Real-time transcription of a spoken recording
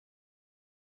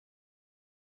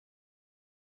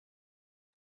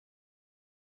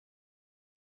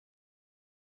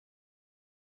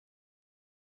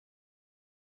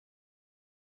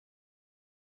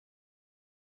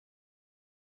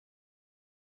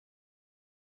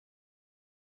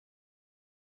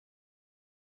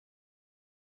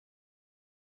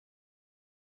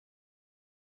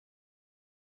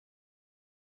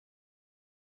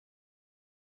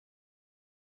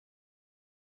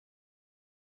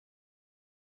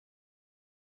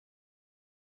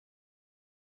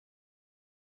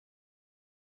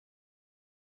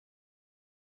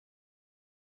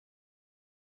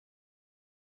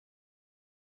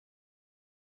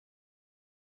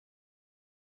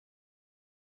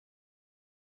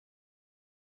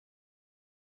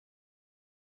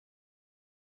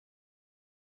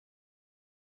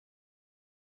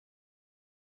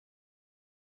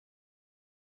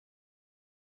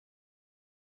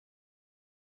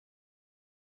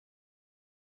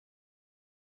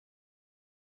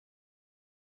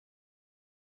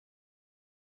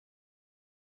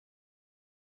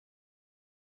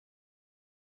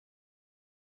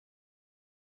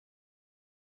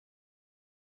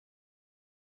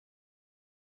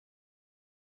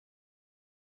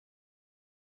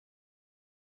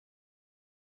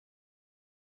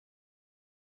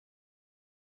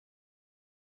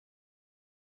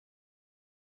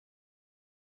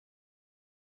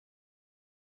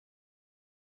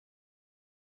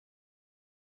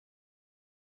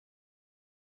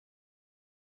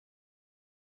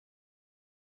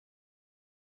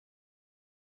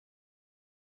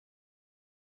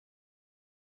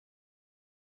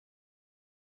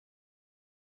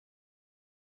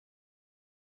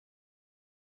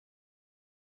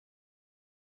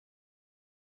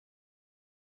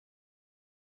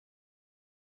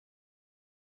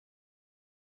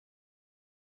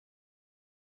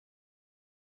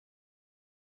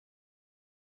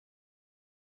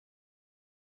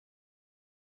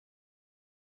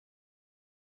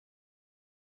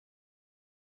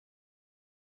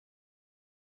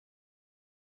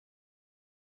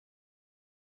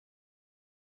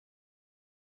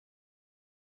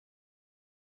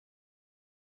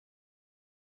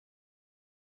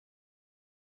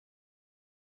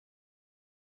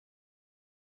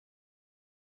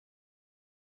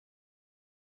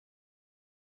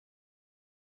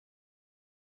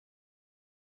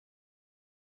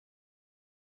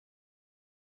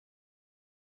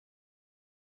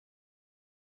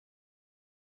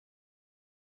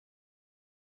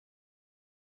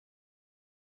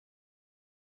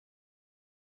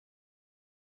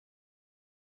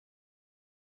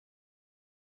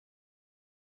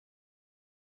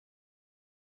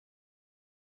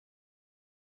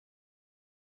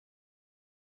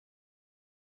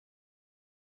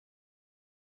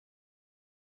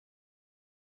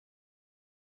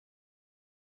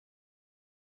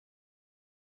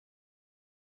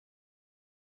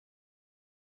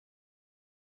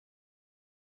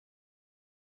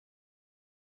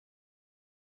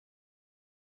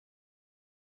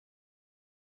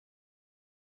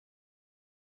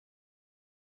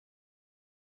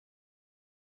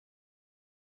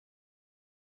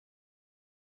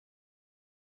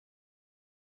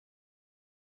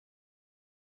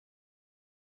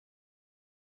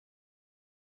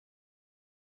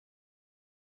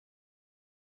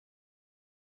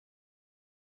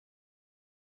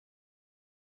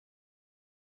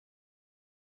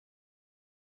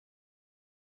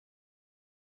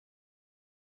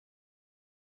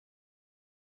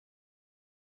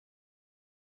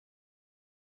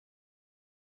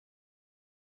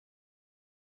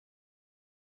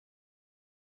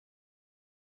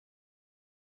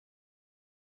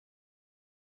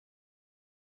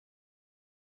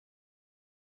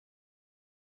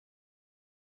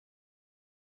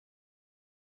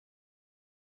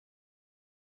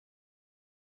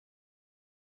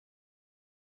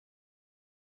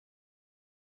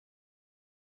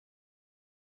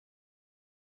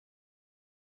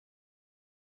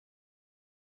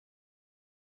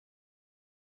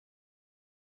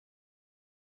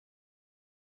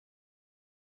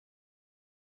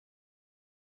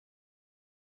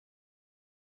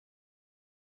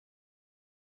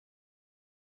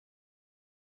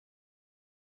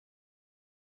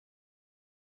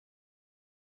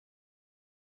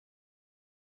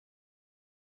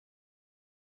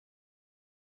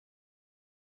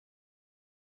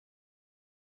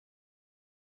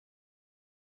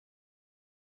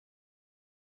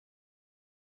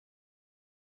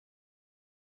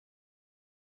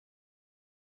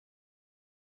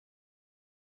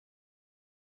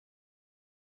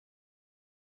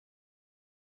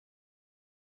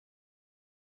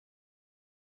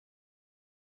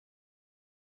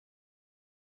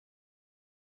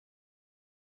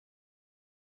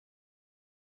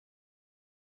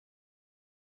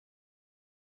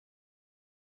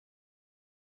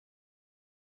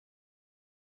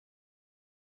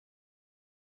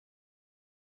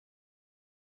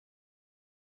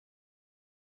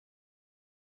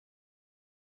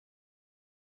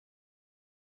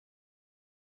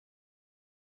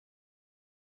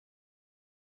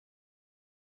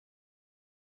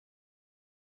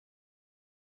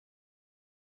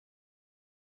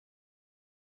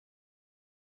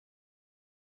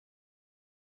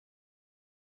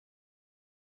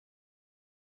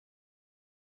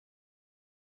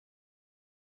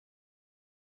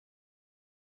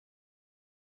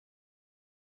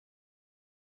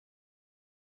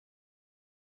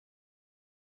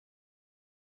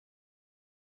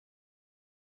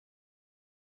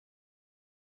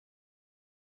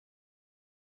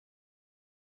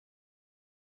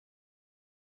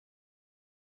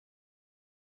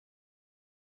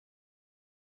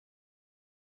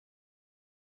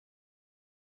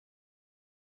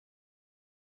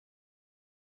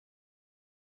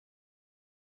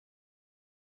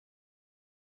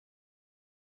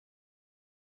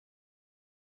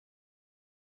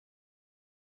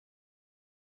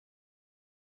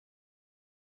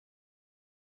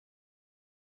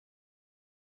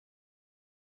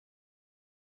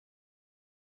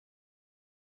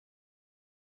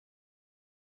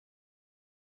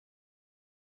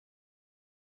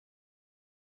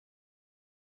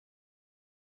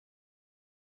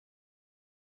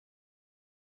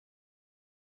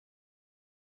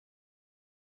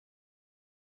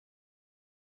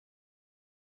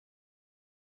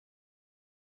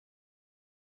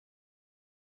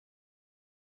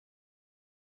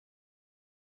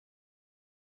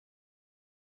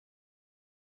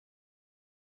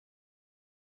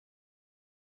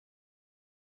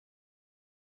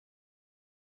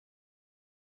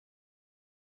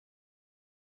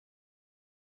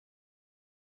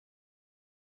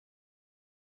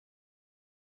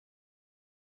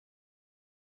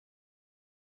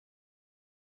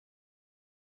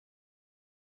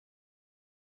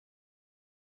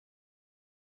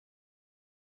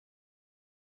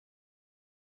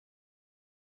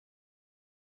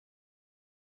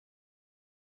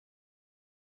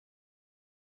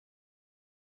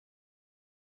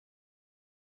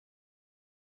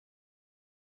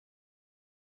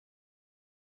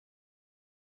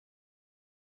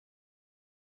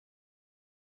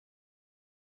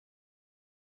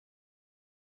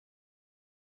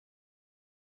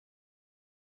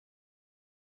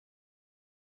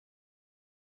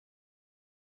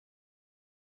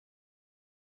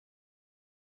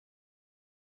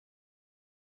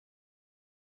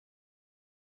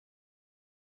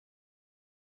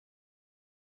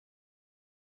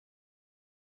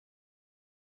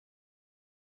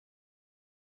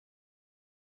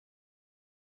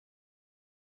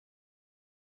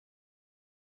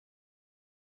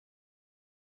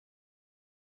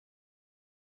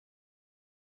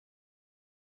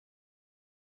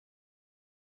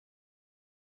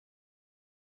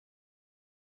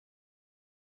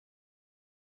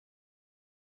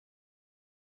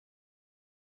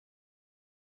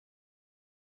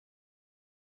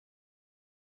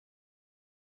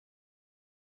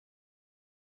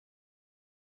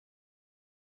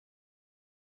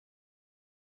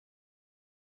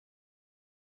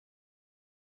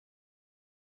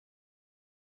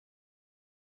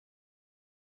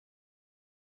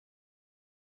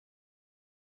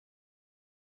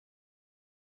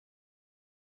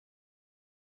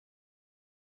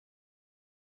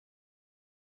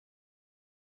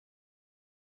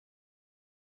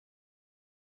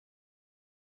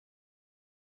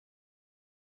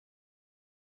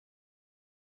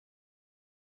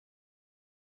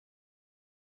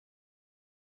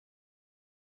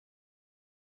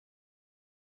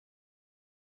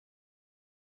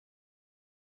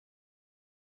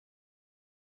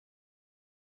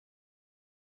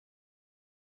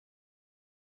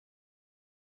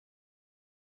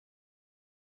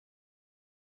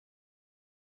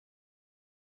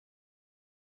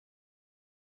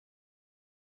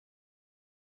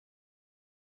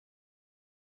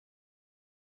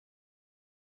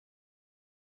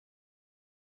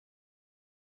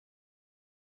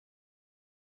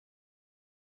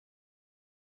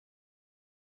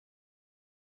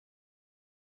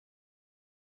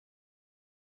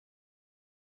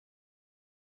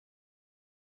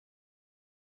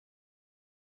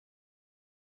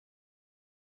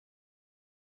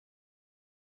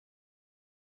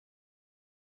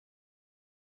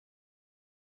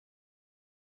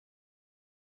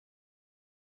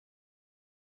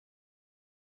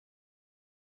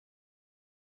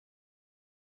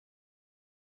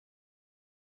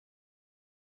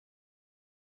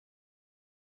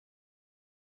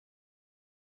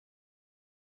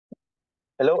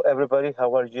Hello, everybody.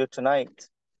 How are you tonight?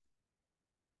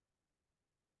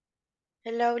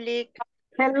 Hello, Lick.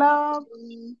 Hello.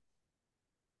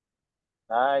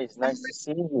 Nice to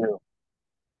see you.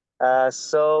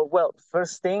 Well,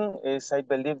 first thing is I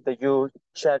believe that you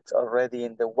checked already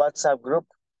in the WhatsApp group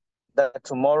that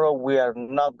tomorrow we are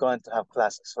not going to have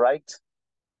classes, right?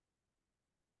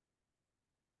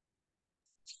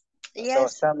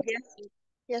 Yes, Sam,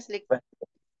 yes, Lick.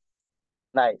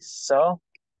 nice.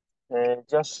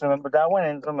 Just remember that one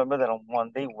and remember that on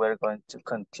Monday we're going to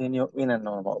continue in a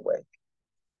normal way.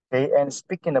 Okay, and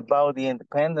speaking about the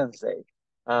Independence Day,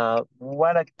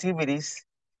 what activities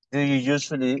did you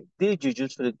usually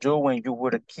do when you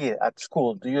were a kid at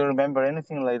school? Do you remember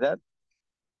anything like that?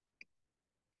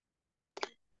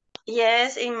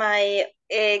 Yes, in my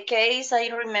case, I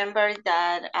remember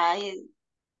that I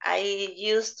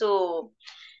used to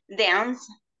dance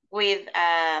with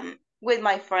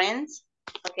my friends.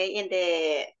 Okay, in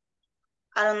the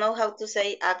I don't know how to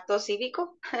say acto cívico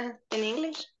in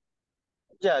English.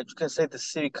 Yeah, you can say the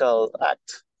civical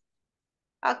act.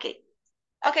 Okay,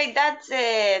 okay, that's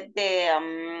the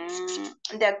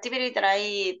activity that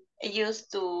I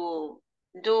used to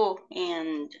do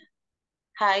in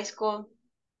high school.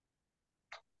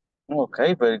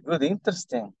 Okay, very good,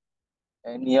 interesting.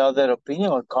 Any other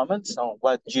opinion or comments on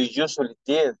what you usually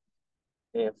did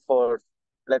for,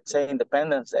 let's say,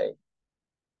 Independence Day?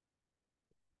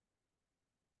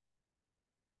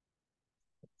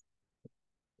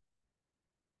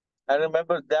 I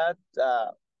remember that.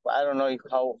 I don't know if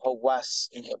how was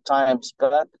in your times,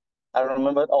 but I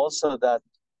remember also that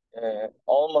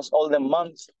almost all the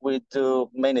months we do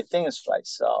many things, right?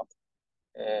 So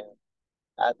uh,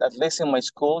 at least in my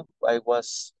school, I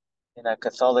was in a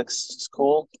Catholic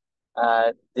school.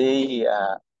 There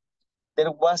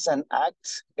was an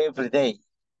act every day.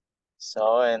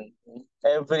 So in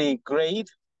every grade,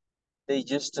 they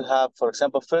used to have, for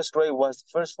example, first grade was the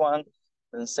first one,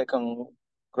 then second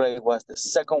grade was the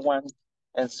second one,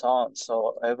 and so on.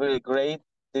 So every grade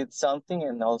did something,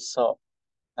 and also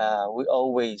we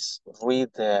always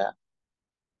read the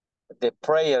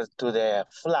prayer to the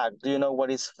flag. Do you know what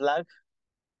is flag?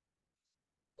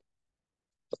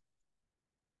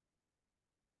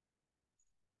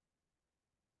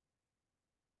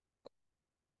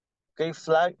 Okay,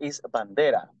 flag is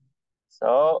bandera.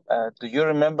 So do you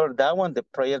remember that one, the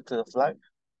prayer to the flag?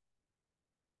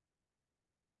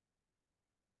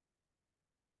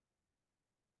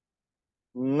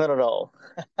 Not at all.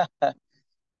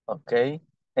 Okay.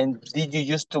 And did you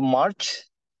used to march?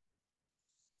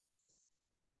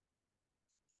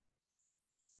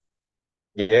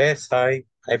 Yes, I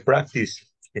practice.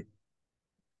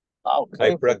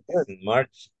 Okay, I practice in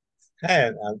March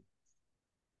and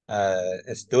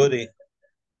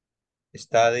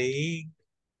study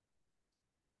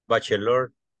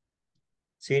bachelor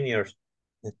seniors.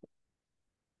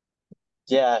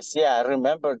 Yes, yeah, I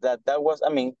remember that. That was, I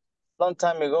mean, long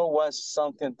time ago was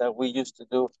something that we used to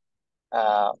do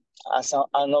uh, as an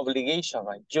obligation,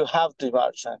 right? You have to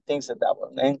march and things like that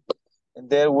one. And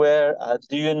there were,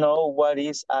 do you know what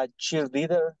is a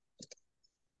cheerleader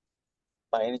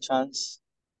by any chance?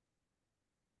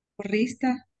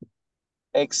 Porrista.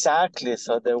 Exactly.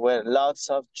 So there were lots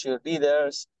of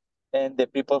cheerleaders and the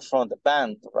people from the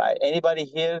band, right? Anybody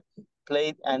here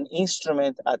played an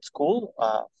instrument at school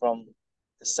from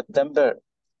September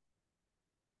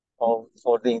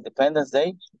for the Independence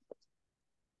Day?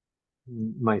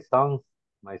 My son,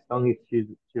 is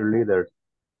cheerleader.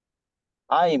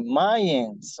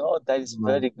 Mine. So that is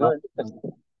My, very my, good.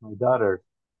 my daughter,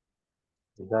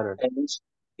 my daughter. And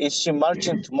is she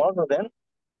marching tomorrow then?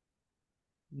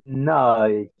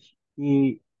 No,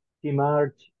 he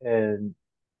marched and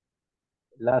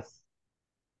last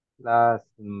last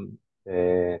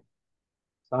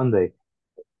Sunday.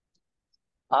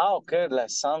 Okay,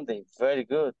 last Sunday. Very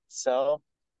good. So,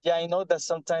 yeah, I know that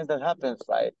sometimes that happens,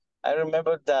 right? I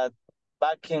remember that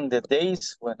back in the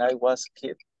days when I was a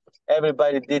kid,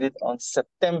 everybody did it on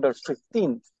September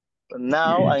 15th. But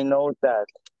now I know that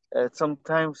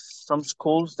sometimes some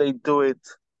schools they do it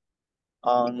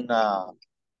on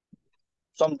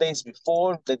some days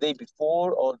before, the day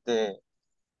before, or the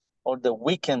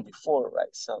weekend before,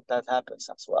 right? So that happens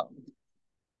as well.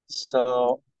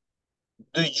 So,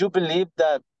 do you believe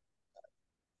that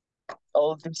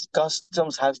all these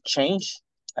customs have changed?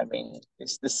 I mean,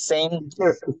 it's the same.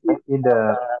 Teacher,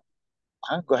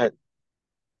 Go ahead.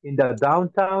 in the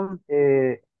downtown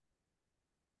to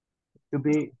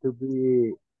be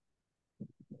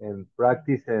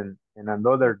practice and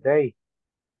another day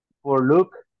for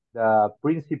look the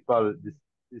principal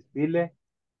display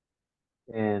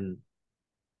and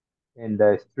in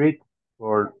the street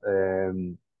for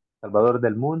Salvador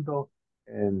del Mundo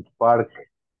and Park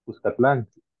Cuscatlán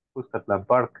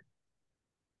Park.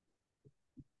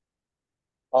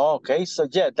 Oh, okay, so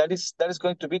yeah, that is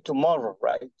going to be tomorrow,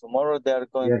 right? Tomorrow they're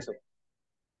going Yes,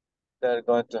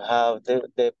 to have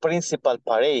the principal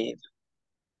parade.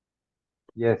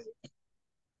 yes.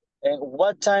 And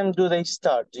what time do they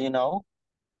start? Do you know?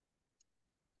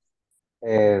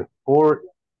 4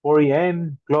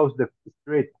 a.m. close the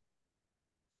street.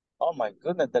 Oh my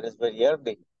goodness, that is very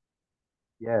early.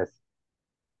 Yes,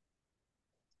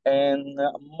 And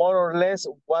more or less,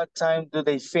 what time do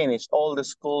they finish all the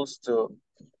schools to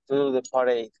do the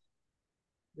parade?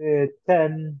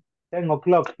 10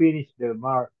 o'clock finish the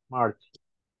march.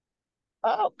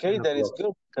 Ah, okay, 10 that is o'clock.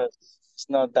 good because it's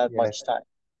not that Yes. much time.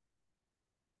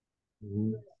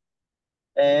 Mhm.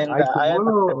 And I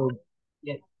tomorrow.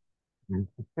 Yes.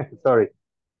 Sorry.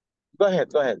 Go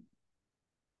ahead, go ahead.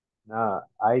 No,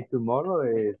 I tomorrow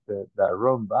is the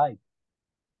wrong bike.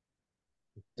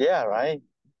 Yeah, right.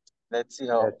 Let's see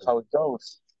Yes, how it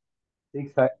goes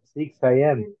 6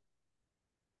 a.m.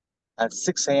 at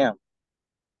 6 a.m.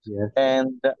 Yes,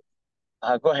 And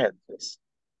go ahead, please.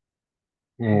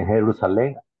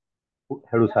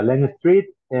 Jerusalem Street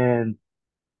and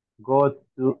go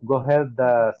ahead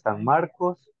the San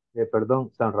Marcos,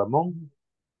 perdón, San Ramón,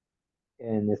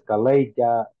 and escalate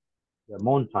the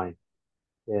mountain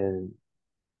and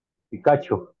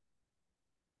Pikachu.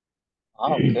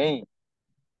 Ah, okay.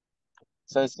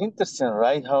 So it's interesting,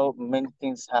 right? How many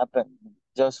things happen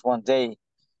just one day.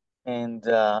 And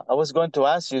I was going to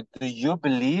ask you, do you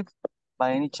believe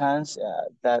by any chance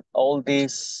that all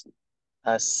these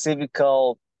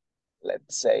civical,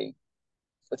 let's say,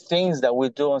 things that we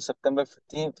do on September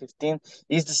 15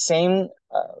 is the same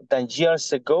than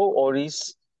years ago, or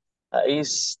is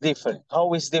different?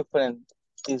 How is different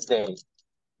this day?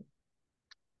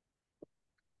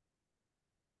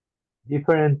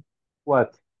 Different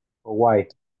what or why?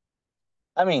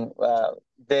 I mean,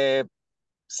 the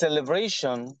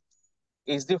celebration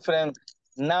is different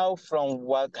now from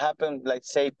what happened, like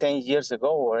say 10 years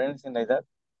ago or anything like that.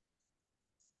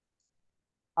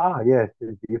 Ah, yes,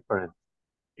 it's different.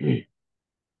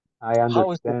 I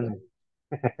How is it? understand.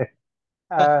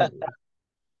 uh,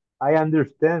 I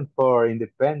understand for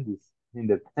independence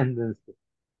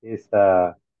is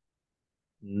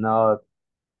not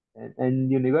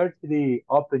and university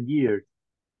open years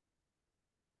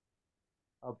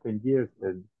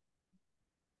and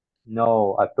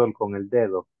no atol con el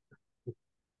dedo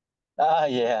Ah,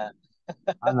 yeah.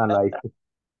 analyze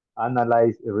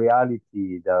analyze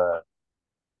reality the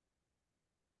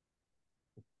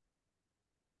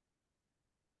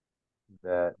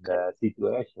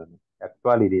situation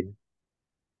actuality.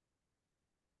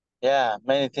 Yeah,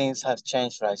 many things have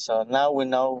changed, right? So now we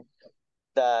know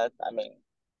that, I mean,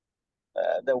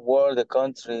 the world, the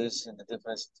country is in a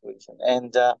different situation.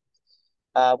 And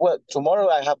well, tomorrow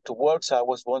I have to work, so I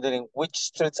was wondering which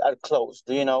streets are closed.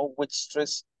 Do you know which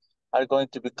streets are going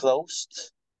to be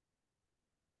closed?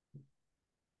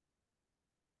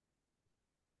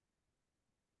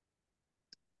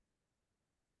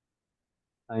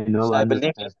 I know So I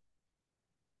believe understand.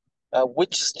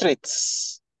 which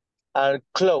streets are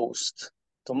closed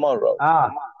tomorrow.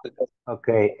 Ah, Because,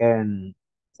 okay, en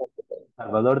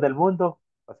Salvador del Mundo,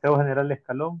 Paseo General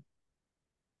Escalón,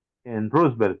 en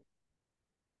Roosevelt.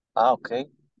 ah, okay.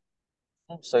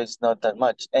 So it's not that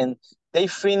much. And they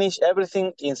finish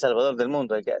everything in Salvador del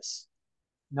Mundo, I guess.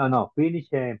 No, finish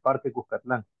en Parque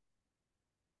Cuscatlán.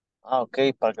 Ah,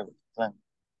 okay, Parque Plan.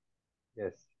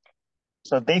 Yes,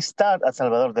 So they start at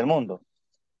Salvador del Mundo.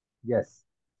 yes.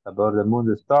 Salvador del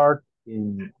Mundo start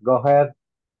in go ahead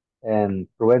and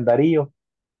Rubén Darío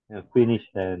and finish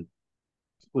in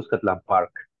Cuscatlán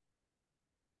Park.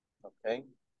 Okay.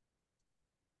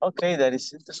 Okay, that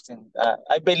is interesting.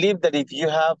 I believe that if you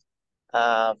have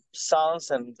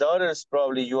sons and daughters,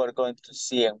 probably you are going to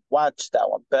see and watch that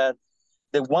one. But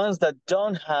the ones that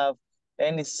don't have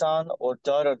any son or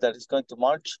daughter that is going to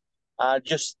march, are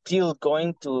you still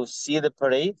going to see the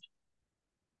parade?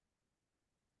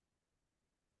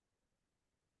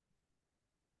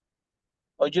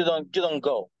 Or you don't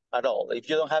go at all? If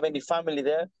you don't have any family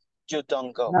there, you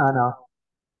don't go.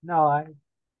 No, I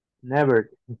never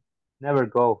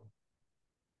go.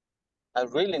 I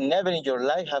really never in your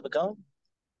life have gone.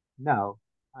 No,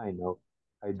 I know.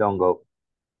 I don't go.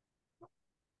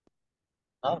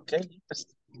 Okay.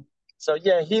 So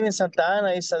yeah, here in Santa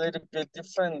Ana is a little bit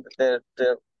different. The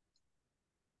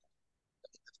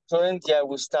current, yeah,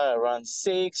 we start around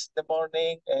 6 in the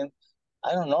morning, and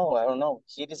I don't know.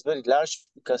 Here is very large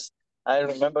because I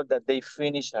remember that they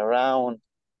finish around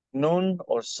noon,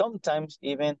 or sometimes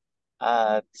even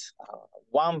at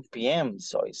 1 p.m.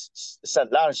 So it's a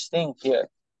large thing here.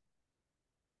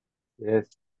 Yes.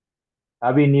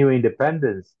 Avenue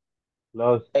Independence.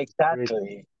 Close.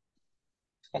 Exactly.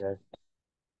 Yes.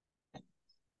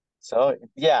 So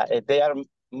yeah, they are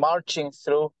marching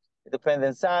through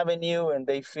Independence Avenue, and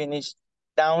they finish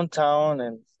downtown,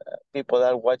 and people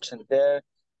are watching there.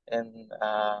 And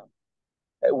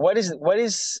what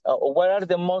are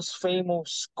the most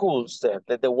famous schools there?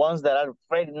 The ones that are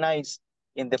very nice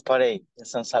in the parade in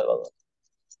San Salvador.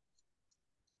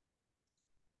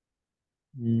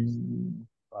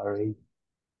 Parade.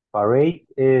 Parade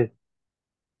is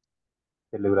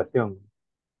celebración.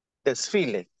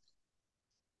 Desfile.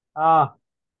 Ah,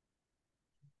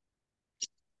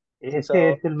 ese So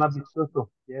es el más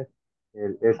vistoso. Yes.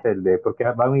 Es el de, porque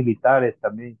van militares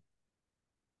también.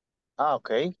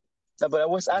 okay. No, but I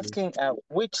was asking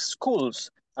which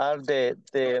schools are the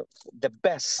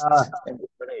best Ah, in the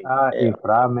parade?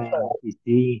 Inframen,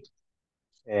 PT,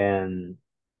 and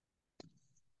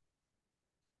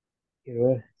quiero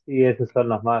ver, sí, esas son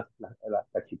las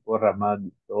cachiporras más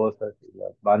vistosas y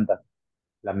las bandas,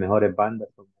 las mejores bandas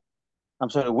son I'm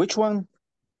sorry, which one?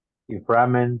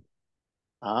 Inframen,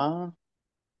 Ah,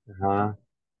 ajá,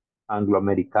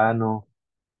 angloamericano,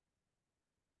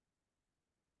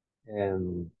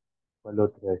 ¿cuál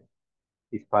otra es?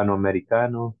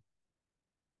 Hispanoamericano,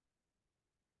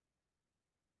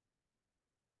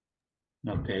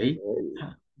 okay.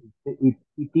 y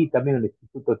PT también, el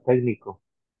Instituto Técnico,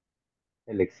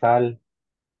 el Exal,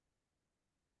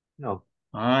 no,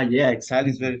 Ah, yeah, Excel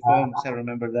is very famous. I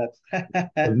remember that.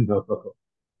 no.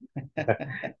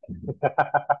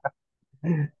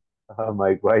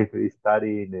 My wife is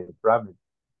studying in Inframen.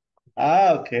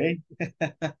 Ah, okay.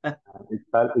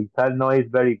 Exal no is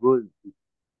very good.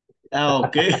 Ah,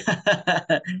 okay.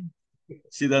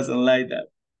 She doesn't like that.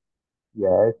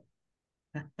 Yes,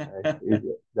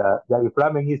 the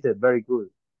Inframen is very good.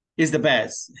 It's the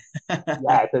best.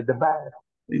 Yes, it's the best.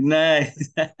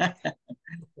 Nice.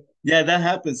 Yeah, that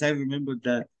happens. I remember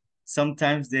that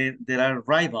sometimes there are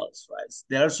rivals, right?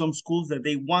 There are some schools that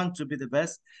they want to be the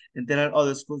best, and there are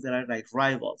other schools that are like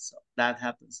rivals. So that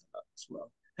happens a lot as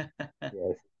well.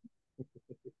 Yes.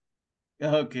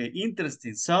 Okay,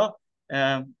 interesting. So,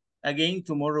 again,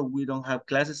 tomorrow we don't have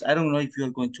classes. I don't know if you're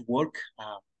going to work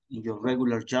in your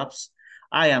regular jobs.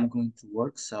 I am going to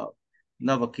work, so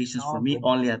no vacations No, for me, hombre,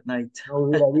 only at night.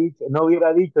 no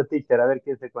hubiera dicho, teacher, a ver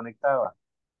quién se conectaba.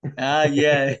 Ah,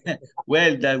 yeah.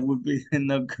 Well, that would be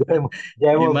no Ya good. hemos,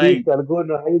 ya You hemos might. visto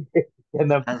algunos ahí que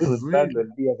andan preguntando Really?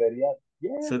 el día feriado.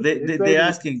 So Yes, they, it's they, they're very,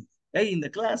 asking, hey, in the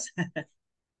class.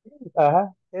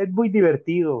 ajá, es muy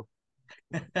divertido.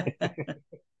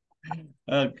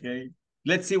 Okay.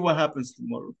 Let's see what happens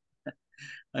tomorrow.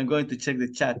 I'm going to check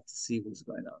the chat to see what's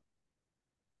going on.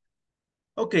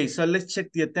 Okay, so let's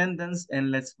check the attendance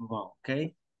and let's move on,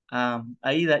 okay?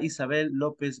 Aida Isabel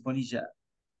Lopez Bonilla.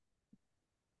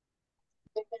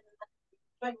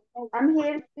 I'm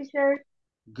here, teacher.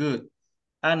 Good.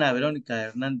 Ana Verónica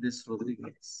Hernández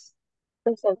Rodríguez.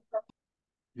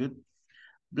 Good.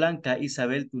 Blanca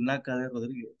Isabel Tunaca de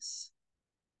Rodríguez.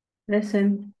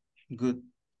 Present. Good.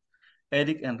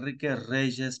 Eric Enrique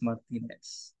Reyes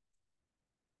Martínez.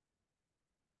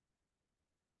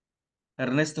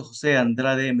 Ernesto José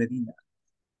Andrade Medina.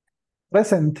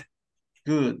 Present.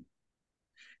 Good.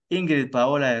 Ingrid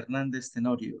Paola Hernández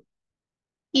Tenorio.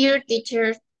 Here,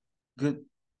 teacher. Good.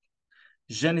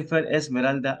 Jennifer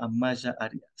Esmeralda Amaya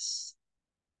Arias.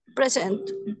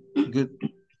 Present. Good.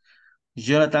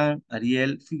 Jonathan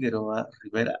Ariel Figueroa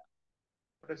Rivera.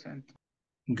 Present.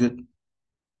 Good.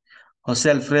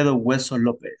 José Alfredo Hueso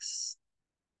López.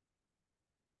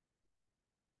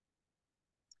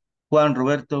 Juan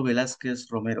Roberto Velázquez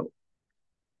Romero.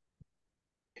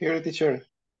 Here, teacher.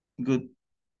 Good.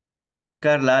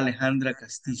 Carla Alejandra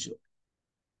Castillo.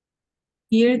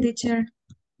 Here, teacher.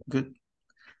 Good.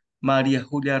 María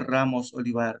Julia Ramos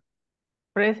Olivar.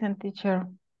 Present, teacher.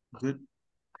 Good.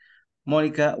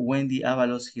 Mónica Wendy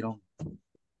Ábalos Girón.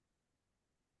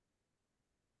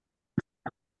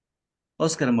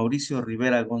 Óscar Mauricio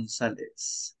Rivera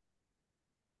González.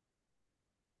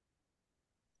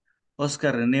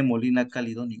 Óscar René Molina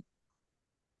Calidonio.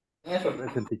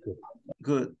 Present, teacher.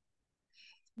 Good.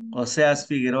 Oseas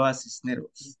Figueroa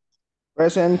Cisneros.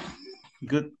 Present.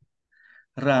 Good.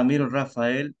 Ramiro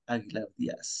Rafael Aguilar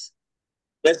Díaz.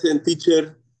 Present,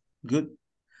 teacher. Good.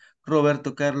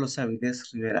 Roberto Carlos Avilés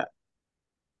Rivera.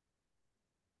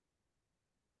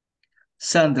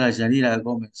 Sandra Yanira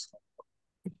Gómez.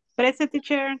 Present,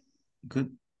 teacher.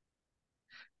 Good.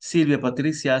 Silvia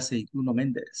Patricia Aceituno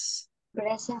Méndez.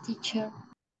 Present, teacher.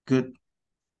 Good.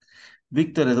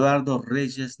 Víctor Eduardo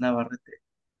Reyes Navarrete.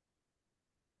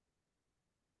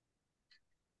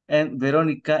 And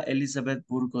Verónica Elizabeth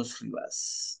Burgos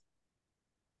Rivas.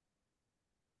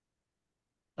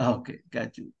 Okay,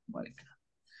 got you, Monica.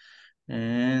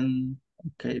 And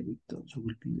okay, Victor, you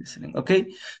will be listening. Okay,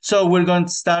 so we're going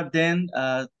to start then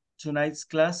tonight's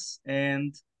class,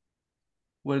 and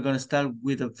we're going to start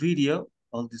with a video.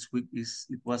 All this week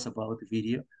it was about the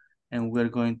video, and we're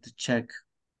going to check.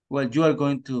 Well, you are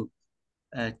going to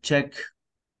check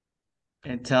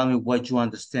and tell me what you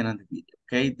understand on the video.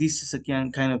 Okay, this is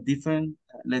again kind of different.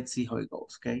 Let's see how it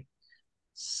goes. Okay,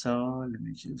 so let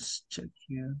me just check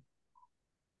here.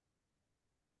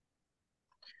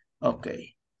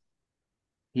 Okay,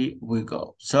 here we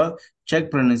go. So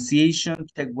check pronunciation,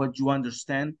 check what you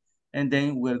understand, and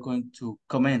then we're going to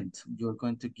comment. You're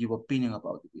going to give opinion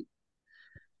about the video.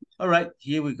 All right,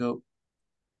 here we go.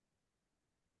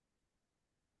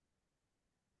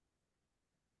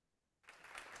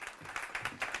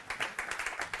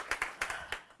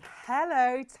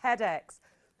 Hello, TEDx.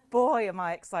 Boy, am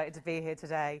I excited to be here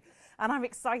today. And I'm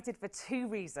excited for two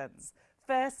reasons.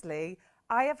 Firstly,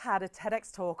 I have had a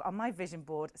TEDx talk on my vision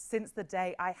board since the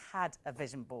day I had a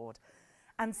vision board.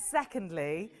 And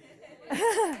secondly,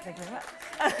 thank you very much.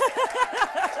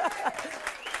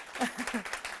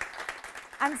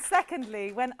 And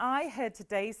secondly, when I heard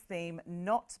today's theme,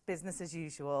 not business as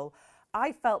usual,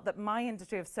 I felt that my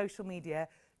industry of social media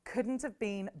couldn't have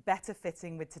been better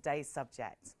fitting with today's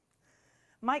subject.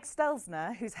 Mike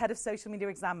Stelzner, who's head of Social Media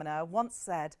Examiner, once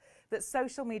said that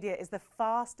social media is the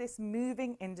fastest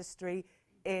moving industry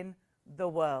in the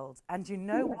world. And you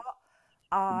know what?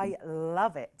 I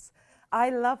love it.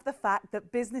 I love the fact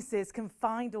that businesses can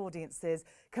find audiences,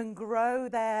 can grow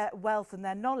their wealth and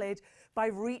their knowledge by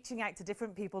reaching out to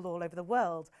different people all over the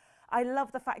world. I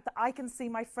love the fact that I can see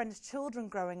my friends' children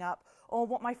growing up or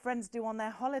what my friends do on their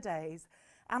holidays.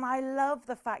 And I love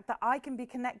the fact that I can be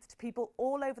connected to people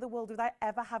all over the world without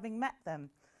ever having met them.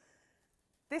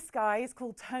 This guy is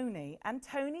called Tony, and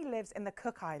Tony lives in the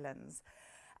Cook Islands.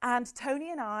 And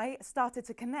Tony and I started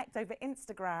to connect over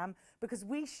Instagram because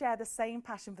we share the same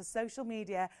passion for social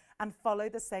media and follow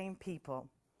the same people.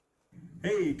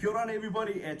 Hey, kia ora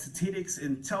everybody at TEDx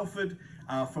in Telford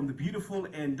from the beautiful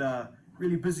and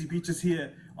really busy beaches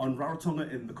here on Rarotonga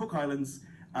in the Cook Islands.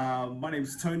 My name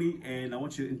is Tony, and I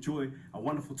want you to enjoy a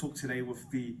wonderful talk today with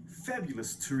the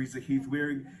fabulous Teresa Heath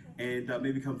Waring, and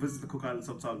maybe come visit the Cook Islands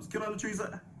sometimes. Kia ora,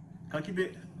 Teresa. Ka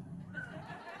kite.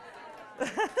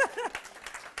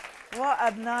 What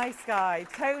a nice guy.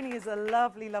 Tony is a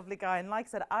lovely, lovely guy. And like I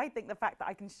said, I think the fact that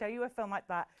I can show you a film like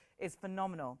that is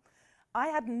phenomenal. I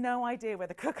had no idea where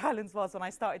the Cook Islands was when I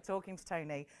started talking to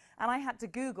Tony, and I had to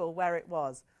Google where it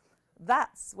was.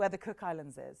 That's where the Cook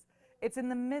Islands is. It's in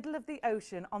the middle of the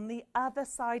ocean on the other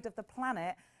side of the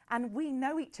planet, and we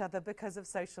know each other because of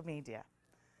social media.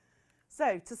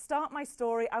 So to start my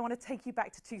story, I want to take you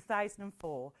back to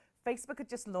 2004. Facebook had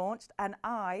just launched, and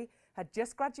I had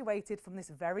just graduated from this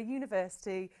very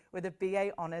university with a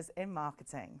BA Honours in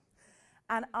marketing.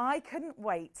 And I couldn't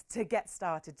wait to get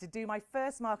started, to do my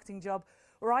first marketing job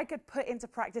where I could put into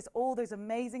practice all those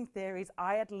amazing theories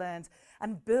I had learned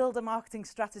and build a marketing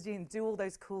strategy and do all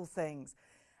those cool things.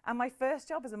 And my first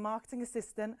job as a marketing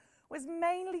assistant was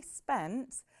mainly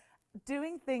spent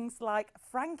doing things like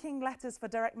franking letters for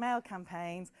direct mail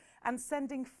campaigns and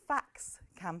sending fax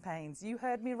campaigns. You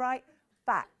heard me right,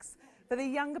 fax. For the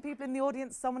younger people in the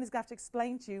audience, someone is going to have to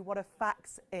explain to you what a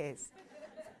fax is.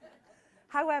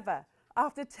 However,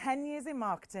 after 10 years in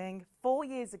marketing, 4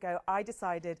 years ago, I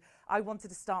decided I wanted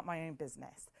to start my own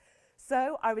business.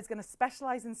 So I was going to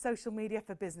specialize in social media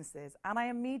for businesses, and I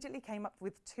immediately came up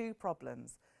with two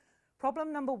problems.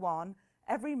 Problem number one,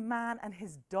 every man and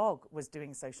his dog was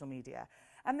doing social media,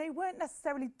 and they weren't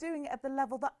necessarily doing it at the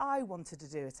level that I wanted to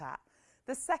do it at.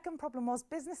 The second problem was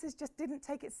businesses just didn't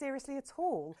take it seriously at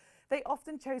all. They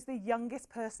often chose the youngest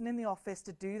person in the office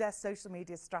to do their social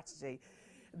media strategy.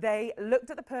 They looked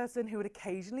at the person who would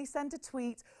occasionally send a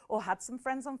tweet or had some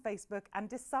friends on Facebook and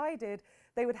decided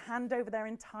they would hand over their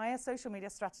entire social media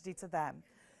strategy to them.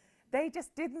 They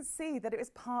just didn't see that it was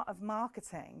part of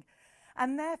marketing,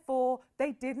 and therefore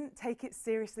they didn't take it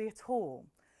seriously at all.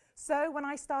 So when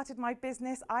I started my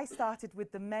business, I started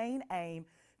with the main aim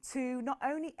to not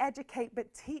only educate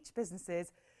but teach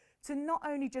businesses to not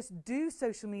only just do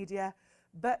social media,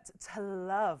 but to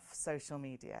love social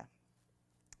media.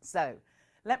 So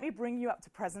let me bring you up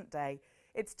to present day.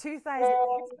 It's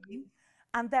 2018,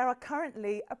 and there are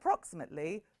currently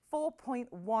approximately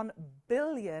 4.1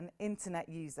 billion internet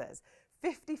users,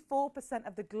 54%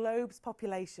 of the globe's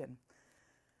population.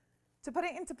 To put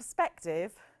it into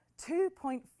perspective,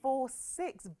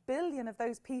 2.46 billion of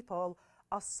those people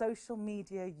are social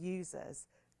media users.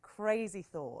 Crazy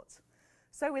thought.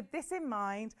 So with this in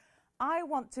mind, I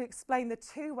want to explain the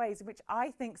two ways in which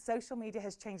I think social media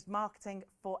has changed marketing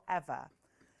forever.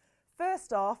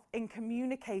 First off, in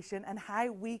communication and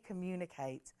how we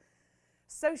communicate.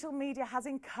 Social media has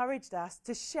encouraged us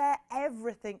to share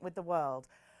everything with the world.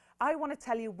 I want to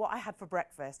tell you what I had for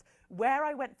breakfast, where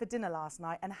I went for dinner last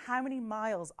night, and how many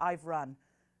miles I've run.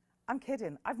 I'm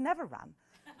kidding, I've never run.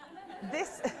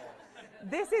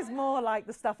 This is more like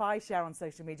the stuff I share on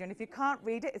social media, and if you can't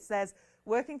read it, it says,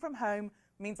 working from home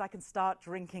means I can start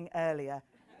drinking earlier.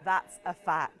 That's a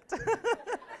fact.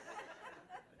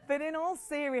 But in all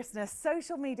seriousness,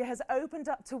 social media has opened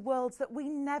up to worlds that we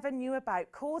never knew about,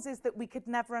 causes that we could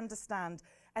never understand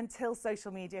until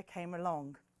social media came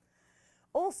along.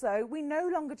 Also, we no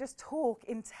longer just talk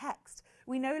in text.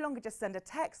 We no longer just send a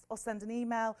text or send an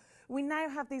email. We now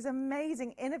have these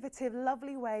amazing, innovative,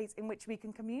 lovely ways in which we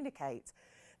can communicate.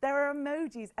 There are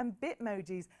emojis and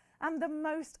bitmojis and the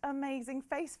most amazing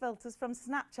face filters from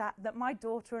Snapchat that my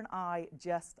daughter and I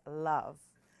just love.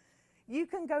 You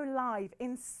can go live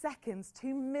in seconds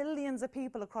to millions of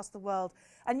people across the world,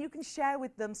 and you can share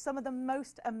with them some of the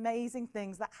most amazing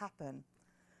things that happen.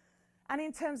 And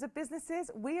in terms of businesses,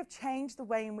 we have changed the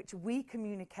way in which we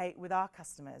communicate with our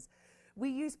customers. We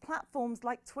use platforms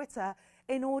like Twitter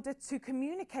in order to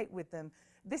communicate with them.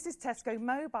 This is Tesco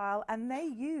Mobile, and they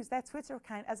use their Twitter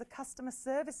account as a customer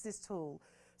services tool.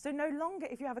 So no longer,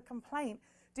 if you have a complaint,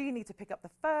 do you need to pick up the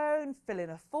phone, fill in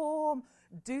a form,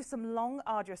 do some long,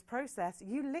 arduous process.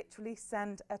 You literally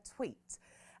send a tweet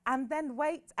and then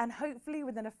wait, and hopefully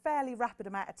within a fairly rapid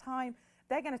amount of time,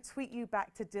 they're going to tweet you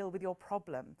back to deal with your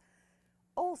problem.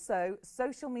 Also,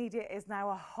 social media is now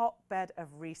a hotbed of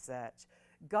research.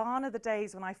 Gone are the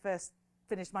days when I first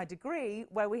finished my degree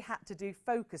where we had to do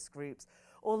focus groups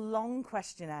or long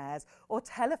questionnaires or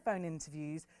telephone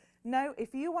interviews. No,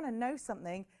 if you want to know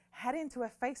something, head into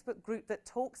a Facebook group that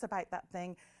talks about that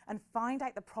thing and find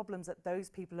out the problems that those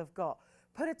people have got.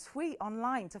 Put a tweet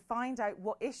online to find out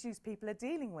what issues people are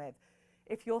dealing with.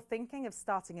 If you're thinking of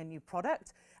starting a new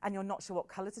product and you're not sure what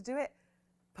color to do it,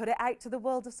 put it out to the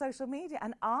world of social media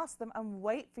and ask them and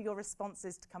wait for your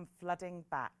responses to come flooding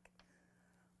back.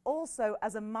 Also,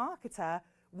 as a marketer,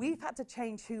 we've had to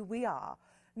change who we are.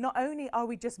 Not only are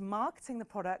we just marketing the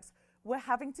products, we're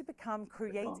having to become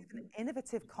creative and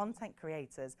innovative content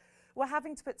creators. We're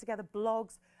having to put together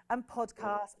blogs and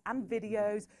podcasts and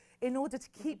videos in order to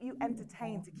keep you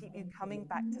entertained, to keep you coming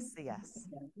back to see us.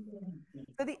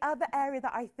 So the other area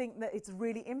that I think that it's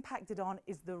really impacted on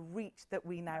is the reach that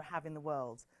we now have in the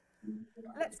world.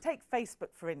 Let's take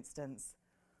Facebook, for instance.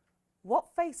 What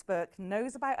Facebook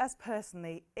knows about us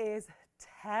personally is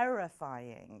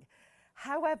terrifying.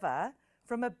 However,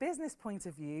 from a business point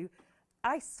of view,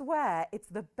 I swear it's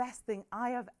the best thing I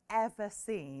have ever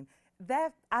seen.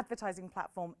 Their advertising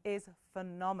platform is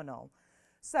phenomenal.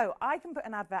 So I can put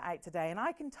an advert out today and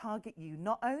I can target you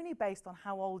not only based on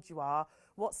how old you are,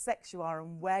 what sex you are,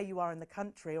 and where you are in the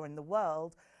country or in the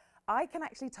world. I can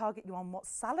actually target you on what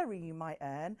salary you might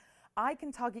earn. I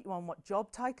can target you on what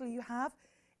job title you have,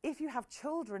 if you have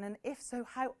children, and if so,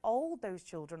 how old those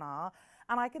children are.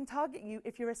 And I can target you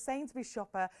if you're a Sainsbury's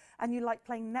shopper and you like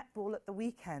playing netball at the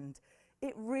weekend.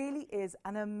 It really is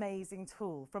an amazing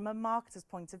tool from a marketer's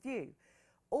point of view.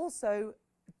 Also,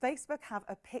 Facebook have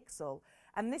a pixel,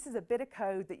 and this is a bit of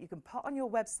code that you can put on your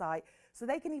website so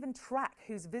they can even track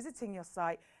who's visiting your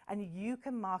site and you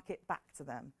can market back to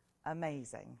them.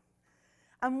 Amazing.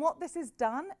 And what this has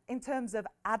done in terms of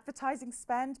advertising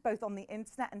spend, both on the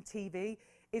internet and TV,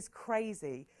 is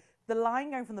crazy. The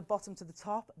line going from the bottom to the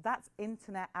top, that's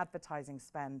internet advertising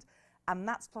spend. And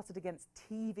that's plotted against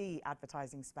TV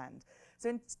advertising spend. So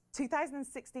in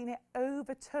 2016, it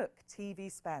overtook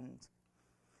TV spend.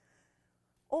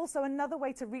 Also, another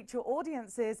way to reach your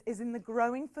audiences is in the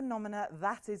growing phenomena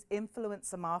that is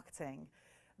influencer marketing.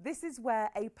 This is where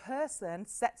a person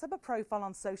sets up a profile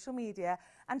on social media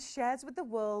and shares with the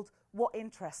world what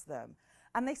interests them.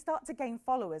 And they start to gain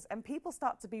followers, and people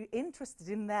start to be interested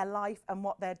in their life and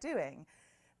what they're doing.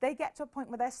 They get to a point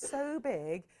where they're so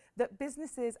big that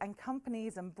businesses and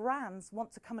companies and brands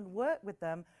want to come and work with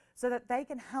them so that they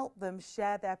can help them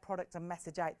share their product and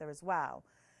message out there as well.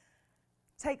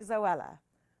 Take Zoella.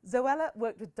 Zoella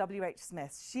worked with W.H.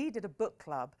 Smith. She did a book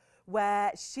club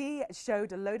where she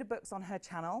showed a load of books on her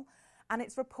channel, and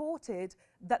it's reported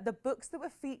that the books that were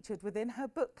featured within her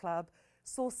book club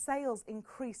saw sales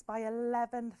increase by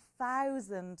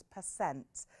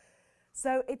 11,000%.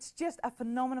 So it's just a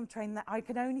phenomenon train that I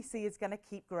can only see is going to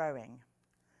keep growing.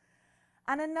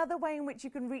 And another way in which you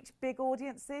can reach big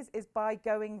audiences is by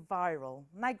going viral.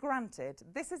 Now, granted,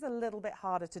 this is a little bit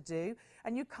harder to do,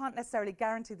 and you can't necessarily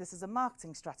guarantee this as a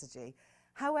marketing strategy.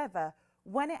 However,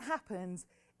 when it happens,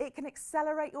 it can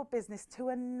accelerate your business to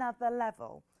another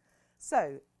level.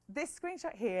 So this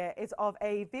screenshot here is of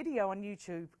a video on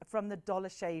YouTube from the Dollar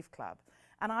Shave Club.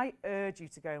 And I urge you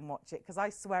to go and watch it because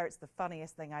I swear it's the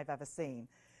funniest thing I've ever seen.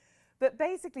 But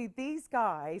basically, these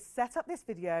guys set up this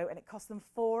video and it cost them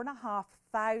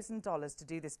 $4,500 to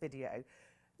do this video.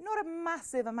 Not a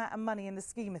massive amount of money in the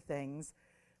scheme of things.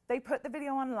 They put the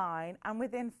video online and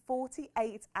within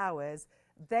 48 hours,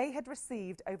 they had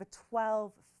received over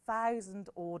 12,000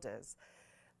 orders.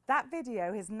 That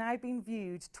video has now been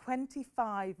viewed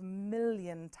 25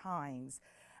 million times,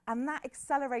 and that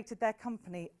accelerated their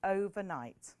company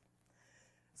overnight.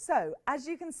 So, as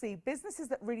you can see, businesses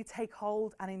that really take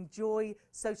hold and enjoy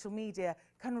social media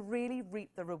can really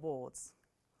reap the rewards.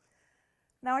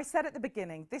 Now, I said at the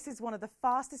beginning, this is one of the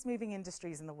fastest moving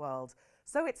industries in the world,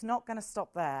 so it's not going to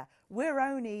stop there. We're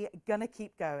only going to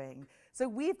keep going. So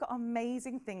we've got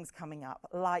amazing things coming up,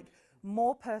 like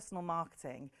more personal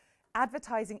marketing,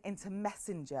 advertising into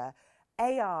Messenger,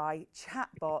 AI,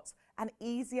 chatbots, and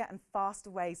easier and faster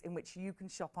ways in which you can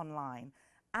shop online.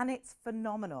 And it's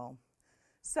phenomenal.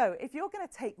 So if you're going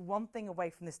to take one thing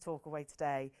away from this talk away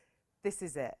today, this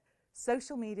is it.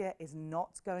 Social media is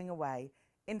not going away.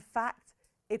 In fact,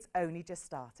 it's only just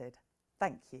started.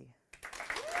 Thank you.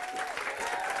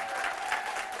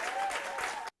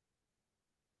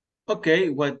 Okay,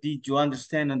 what did you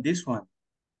understand on this one?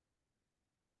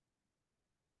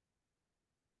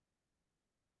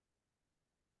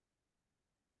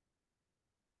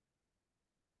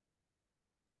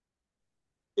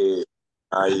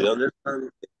 I understand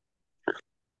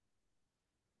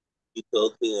you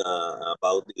talking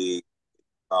about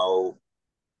how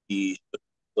the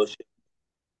social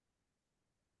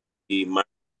the market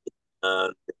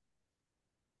and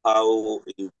how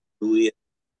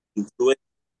influence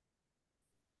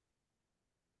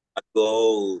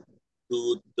ago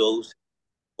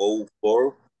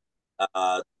 2004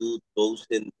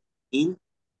 2010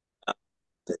 uh,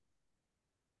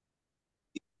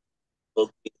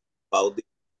 talking about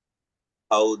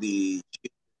how the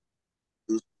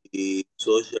use the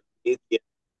social media,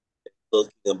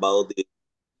 talking about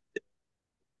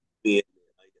the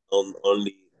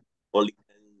only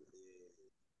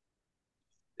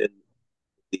then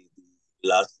the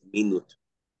last minute.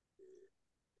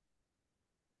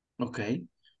 Okay.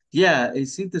 Yeah,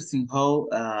 it's interesting how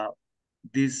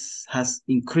this has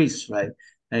increased, right?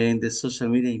 And the social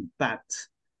media impact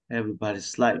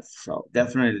everybody's life. So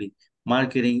definitely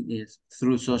marketing is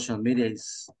through social media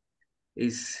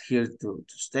is here to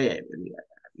stay, I believe.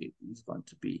 It's going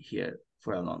to be here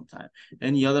for a long time.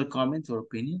 Any other comment or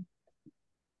opinion?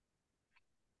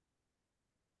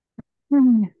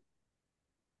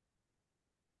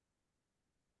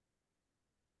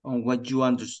 On what you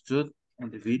understood on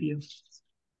the video?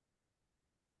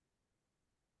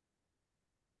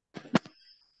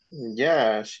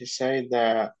 Yeah, she said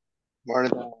that more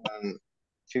than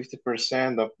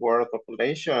 50% of world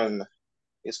population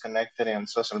is connected in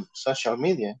social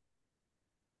media.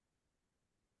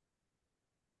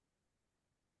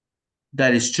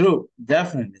 That is true,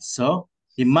 definitely. So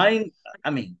in mine, I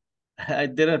mean,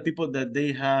 there are people that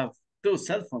they have 2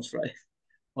 cell phones, right?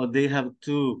 Or they have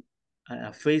 2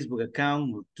 Facebook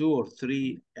accounts or 2 or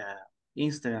 3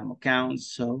 Instagram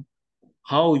accounts. So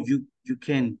how you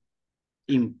can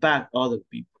impact other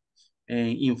people,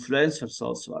 and influencers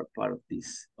also are part of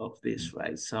this,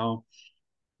 right? So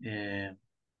yeah,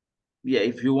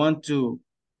 if you want to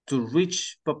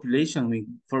reach population, I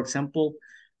mean, for example,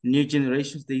 new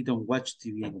generations, they don't watch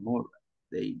TV anymore.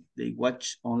 They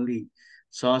watch only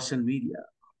social media.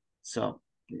 So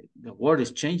the world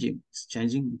is changing. It's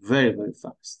changing very, very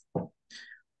fast.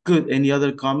 Good. Any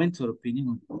other comment or opinion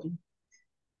on the video?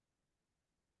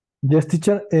 Yes,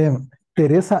 teacher.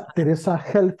 Teresa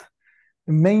Health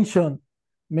mentioned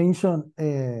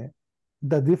the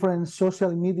different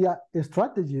social media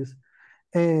strategies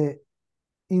in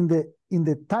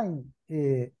the time.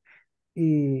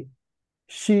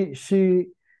 She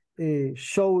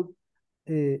showed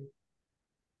 2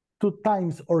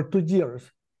 times or 2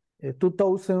 years,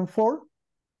 2004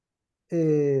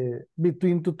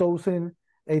 between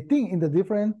 2018 in the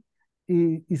different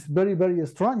is very, very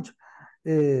strong.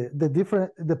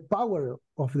 The power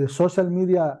of the social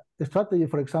media strategy,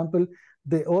 for example,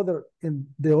 the other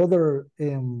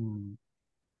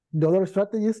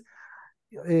strategies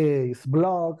is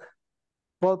blog,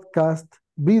 podcast,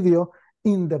 video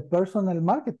in the personal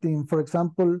marketing, for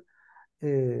example,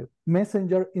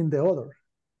 Messenger in the other.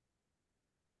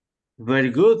 Very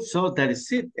good. So that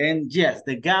is it. And yes,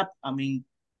 the gap, I mean,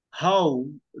 how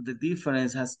the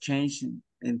difference has changed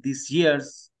in these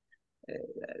years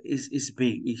is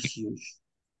big, is huge.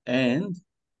 And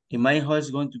imagine how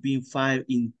it's going to be in 5,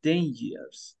 in 10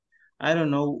 years. I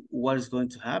don't know what is going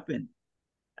to happen.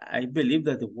 I believe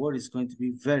that the world is going to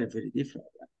be very, very different.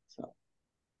 So,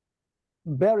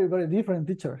 very, very different,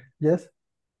 teacher. Yes.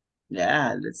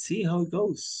 yeah, let's see how it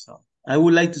goes. So, I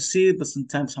would like to see it, but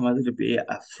sometimes I'm a little bit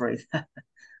afraid.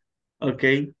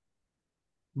 Okay.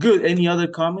 Good. Any other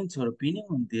comments or opinion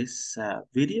on this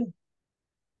video?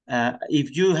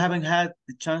 If you haven't had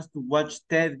the chance to watch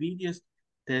TED videos,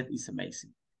 TED is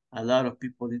amazing. A lot of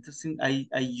people interesting. I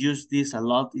use this a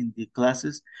lot in the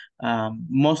classes,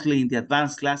 mostly in the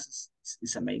advanced classes.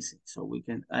 It's amazing. So we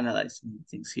can analyze many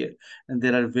things here. And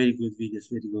there are very good videos,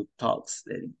 very good talks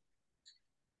there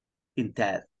in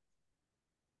TED.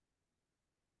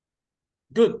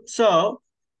 Good. So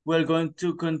we're going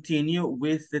to continue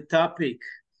with the topic.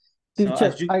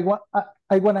 Teacher, So I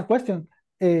want a question.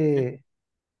 Can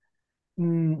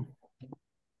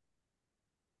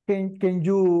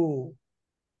you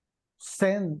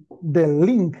send the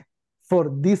link for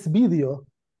this video?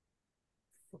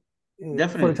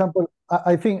 Definitely. For example,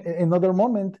 I think another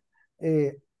moment,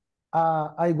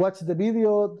 I watched the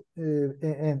video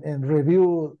and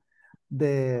review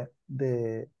the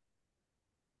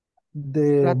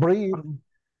brief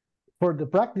for the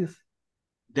practice.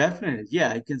 Definitely. Yeah,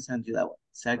 I can send you that one.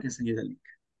 So I can send you the link.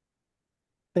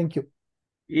 Thank you.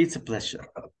 It's a pleasure.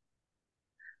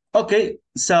 Okay,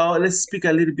 so let's speak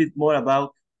a little bit more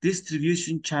about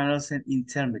distribution channels and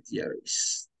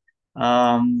intermediaries.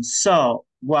 So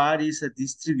what is a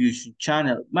distribution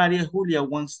channel? Maria Julia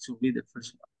wants to read the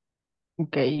first one.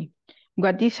 Okay.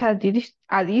 What is a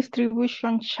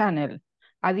distribution channel?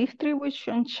 A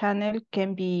distribution channel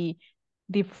can be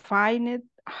defined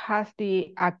as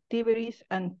the activities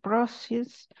and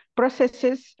processes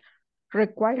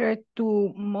required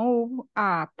to move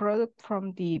a product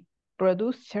from the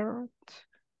producer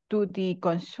to the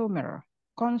consumer.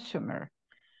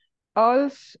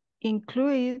 Also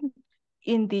included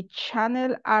in the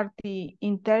channel are the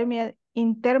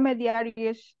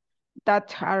intermediaries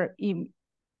that are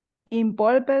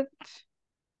involved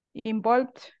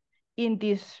in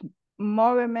this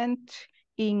movement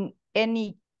in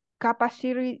any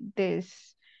capacity.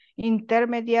 These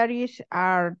intermediaries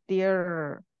are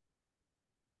their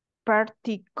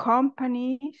party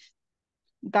companies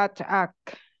that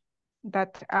act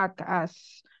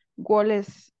as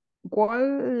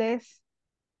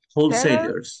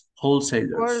Wholesalers,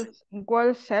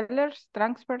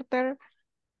 transporter,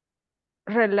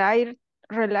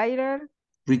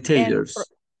 retailers,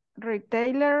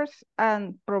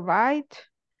 and provide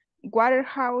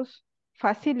warehouse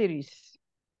facilities.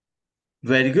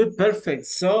 Very good, perfect.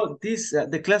 So this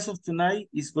the class of tonight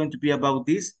is going to be about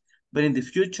this, but in the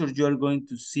future you are going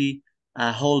to see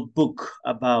a whole book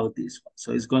about this one.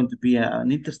 So it's going to be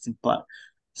an interesting part.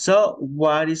 So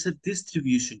what is a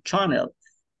distribution channel?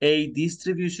 A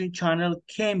distribution channel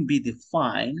can be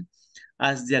defined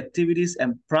as the activities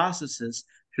and processes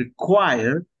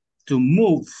required to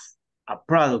move a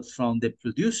product from the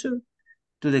producer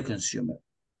to the consumer.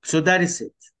 So that is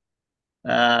it.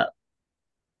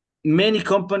 Many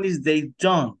companies, they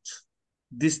don't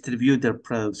distribute their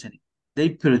products anymore. They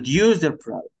produce their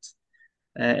products.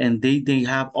 And they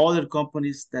have other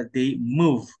companies that they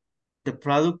move the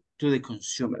product to the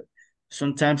consumer.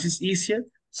 Sometimes it's easier,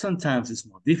 sometimes it's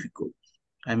more difficult.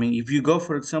 I mean, if you go,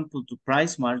 for example, to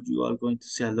PriceMart, you are going to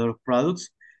see a lot of products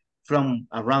from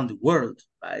around the world,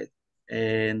 right?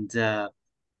 And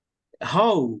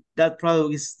how that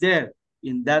product is there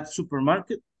in that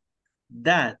supermarket,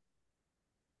 that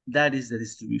is the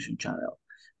distribution channel,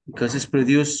 because it's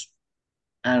produced,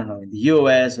 I don't know, in the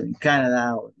US or in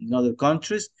Canada or in other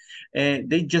countries.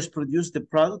 They just produce the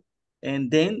product, and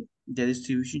then the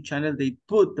distribution channel, they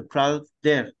put the product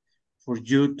there for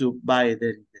you to buy there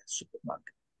in the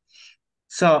supermarket.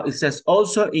 So it says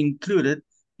also included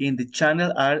in the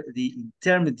channel are the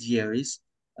intermediaries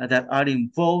that are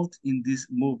involved in this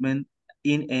movement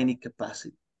in any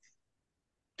capacity.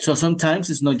 So sometimes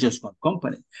it's not just one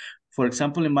company. For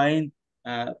example, in mine,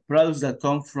 products that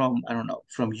come from, I don't know,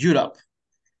 from Europe.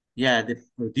 Yeah, the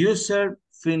producer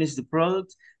finished the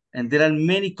product, and there are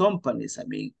many companies. I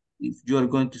mean, if you are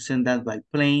going to send that by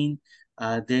plane,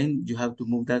 then you have to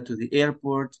move that to the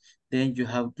airport. Then you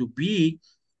have to be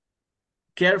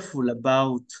careful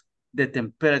about the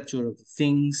temperature of the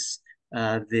things.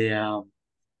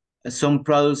 Some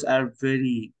products are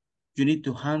you need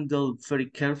to handle very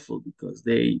careful because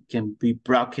they can be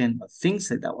broken or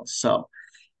things like that one. So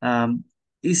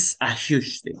is a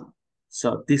huge thing.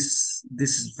 So this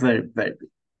is very, very big.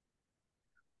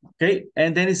 Okay,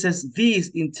 and then it says these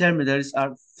intermediaries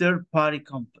are third-party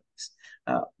companies.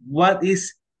 What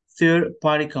is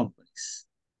third-party companies?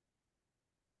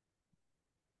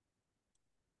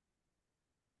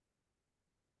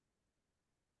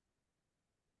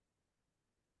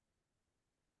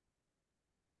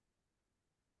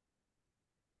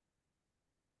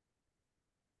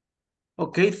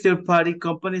 Okay, third-party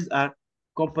companies are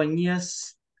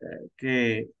compañías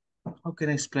que, how can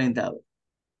I explain that?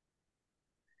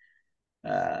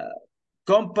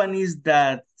 Companies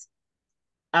that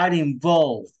are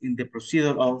involved in the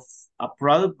procedure of a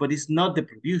product, but it's not the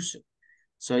producer.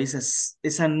 So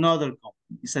it's another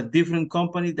company. It's a different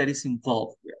company that is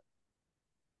involved here.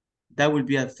 That will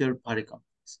be a third-party company.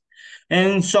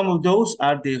 And some of those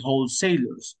are the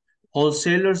wholesalers.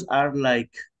 Wholesalers are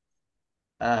like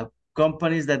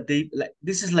companies that they like.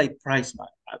 This is like price match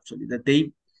actually. That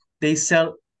they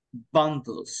sell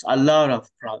bundles, a lot of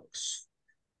products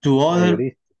to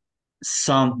other,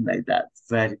 something like that.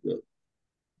 Very good.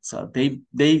 So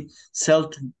they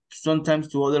sell sometimes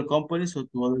to other companies or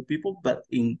to other people, but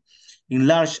in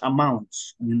large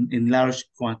amounts, in large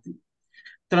quantity.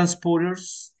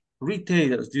 Transporters,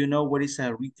 retailers. Do you know what is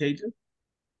a retailer?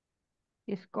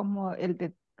 Es como el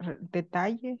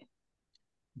detalle.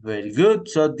 Very good.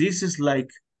 So this is like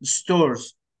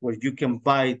stores where you can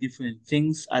buy different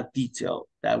things at detail.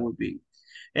 That would be.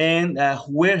 And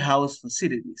warehouse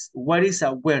facilities. What is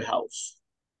a warehouse?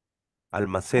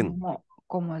 Almacén.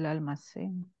 Como el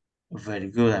almacén. Very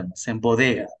good. Almacén,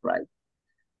 bodega, right?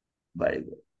 Very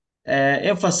good.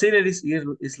 And facilities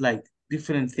is like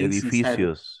different things Edificios.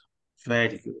 Inside.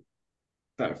 Very good.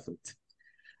 Perfect.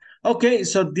 Okay,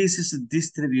 so this is a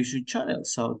distribution channel.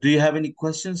 So do you have any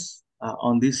questions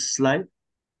on this slide?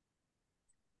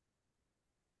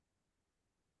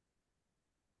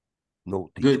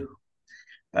 No, teacher. Good.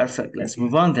 Perfect. Let's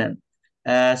move on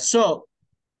then. So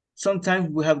sometimes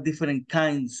we have different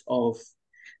kinds of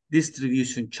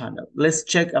distribution channel. Let's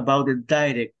check about the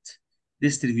direct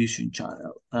distribution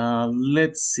channel.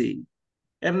 Let's see.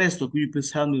 Ernesto, could you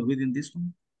please help me reading this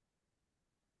one?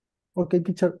 Okay,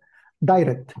 teacher.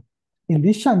 Direct. In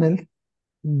this channel,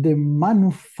 the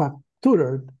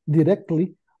manufacturer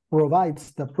directly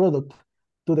provides the product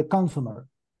to the consumer.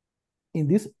 In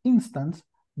this instance,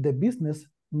 the business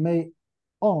may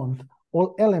own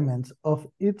all elements of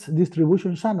its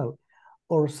distribution channel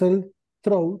or sell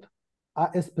through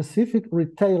a specific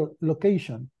retail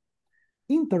location.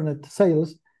 Internet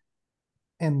sales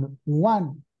and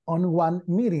one-on-one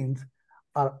meetings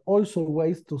are also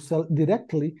ways to sell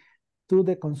directly to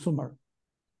the consumer.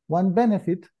 One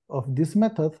benefit of this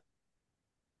method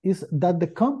is that the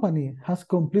company has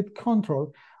complete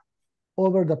control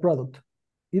over the product,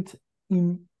 its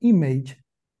image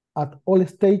at all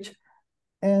stages,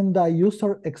 and the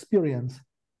user experience.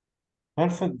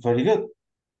 Perfect, very good.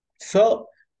 So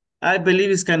I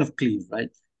believe it's kind of clear, right?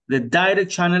 The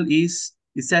direct channel is,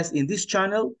 it says in this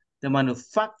channel, the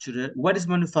manufacturer, what is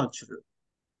manufacturer?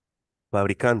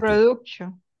 Fabricante.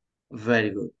 Production. Very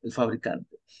good, el fabricante.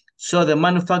 So the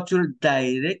manufacturer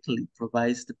directly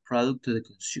provides the product to the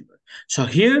consumer. So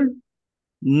here,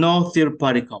 no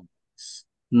third-party companies,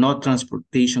 no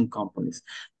transportation companies.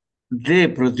 The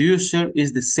producer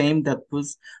is the same that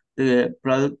puts the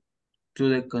product to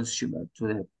the consumer,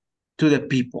 to the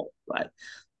people, right?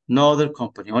 No other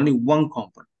company, only one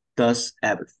company does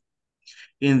everything.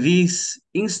 In this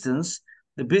instance,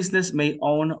 the business may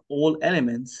own all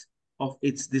elements of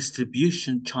its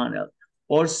distribution channel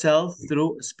or sell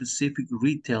through a specific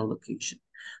retail location.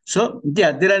 So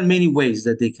yeah, there are many ways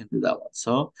that they can do that one.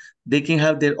 So they can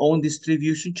have their own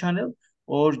distribution channel,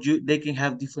 or they can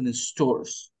have different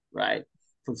stores, right?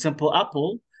 For example,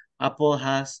 Apple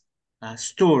has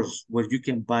stores where you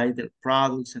can buy their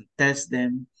products and test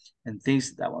them and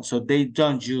things like that one. So they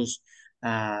don't use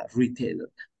retailer.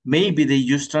 Maybe they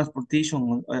use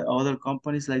transportation, other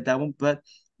companies like that one, but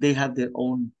they have their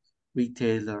own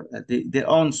retailer, their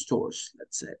own stores,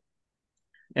 let's say.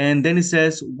 And then it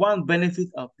says, one benefit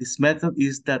of this method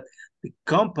is that the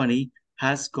company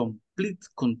has complete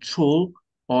control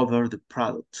over the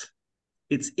product.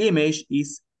 Its image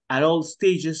is at all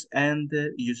stages and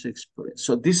the user experience.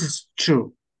 So this is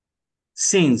true.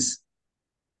 Since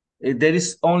there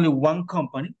is only one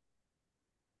company,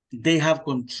 they have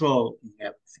control in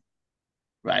everything,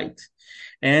 right?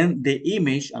 And the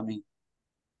image, I mean,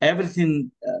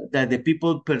 everything that the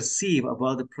people perceive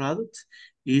about the product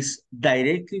is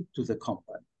directly to the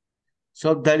company.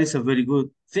 So that is a very good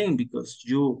thing because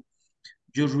you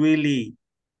really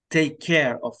take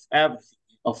care of everything.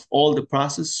 of all the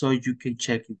process, so you can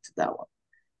check into that one.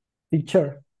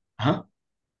 Teacher, Huh?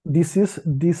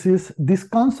 this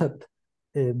concept,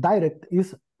 direct,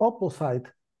 is opposite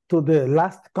to the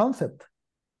last concept.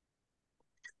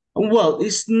 Well,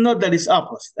 it's not that it's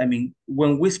opposite. I mean,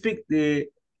 when we speak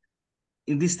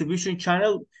in distribution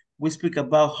channel, we speak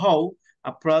about how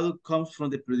a product comes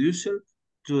from the producer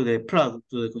to the product,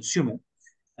 to the consumer.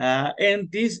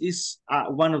 And this is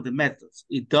one of the methods.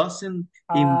 It doesn't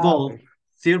involve Okay.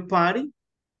 third party,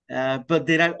 but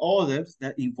there are others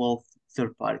that involve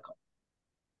third party.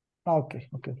 Okay,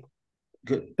 okay.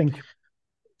 Good. Thank you.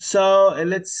 So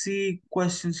let's see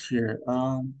questions here.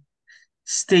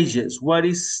 Stages. What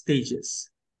is stages?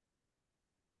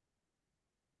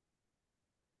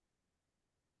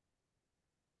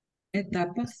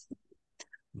 Etapas.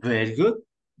 Very good.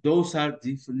 Those are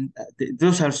different.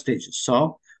 Those are stages.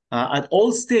 So at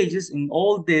all stages, in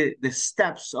all the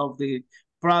steps of the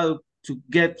product to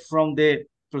get from the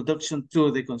production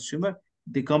to the consumer,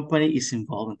 the company is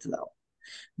involved into that one.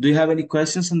 Do you have any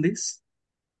questions on this?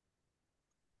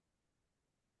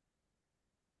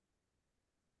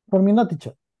 For me, no,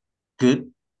 teacher.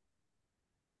 Good.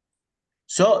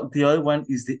 So the other one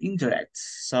is the indirect.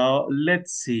 So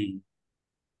let's see.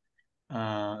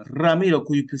 Ramiro,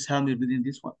 could you please help me reading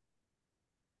this one?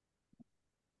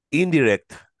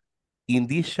 Indirect. In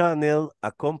this channel,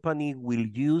 a company will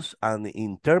use an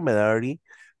intermediary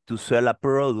to sell a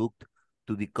product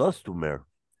to the customer.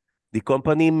 The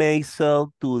company may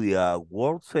sell to the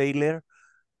wholesaler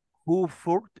who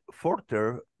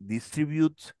further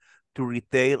distributes to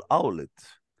retail outlets.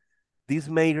 This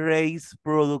may raise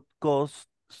product costs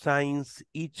since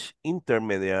each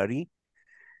intermediary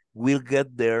will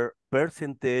get their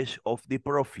percentage of the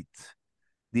profits.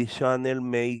 This channel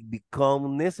may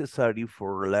become necessary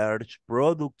for large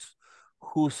products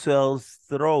who sell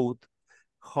through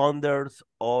hundreds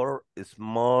or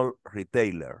small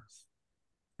retailers.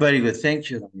 Very good. Thank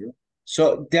you, Ramiro.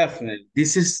 So definitely,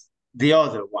 this is the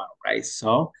other one, right?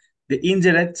 So the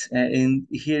indirect, in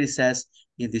here it says,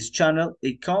 in this channel,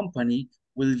 a company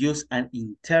will use an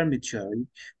intermediary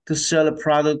to sell a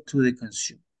product to the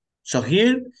consumer. So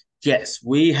here, yes,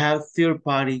 we have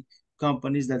third-party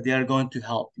companies that they are going to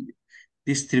help you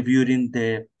distributing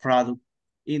the product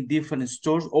in different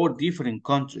stores or different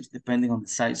countries, depending on the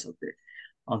size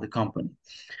of the company.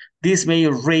 This may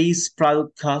raise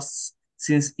product costs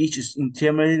since each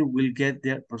intermediary will get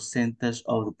their percentage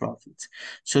of the profits.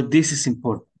 So this is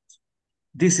important.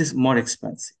 This is more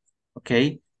expensive,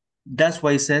 okay? That's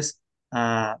why it says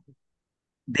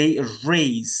they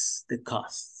raise the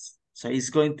costs. So it's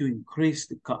going to increase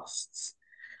the costs,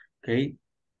 okay?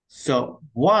 So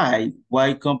why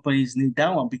companies need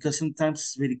that one? Because sometimes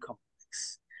it's very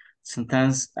complex.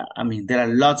 Sometimes, I mean, there are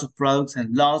lots of products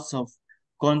and lots of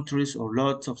countries or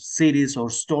lots of cities or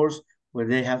stores where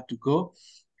they have to go.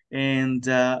 And,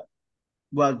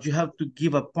 well, you have to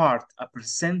give a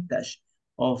percentage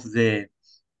of the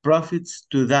profits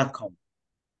to that company.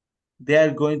 They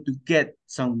are going to get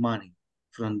some money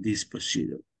from this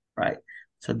procedure, right?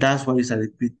 So that's why it's a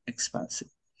little bit expensive.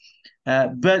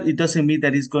 But it doesn't mean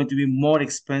that it's going to be more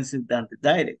expensive than the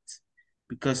direct,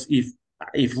 because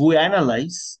if we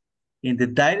analyze in the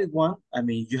direct one, I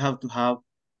mean, you have to have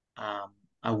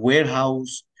a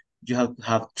warehouse, you have to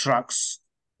have trucks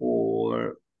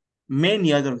or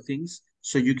many other things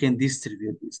so you can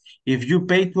distribute this. If you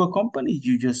pay to a company,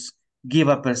 you just give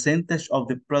a percentage of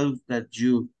the product that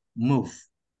you move.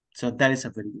 So that is a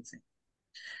very good thing.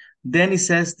 Then it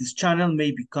says this channel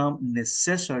may become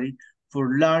necessary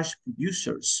for large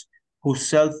producers who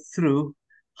sell through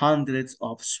hundreds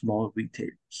of small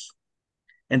retailers.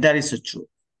 And that is so true.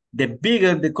 The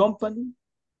bigger the company,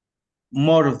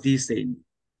 more of these they need.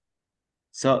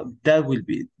 So that will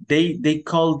be, they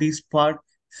call this part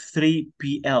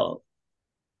 3PL.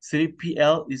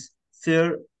 3PL is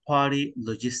third-party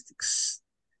logistics.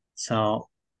 So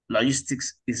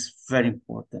logistics is very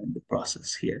important in the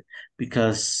process here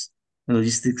because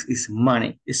logistics is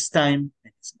money, it's time,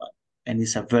 and it's money. And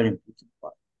it's a very important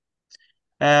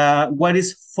part. What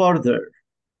is further?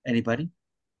 Anybody?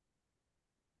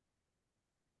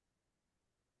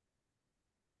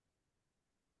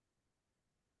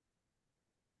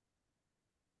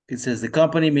 It says the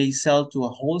company may sell to a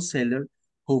wholesaler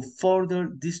who further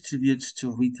distributes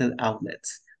to retail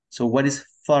outlets. So what is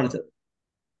further?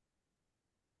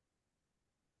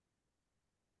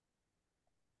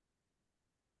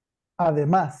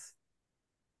 Además.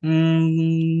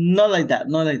 Not like that,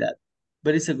 not like that.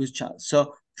 But it's a good chance.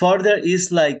 So further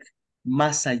is like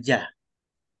más allá,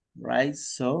 right?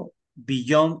 So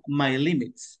beyond my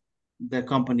limits, the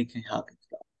company can help it.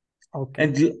 Okay.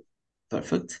 And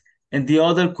Perfect. And the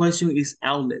other question is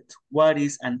outlet. What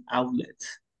is an outlet?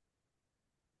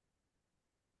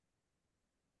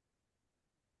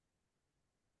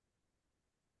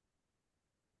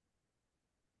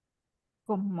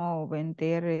 Como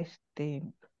vender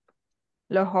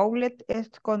los outlets es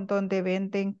con donde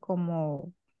venden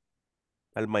como,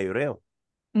 Al mayoreo.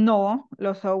 no,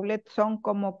 los outlets son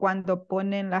como cuando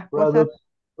ponen las cosas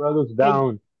Products que,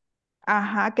 down.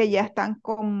 ajá, que ya están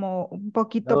como un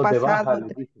poquito Dados de baja, pasados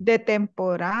les dicen. de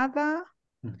temporada,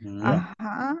 Ujú.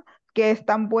 ajá, que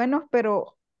están buenos,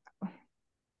 pero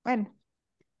bueno,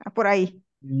 por ahí.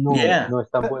 No, Yeah. no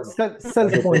están buenos. Sell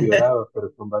Están point. deteriorados,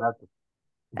 pero son baratos.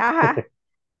 Ajá,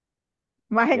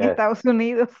 más en Yes. Estados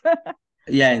Unidos.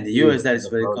 Yeah, in the Sí, US that is no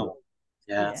very problem. common.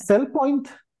 Yeah. Sell point.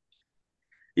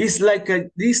 It's like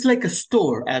a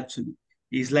store actually.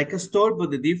 It's like a store, but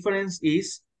the difference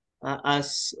is,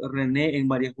 as Rene and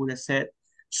Maria Julia said,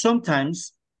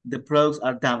 sometimes the products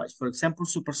are damaged. For example,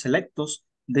 Super Selectos,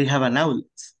 they have an outlet.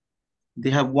 They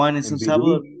have one in En San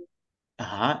Salvador, Vidri,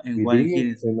 and one here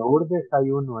in... en Lourdes hay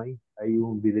uno ahí. Hay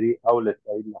un Vidri outlet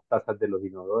ahí, las tazas de los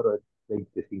inodoros,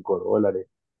 $25, De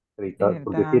 30,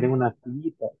 porque verdad. tienen una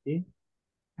sillita, ¿sí?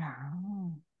 Ah.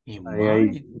 in Ahí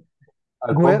mine.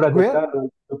 hay compras de Where, carro.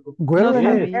 where No in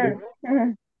Yes,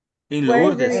 sabía. In Where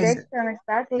is the Lourdes, en direction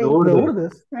exactly? Lourdes.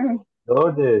 Lourdes?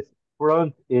 Lourdes,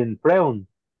 front in Freon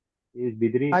is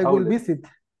Vidri I will outlet. visit.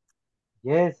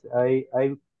 Yes, I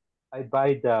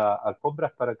buy the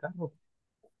compras para carro.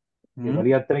 Que Hmm?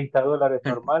 valía $30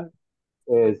 normal,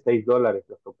 $6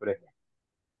 los compré.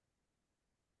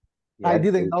 I Yes,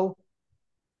 didn't know.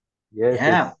 yes,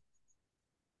 Yeah.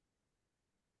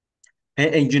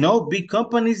 And you know, big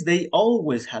companies, they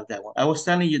always have that one. I was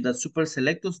telling you that Super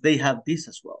Selectos, they have this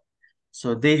as well.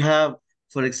 So they have,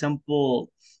 for example,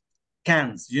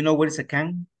 cans. You know what is a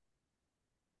can?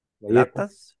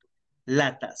 galletas.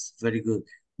 Latas. Very good.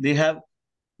 They have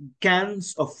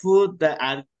cans of food that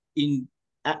are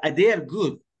they are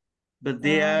good, but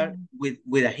they are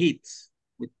with a heat.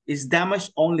 It's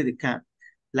damaged only the can.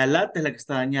 La lata es la que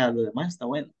está dañada, lo demás está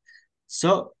bueno.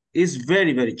 So it's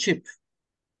very, very cheap,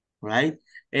 right?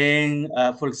 And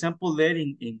for example, there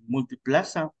in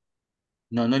Multiplaza,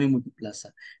 no, not in Multiplaza,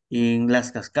 in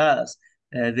Las Cascadas,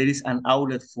 there is an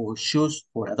outlet for shoes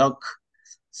for a dog.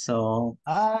 So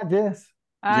Yes.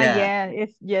 yeah,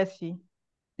 It's Jessie.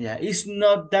 yeah, it's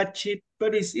not that cheap,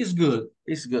 but it's good.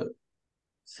 It's good.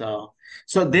 So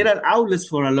there are outlets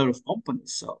for a lot of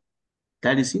companies. So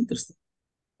that is interesting.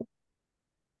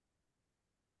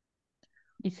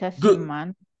 Y Good.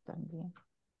 Sesión también.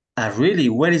 Really?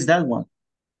 Where is that one?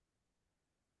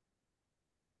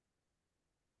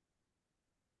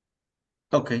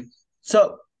 Okay.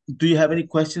 So do you have any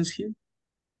questions here?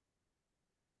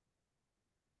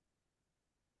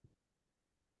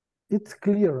 It's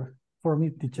clear for me,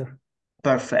 teacher.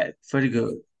 Perfect. Very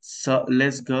good. So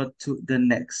let's go to the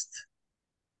next.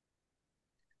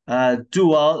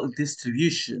 Dual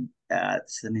distribution.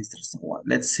 That's an interesting one.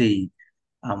 Let's see.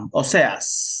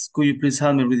 Oseas, could you please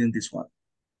help me reading this one?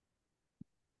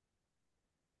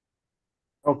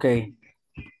 Okay.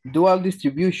 Dual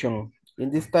distribution. In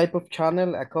this type of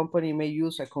channel, a company may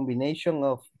use a combination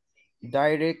of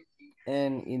direct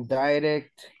and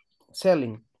indirect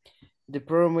selling. The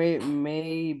product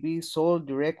may be sold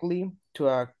directly to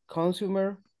a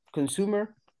consumer,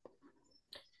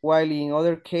 while in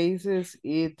other cases,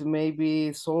 it may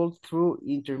be sold through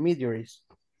intermediaries.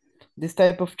 This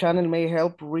type of channel may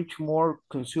help reach more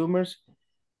consumers,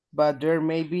 but there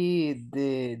may be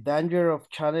the danger of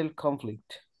channel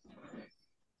conflict.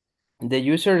 The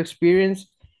user experience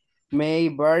may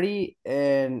vary,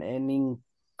 and an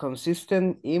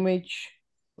inconsistent image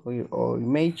or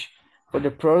image for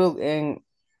the product and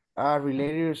a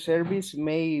related service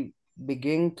may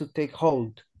begin to take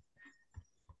hold.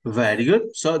 Very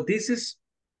good. So this is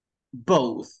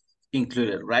both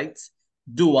included, right?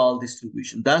 Dual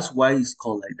distribution. That's why it's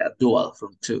called like that, dual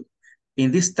from two.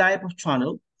 In this type of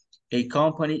channel, a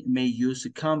company may use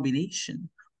a combination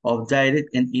of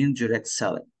direct and indirect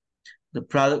selling. The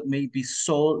product may be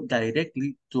sold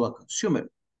directly to a consumer,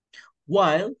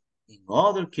 while in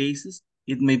other cases,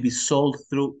 it may be sold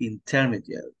through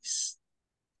intermediaries.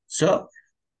 So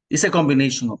it's a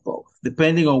combination of both.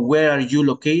 Depending on where are you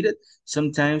located,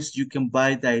 sometimes you can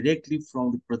buy directly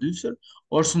from the producer,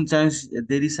 or sometimes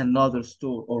there is another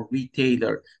store or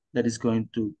retailer that is going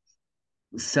to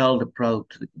sell the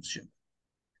product to the consumer.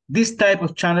 This type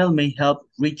of channel may help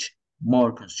reach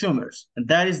more consumers, and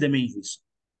that is the main reason.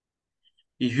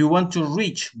 If you want to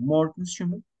reach more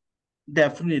consumers,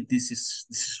 definitely this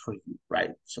is for you,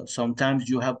 right? So sometimes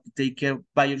you have to take care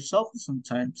by yourself,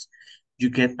 sometimes you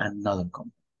get another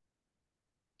company.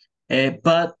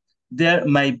 But there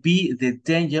might be the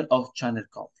danger of channel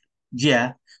conflict.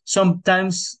 Yeah,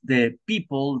 sometimes the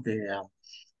people, the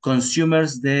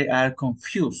consumers, they are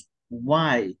confused.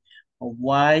 Why?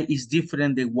 Why is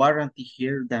different the warranty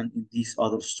here than in this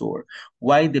other store?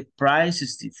 Why the price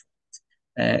is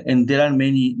different? And there are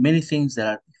many things that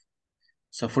are.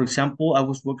 So for example, I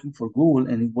was working for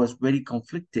Google and it was very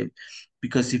conflicted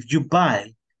because if you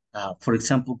buy, for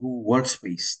example, Google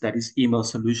Workspace, that is email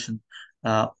solution,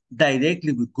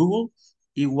 directly with Google,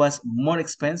 it was more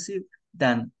expensive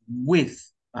than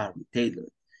with a retailer.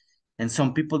 And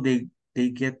some people, they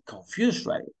get confused,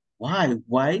 right? Why?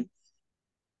 Why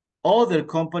other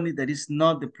company that is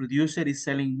not the producer is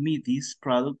selling me this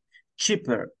product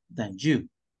cheaper than you?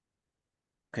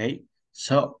 Okay,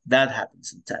 so that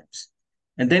happens sometimes.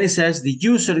 And then it says the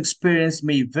user experience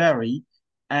may vary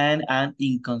and an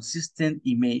inconsistent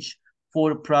image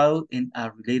for a product and a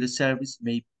related service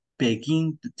may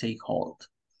begin to take hold.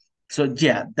 So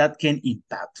yeah, that can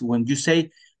impact. When you say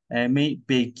may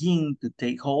begin to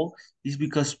take hold, is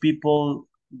because people,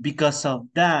 because of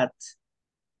that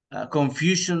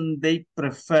confusion, they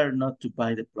prefer not to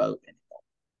buy the product anymore.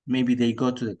 Maybe they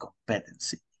go to the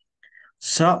competency.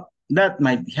 So that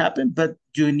might happen, but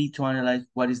you need to analyze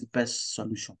what is the best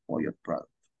solution for your product.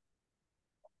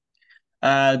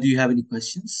 Do you have any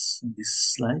questions on this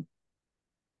slide?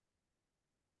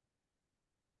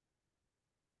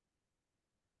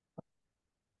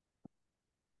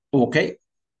 Okay,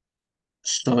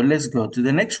 so let's go to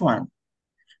the next one.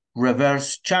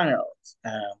 Reverse channels.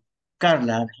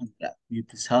 Carla, will you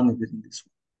please help me with this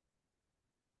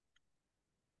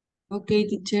one? Okay,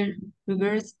 teacher.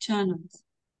 Reverse channels.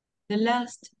 The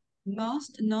last,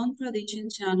 most non-traditional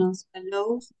channels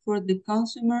allows for the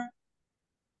consumer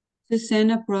to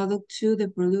send a product to the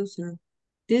producer.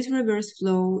 This reverse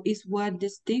flow is what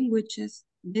distinguishes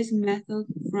this method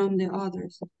from the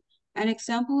others. An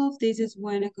example of this is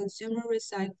when a consumer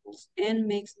recycles and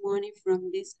makes money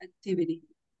from this activity.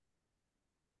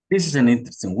 This is an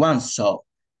interesting one. So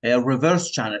a reverse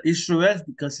channel is reverse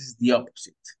because it's the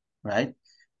opposite, right?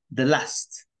 The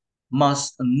last,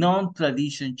 most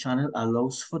non-traditional channel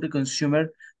allows for the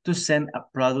consumer to send a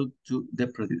product to the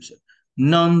producer.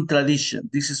 Non-tradition,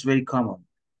 this is very common.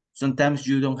 Sometimes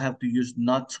you don't have to use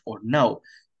not or no.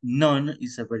 Non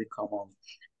is a very common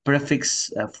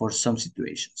prefix for some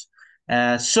situations.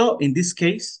 So in this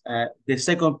case, the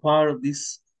second part of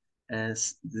this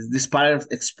paragraph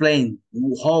explain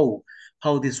how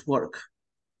this work.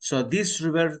 So this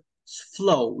reverse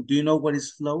flow, do you know what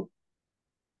is flow?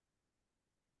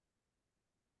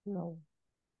 No.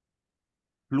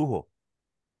 Flujo.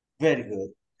 Very good.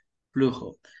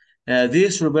 Flujo.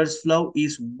 This reverse flow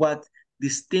is what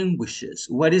distinguishes.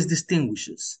 What is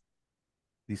distinguishes?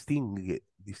 Distinguir.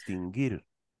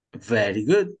 Very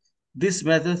good. This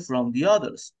method from the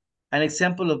others. An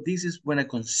example of this is when a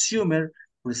consumer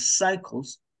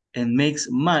recycles and makes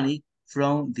money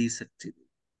from this activity.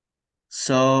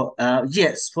 So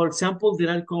yes, for example, there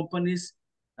are companies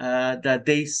that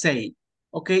they say,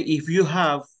 okay, if you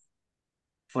have,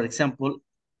 for example,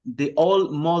 the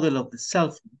old model of the cell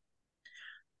phone,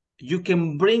 you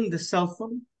can bring the cell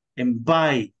phone and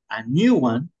buy a new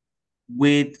one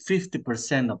with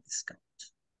 50% of discount.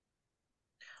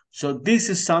 So this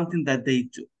is something that they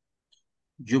do.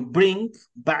 You bring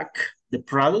back the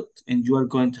product and you are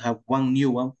going to have one new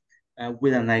one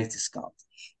with a nice discount.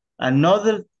 A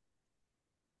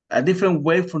different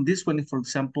way from this one, for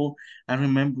example, I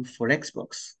remember for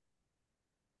Xbox.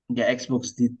 Yeah,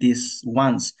 Xbox did this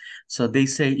once. So they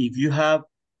say if you have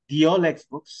the old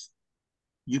Xbox,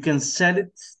 you can sell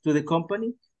it to the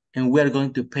company and we are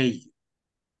going to pay you.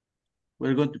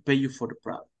 We're going to pay you for the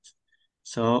product.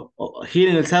 So here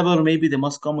in El Salvador, maybe the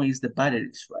most common is the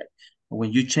batteries, right?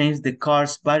 When you change the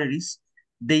car's batteries,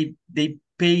 they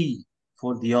pay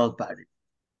for the old battery.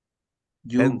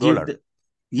 You give the,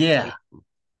 yeah,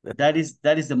 that is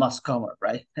the most common,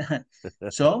 right?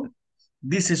 So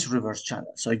this is reverse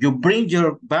channel. So you bring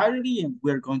your battery and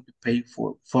we're going to pay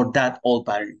for that old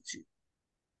battery too.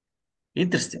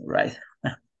 Interesting, right?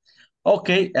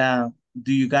 Okay,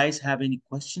 do you guys have any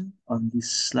question on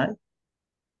this slide?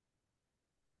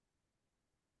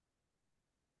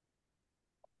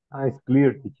 It's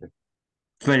clear, teacher.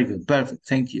 Very good, perfect,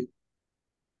 thank you.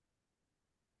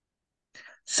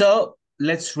 So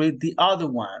let's read the other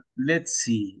one. Let's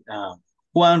see.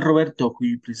 Juan Roberto, could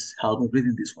you please help me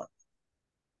reading this one?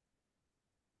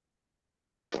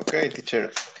 Okay,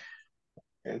 teacher.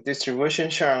 Distribution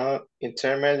channel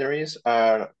intermediaries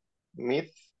are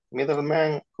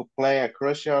middlemen who play a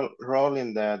crucial role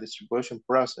in the distribution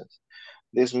process.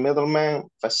 These middlemen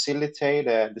facilitate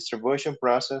the distribution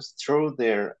process through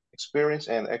their experience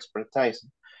and expertise.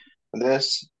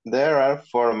 There are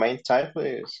four main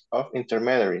types of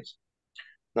intermediaries.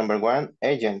 Number one,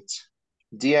 agent.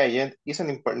 The agent is an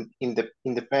important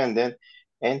independent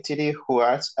entity who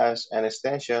acts as an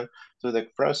extension to the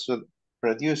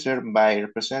producer by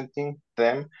representing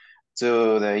them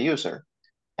to the user.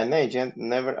 An agent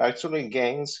never actually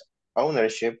gains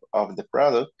ownership of the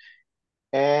product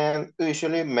and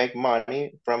usually make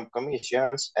money from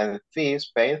commissions and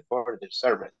fees paid for the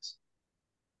service.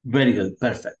 Very good,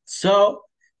 perfect. So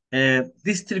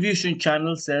distribution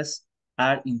channels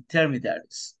are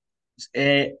intermediaries,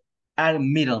 are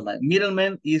middlemen.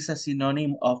 Middleman is a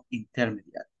synonym of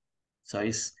intermediary. So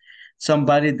it's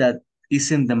somebody that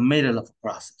is in the middle of a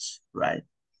process, right?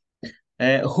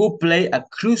 Who play a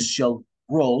crucial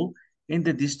role in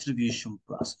the distribution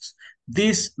process.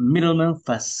 These middlemen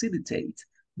facilitate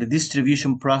the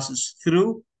distribution process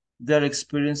through their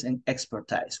experience and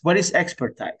expertise. What is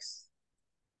expertise?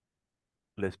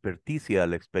 La experticia,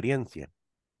 la experiencia.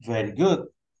 Very good.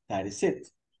 That is it.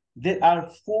 There are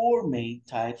four main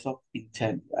types of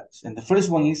intermediaries. And the first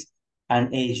one is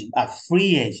an agent, a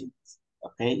free agent.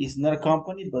 Okay, it's not a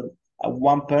company, but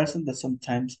one person that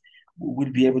sometimes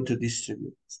will be able to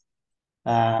distribute.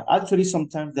 Actually,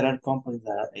 sometimes there are companies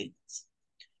that are agents.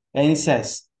 And it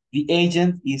says, the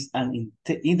agent is an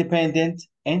independent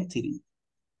entity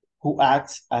who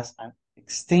acts as an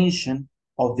extension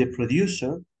of the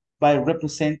producer by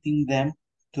representing them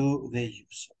to the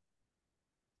user.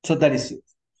 So that is it.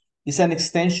 It's an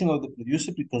extension of the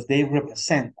producer because they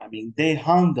represent, they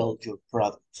handle your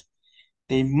product.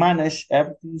 They manage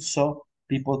everything so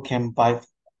people can buy from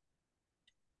them.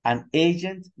 An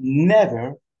agent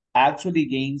never actually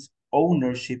gains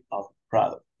ownership of the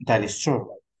product. That is true,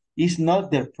 right? It's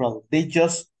not their product. They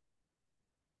just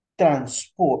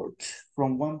transport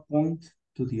from one point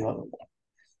to the other one.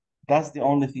 That's the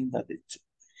only thing that they do.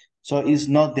 So it's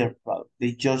not their product.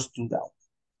 They just do that.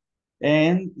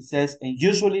 And it says, and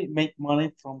usually make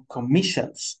money from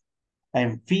commissions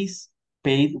and fees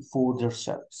paid for their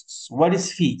services. What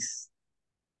is fees?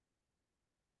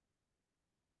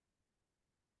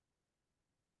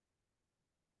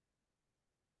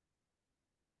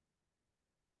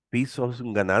 ¿Fees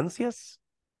son ganancias?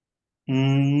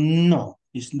 No,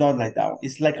 it's not like that.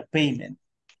 It's like a payment.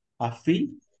 A fee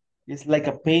is like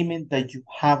a payment that you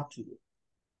have to do.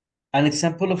 An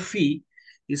example of fee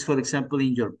is, for example,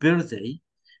 in your birthday,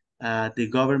 the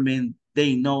government,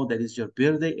 they know that it's your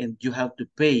birthday and you have to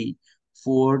pay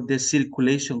for the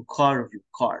circulation card of your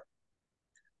car.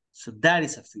 So that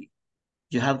is a fee.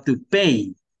 You have to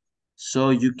pay so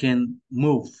you can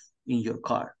move in your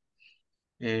car.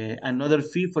 Another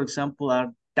fee, for example,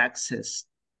 are taxes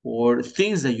or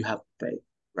things that you have to pay,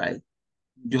 right?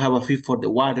 You have a fee for the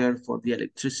water, for the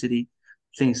electricity,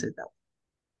 things like that.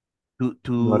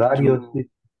 Honorarios.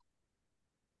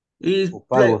 It's O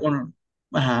like pagos. on,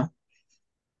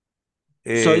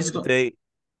 so it's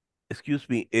excuse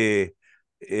me,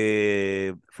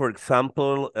 for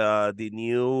example, the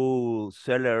new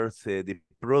sellers, the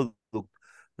product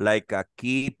like a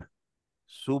Keep,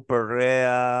 Super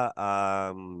Rare,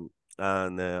 and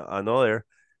another,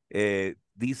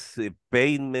 this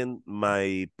payment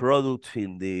my products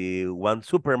in the one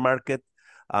supermarket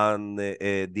and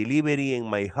delivery in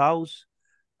my house,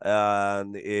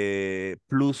 and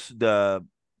plus a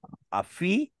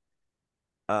fee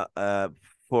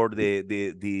for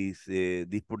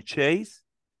the purchase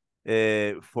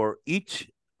for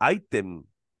each item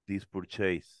this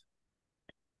purchase.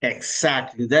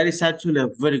 Exactly. That is actually a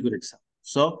very good example.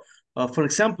 So, for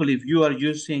example, if you are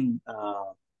using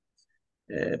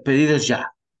Pedidos Ya,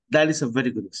 that is a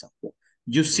very good example.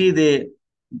 You see the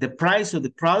price of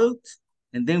the product,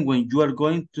 and then when you are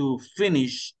going to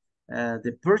finish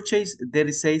the purchase, there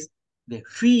it says the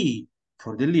fee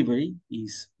for delivery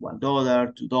is $1,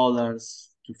 $2,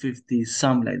 $2.50,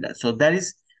 something like that. So that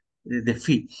is the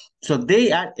fee. So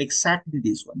they are exactly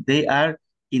this one. They are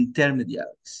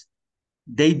intermediaries.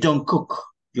 They don't cook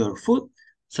your food,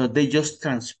 so they just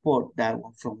transport that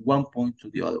one from one point to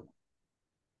the other one.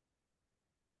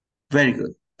 Very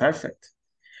good. Perfect.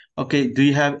 Okay, do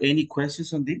you have any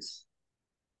questions on this?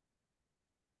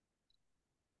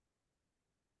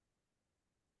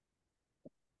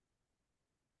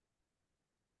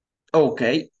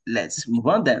 Okay, let's move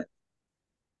on then.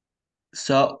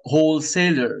 So,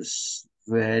 wholesalers.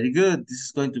 Very good. This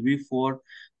is going to be for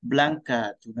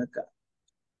Blanca Tunaca.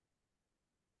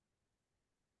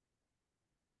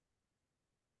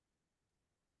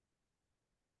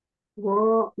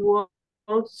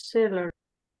 Wholesalers.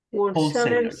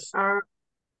 Wholesalers are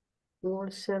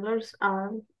Wholesalers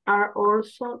are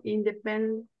also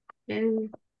independent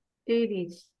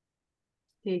entities,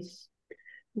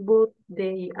 but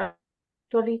they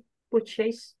actually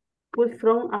purchase food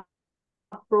from a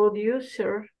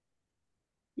producer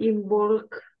in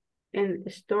bulk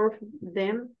and store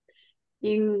them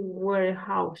in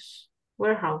warehouse.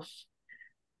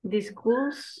 These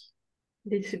goods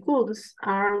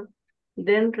are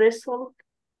then resold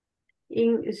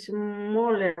in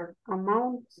smaller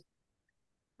amounts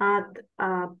at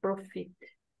a profit.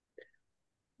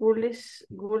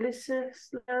 Wholesalers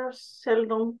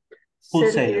seldom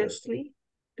sell directly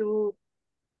to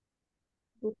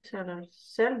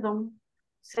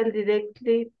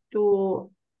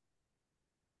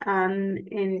an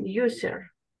end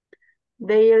user.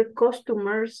 Their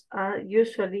customers are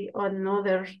usually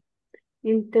another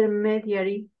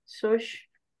intermediary, such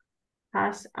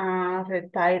as a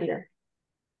retailer.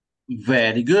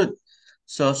 Very good.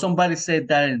 So somebody said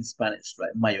that in Spanish,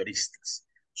 right? Mayoristas.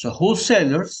 So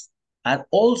wholesalers are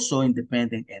also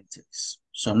independent entities,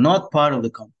 so not part of the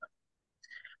company,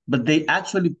 but they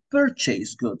actually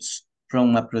purchase goods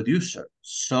from a producer.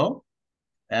 So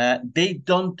they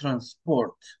don't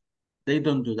transport. They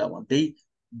don't do that one. They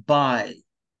buy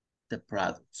the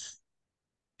products,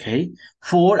 okay,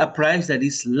 for a price that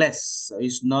is less. So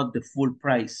it's not the full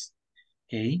price,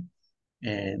 okay?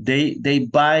 They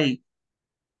buy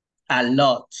a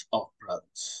lot of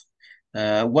products.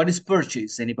 What is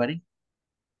purchase, anybody?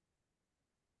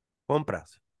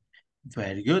 Compras.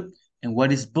 Very good. And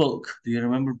what is bulk? Do you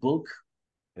remember bulk?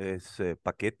 Es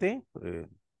paquete,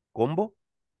 combo.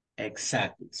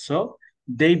 Exactly. So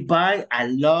they buy a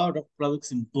lot of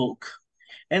products in bulk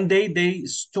and they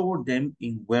store them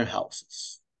in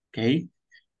warehouses, okay?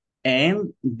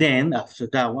 And then after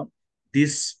that one,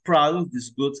 these products, these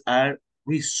goods are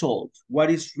resold. What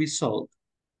is resold?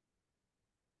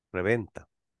 Reventa.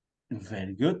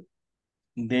 Very good.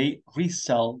 They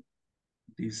resell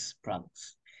these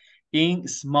products in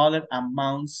smaller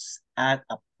amounts at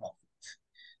a profit.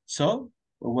 So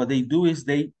what they do is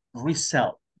they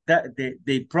resell. That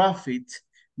they profit.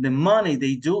 The money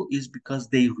they do is because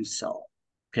they resell.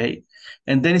 Okay.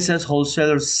 And then it says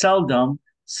wholesalers seldom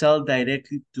sell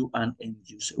directly to an end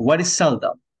user. What is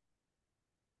seldom?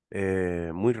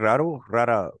 Muy raro,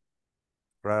 rara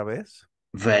vez.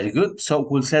 Very good. So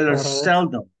wholesalers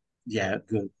seldom, yeah,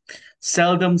 good.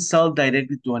 Seldom sell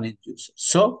directly to an end user.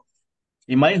 So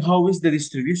imagine how is the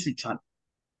distribution channel.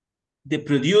 The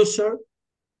producer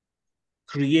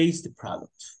creates the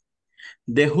product.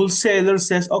 The wholesaler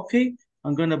says, okay,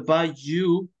 I'm gonna buy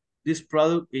you this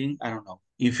product in, I don't know,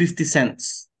 in 50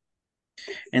 cents.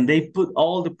 And they put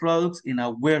all the products in a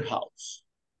warehouse.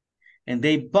 And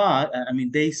they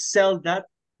they sell that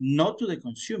not to the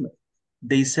consumer.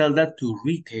 They sell that to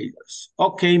retailers.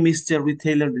 Okay, Mr.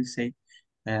 Retailer, they say,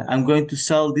 I'm going to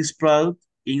sell this product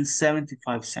in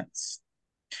 75 cents.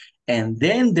 And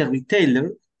then the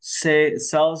retailer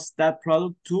sells that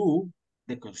product to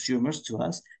the consumers, to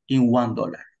us, in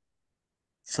 $1.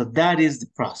 So that is the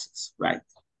process, right?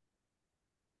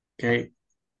 Okay.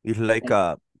 It's like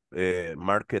a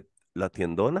market, la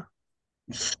tiendona.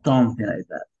 Something like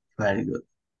that. Very good.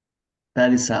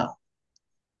 That is a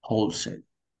wholesale.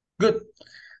 Good.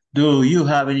 Do you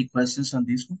have any questions on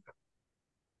this one?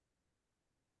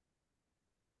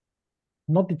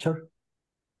 No, teacher.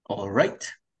 All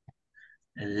right.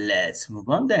 Let's move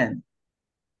on then.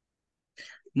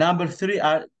 Number 3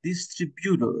 are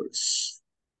distributors.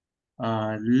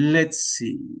 Let's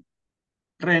see.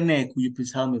 Rene, could you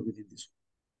please help me with this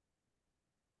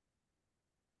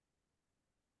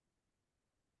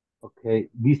one? Okay,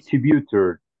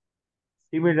 distributor.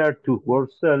 Similar to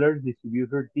wholesaler,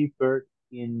 distributor differ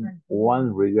in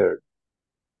one regard.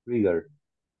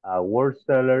 A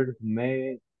wholesaler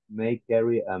may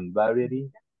carry a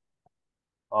variety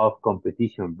of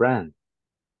competition brands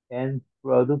and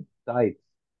product types.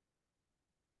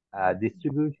 A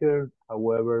distributor,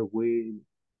 however, will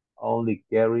only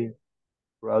carry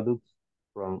products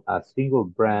from a single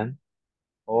brand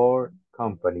or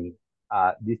company.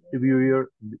 A distributor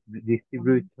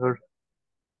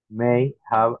may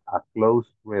have a close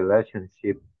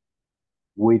relationship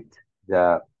with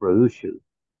the producer.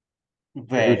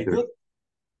 Very good.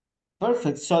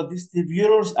 Perfect. So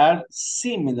distributors are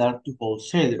similar to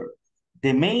wholesalers.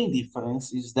 The main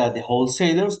difference is that the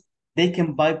wholesalers, they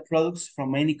can buy products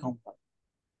from any company.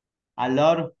 A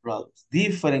lot of products,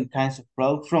 different kinds of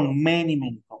products from many,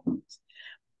 many companies.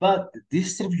 But the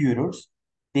distributors,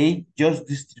 they just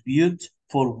distribute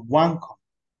for one company.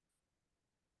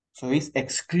 So it's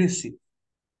exclusive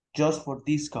just for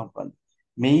this company.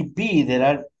 Maybe there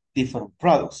are different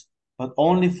products, but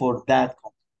only for that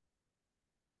company.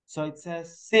 So it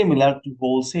says similar to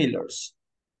wholesalers.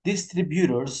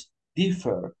 Distributors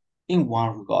differ in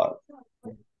one regard.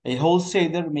 A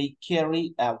wholesaler may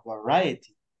carry a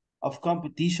variety of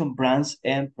competition brands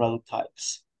and product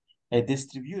types. A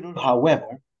distributor,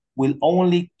 however, will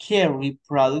only carry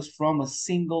products from a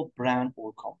single brand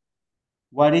or company.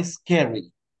 What is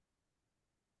carry?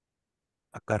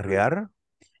 Acarrear.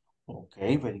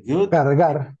 Okay, very good.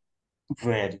 Cargar.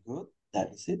 Very good.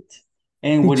 That is it.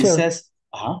 And what it Teacher, says,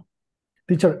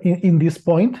 teacher, in this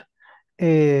point,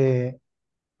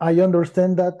 I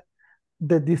understand that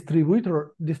the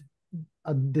distributor,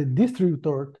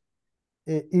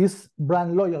 is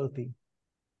brand loyalty.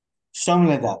 something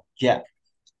like that. Yeah.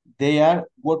 They are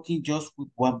working just with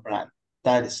one brand.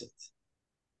 That is it.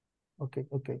 Okay,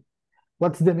 okay.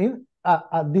 What's the mean?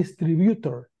 A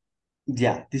distributor.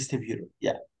 Yeah, distributor.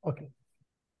 Yeah. Okay.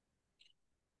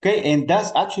 Okay, and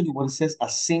that's actually what it says, a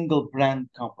single brand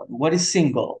company. What is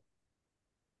single?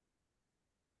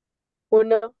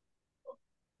 Uno.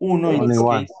 Uno in Only this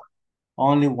one. case,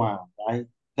 only one, right?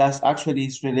 That's actually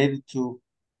is related to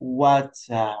what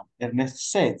Ernesto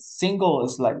said. Single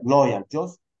is like loyal,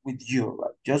 just with you,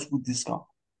 right? Just with this company.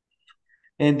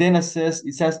 And then it says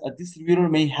a distributor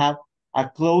may have a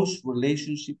close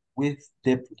relationship with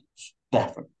the producer,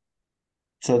 definitely.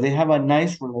 So they have a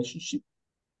nice relationship.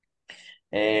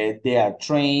 They are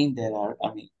trained,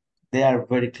 they are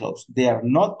very close. They are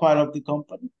not part of the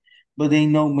company, but they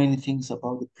know many things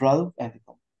about the product and the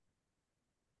company.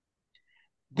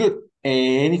 Good.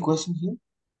 Any question here?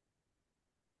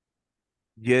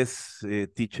 Yes,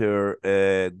 teacher.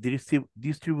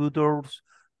 Distributors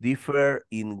differ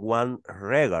in one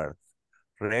regard.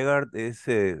 Regard es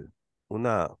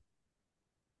una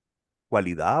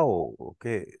cualidad o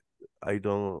qué? I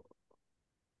don't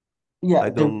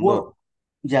know.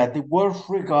 Yeah, the word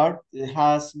regard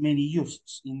has many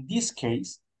uses. In this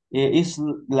case, it's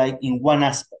like in one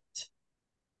aspect.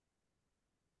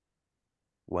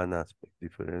 One aspect,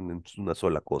 diferente en una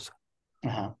sola cosa.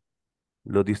 Uh-huh.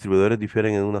 Los distribuidores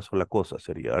difieren en una sola cosa,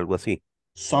 sería algo así.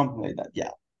 Something like that,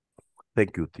 yeah.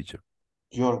 Thank you, teacher.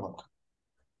 You're welcome.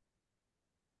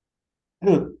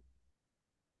 Good.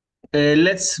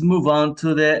 Let's move on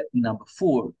to the number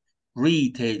 4,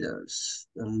 retailers.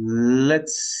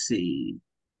 Let's see.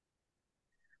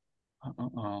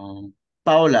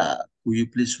 Paula, will you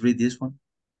please read this one?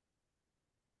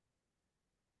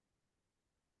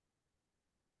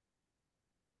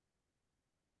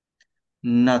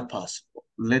 Not possible.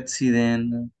 Let's see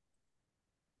then.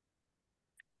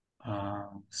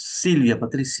 Silvia,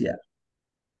 Patricia.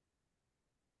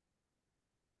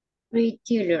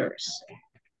 Retailers,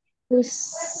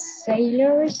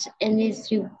 wholesalers and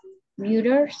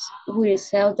distributors will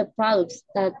sell the products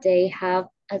that they have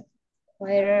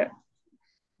acquired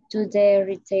to the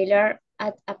retailer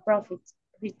at a profit.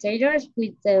 Retailers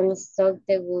will then stock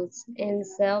the goods and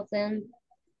sell them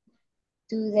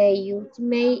to the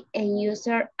ultimate end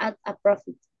user at a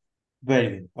profit. Very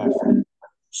good, perfect.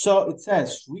 So it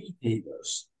says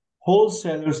retailers,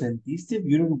 wholesalers, and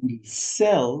distributors will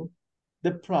sell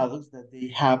the products that they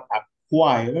have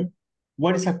acquired.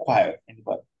 What is acquired,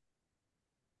 anybody?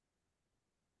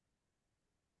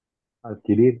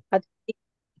 Adquirir.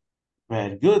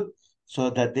 Very good. So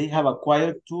that they have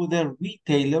acquired to the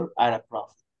retailer at a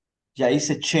profit. Yeah, it's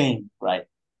a chain, right?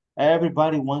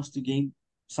 Everybody wants to gain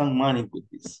some money with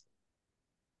this.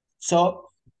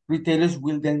 So retailers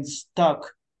will then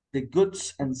stock the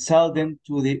goods and sell them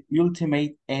to the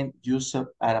ultimate end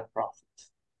user at a profit.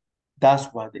 That's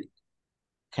what they do.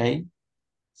 Okay.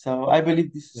 So I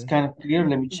believe this is kind of clear.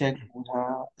 Let me check.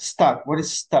 Stock. What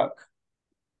is stock?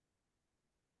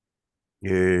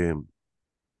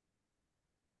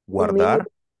 Guardar.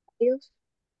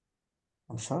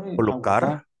 I'm sorry.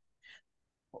 Colocar.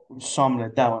 Something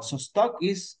like that one. So stock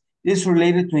is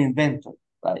related to inventory,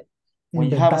 right? When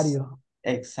you have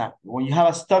exactly. When you have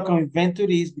a stock of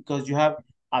inventory, is because you have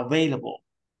available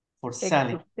for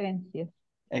selling. Existencia.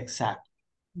 Exactly.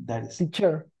 That is.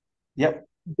 Teacher. Yep.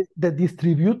 The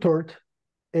distributor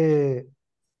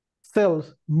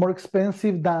sells more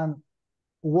expensive than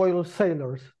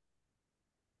wholesalers.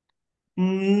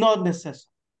 Not necessarily.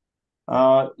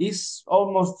 It's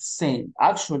almost the same.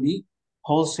 Actually,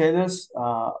 wholesalers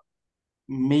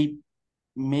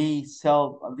may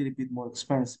sell a little bit more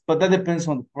expensive, but that depends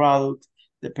on the product,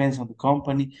 depends on the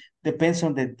company, depends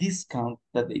on the discount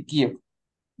that they give.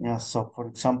 Yeah. So, for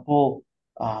example,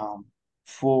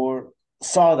 for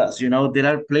sodas, there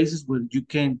are places where you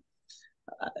can.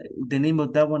 The name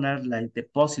of that one are like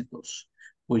depositos,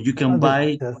 where you can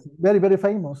buy. That's very, very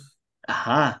famous.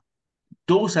 Aha.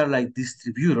 those are like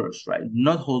distributors, right?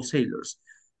 Not wholesalers,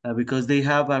 because they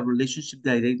have a relationship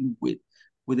directly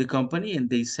with the company and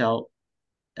they sell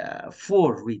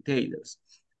for retailers.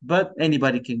 But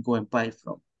anybody can go and buy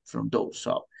from those.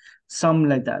 So something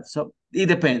like that. So it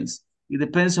depends. It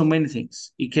depends on many things.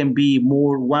 It can be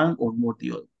more one or more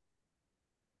the other.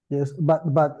 Yes,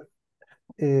 but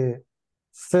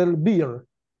sell beer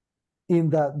in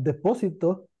the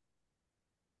deposito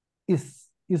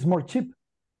is more cheap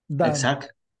than Exactly.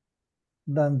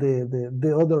 than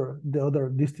the other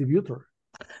distributor.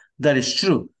 That is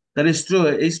true. That is true.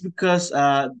 It's because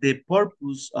the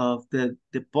purpose of the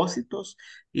depositos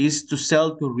is to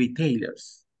sell to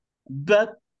retailers, but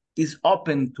it's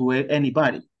open to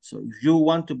anybody. So if you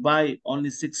want to buy only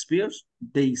 6 beers,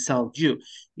 they sell you.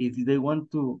 If they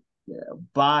want to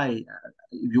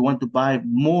if you want to buy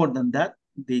more than that,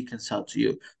 they can sell to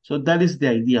you. So that is the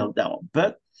idea of that one.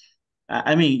 But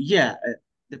I mean, yeah,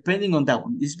 depending on that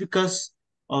one, it's because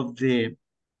of the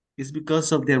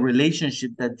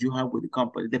relationship that you have with the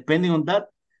company. Depending on that,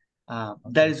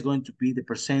 that is going to be the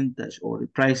percentage or the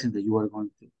pricing that you are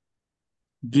going to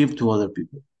give to other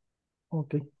people.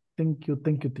 Okay, thank you,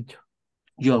 teacher.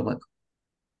 You're welcome.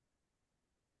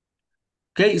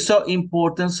 Okay, so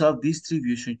importance of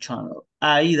distribution channel.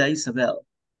 Aida Isabel.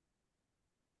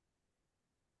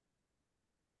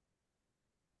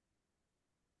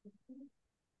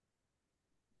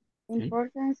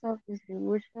 Importance of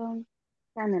distribution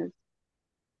channels.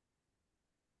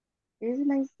 This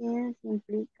may seem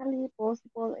simplistically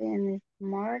possible and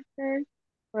smarter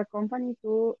for a company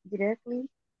to directly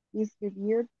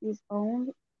distribute its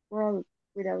own product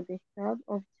without the help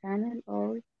of channel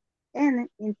or an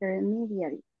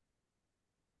intermediary.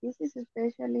 This is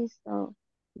especially so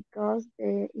because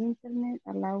the internet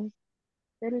allows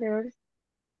sellers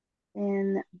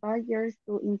and buyers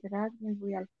to interact in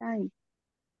real time,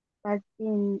 but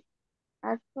in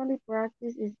actually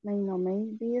practice it may not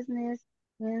make business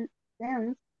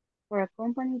sense for a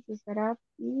company to set up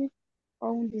its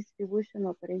own distribution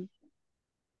operation.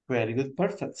 Very good,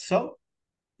 perfect. So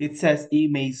it says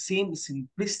it may seem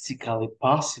simplistically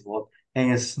possible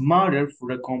and smarter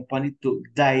for a company to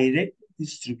directly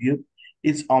distribute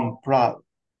its own product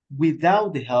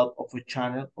without the help of a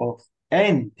channel of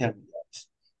any intermediaries.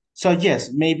 So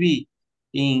yes, maybe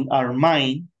in our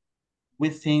mind, we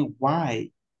think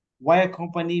why a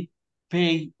company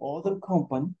pay other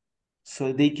company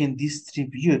so they can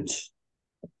distribute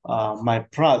my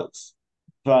products,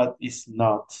 but it's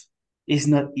not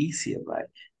easy, right?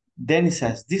 Then it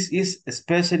says this is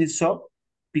especially so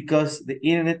because the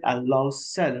internet allows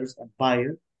sellers and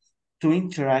buyers to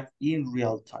interact in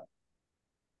real time.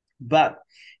 But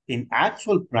in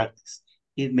actual practice,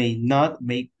 it may not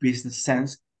make business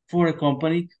sense for a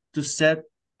company to set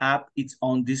up its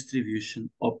own distribution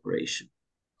operation.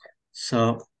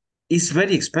 So it's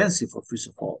very expensive, first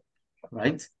of all,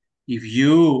 right? If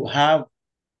you have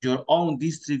your own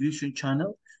distribution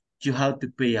channel, you have to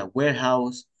pay a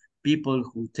warehouse, people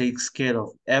who takes care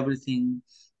of everything,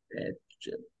 uh,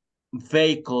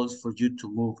 vehicles for you to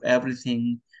move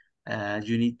everything.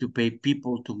 You need to pay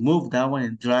people to move that one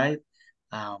and drive.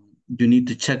 You need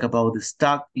to check about the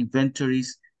stock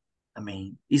inventories. I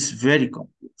mean, it's very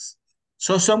complex.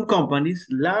 So some companies,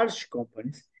 large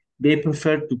companies, they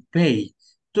prefer to pay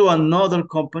to another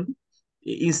company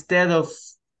instead of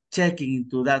checking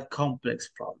into that complex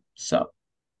problem. So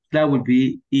that would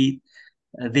be it,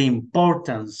 the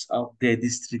importance of the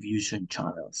distribution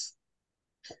channels.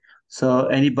 So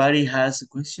anybody has a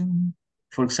question?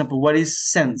 For example, what is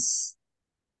sense?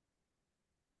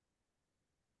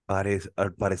 Al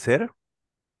parecer,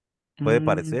 puede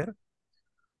parecer.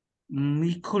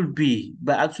 It could be,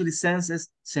 but actually sense es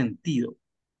sentido.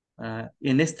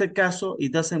 En este caso,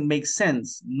 it doesn't make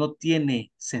sense. No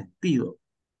tiene sentido,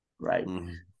 right?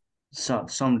 So,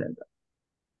 something like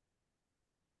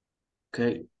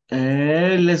that.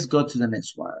 Okay, let's go to the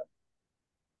next one.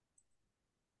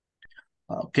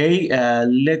 Okay,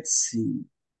 let's see.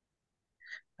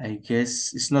 I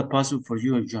guess it's not possible for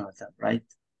you, Jonathan, right?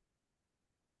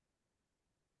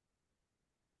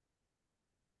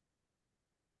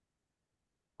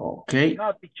 Okay.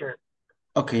 No, teacher.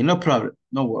 Okay, no problem.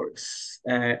 No worries.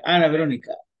 Ana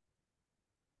Verónica.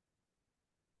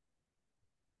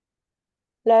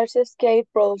 Large-scale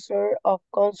producers of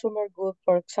consumer goods,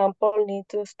 for example, need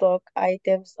to stock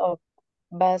items of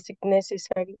basic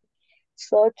necessity,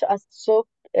 such as soap,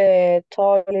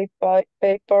 toilet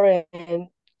paper, and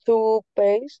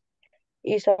toothpaste.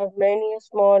 Is as many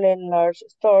small and large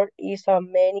stores is as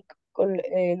many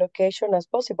locations as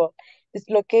possible. This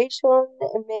location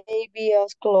may be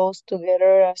as close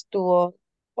together as two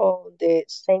on the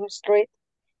same street,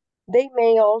 They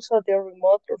may also the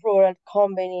remote rural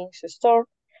convenience store,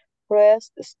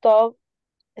 rest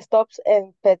stops,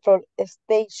 and petrol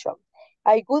station.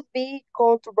 It would be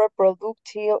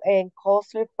counterproductive and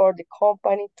costly for the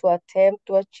company to attempt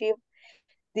to achieve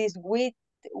this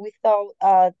without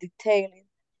a detailed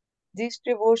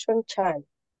distribution channel.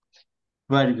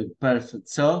 Very good, perfect.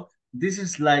 So this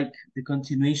is like the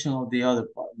continuation of the other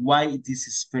part. Why this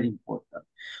is very important.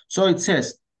 So it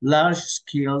says large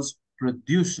scale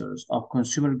producers of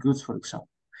consumer goods, for example.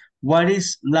 What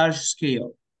is large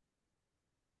scale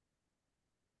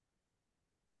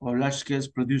or large scale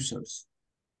producers?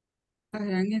 A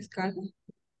gran escala.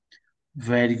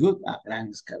 Very good, a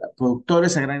gran escala.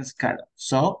 Productores a gran escala.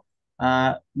 So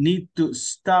need to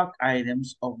stock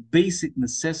items of basic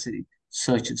necessity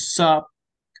such as soap,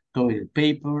 toilet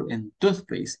paper, and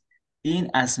toothpaste in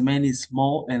as many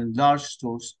small and large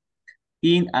stores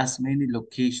in as many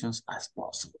locations as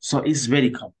possible. So it's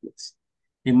very complex.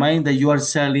 Imagine that you are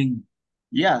selling,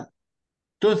 yeah,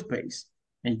 toothpaste,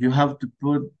 and you have to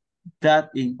put that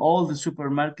in all the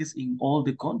supermarkets in all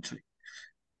the country.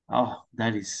 Oh,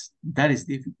 that is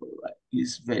difficult, right?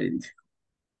 It's very difficult.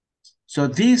 So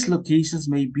these locations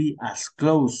may be as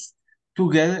close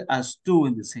together as two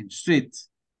in the same street.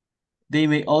 They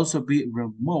may also be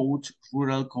remote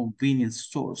rural convenience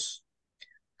stores,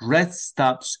 rest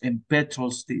stops, and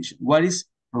petrol stations. What is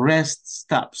rest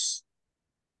stops?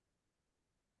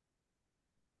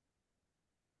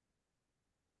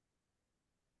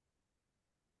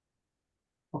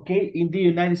 Okay, in the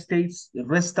United States, the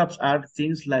rest stops are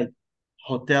things like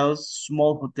hotels,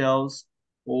 small hotels,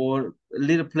 or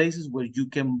little places where you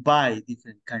can buy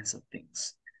different kinds of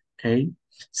things. Okay,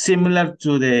 similar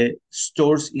to the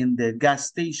stores in the gas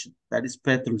station, that is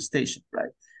petrol station,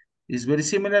 right? It's very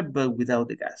similar, but without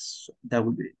the gas. So that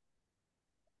would be it.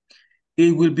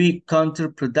 It will be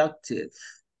counterproductive.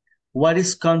 What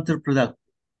is counterproductive?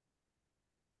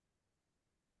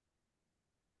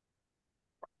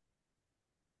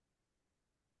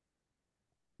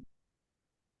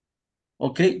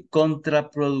 Okay,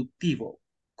 contraproductivo.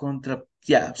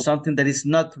 Yeah, something that is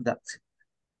not productive.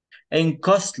 And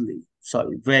costly,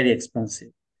 sorry, very expensive.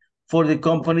 For the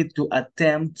company to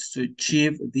attempt to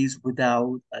achieve this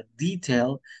without a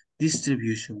detailed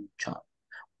distribution chart.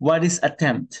 What is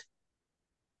attempt?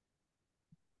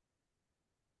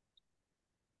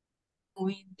 O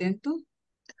intento.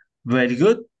 Very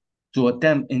good. To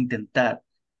attempt, intentar,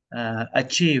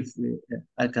 achieve,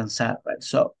 alcanzar, right?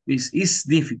 So it's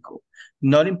difficult.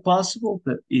 Not impossible,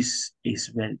 but it's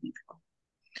very difficult.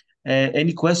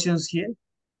 Any questions here?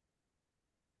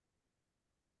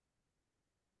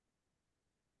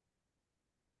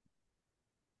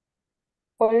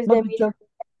 What is No, the meaning?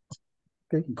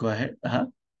 Okay. Go ahead.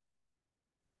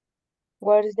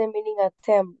 What is the meaning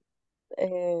attempt?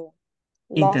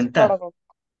 Last Intentar. paragraph.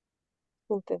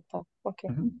 Intentar. Okay.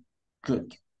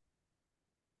 Good.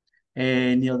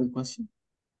 Any other question?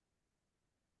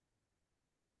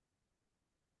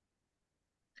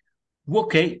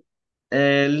 Okay.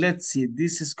 Let's see.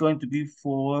 This is going to be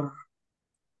for,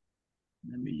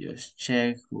 let me just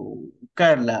check who,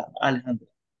 Carla, Alejandra.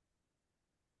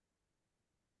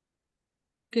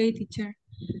 Okay, teacher.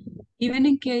 Even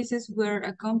in cases where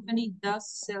a company does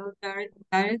sell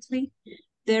directly,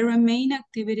 there remain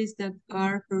activities that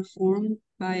are performed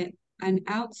by an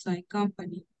outside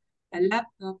company. A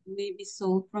laptop may be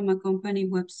sold from a company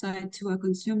website to a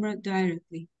consumer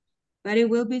directly, but it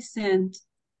will be sent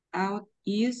out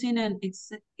using an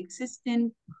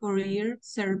existing courier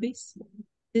service.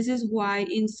 This is why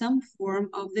in some form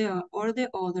of the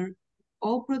other,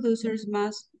 all producers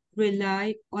must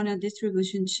rely on a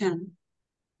distribution channel.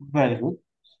 Very good.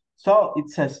 So it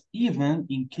says even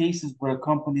in cases where a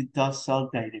company does sell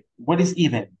directly. What is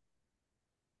even?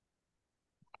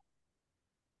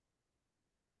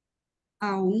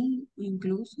 Aún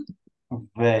incluso.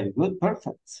 Very good,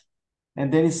 perfect.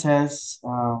 And then it says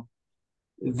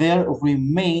there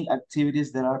remain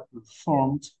activities that are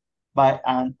performed by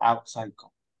an outside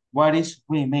company. What is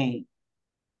remain?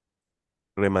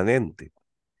 Remanente.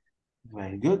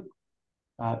 Very good.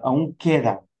 Aún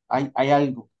queda. Hay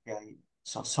algo que hay.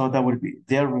 So that would be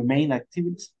there remain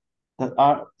activities that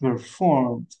are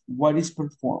performed. What is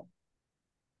performed?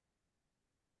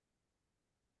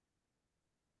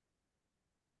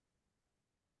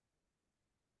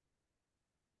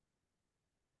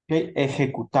 Okay,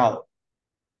 ejecutado.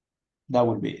 That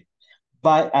would be it.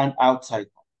 By an outside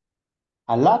company.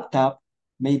 A laptop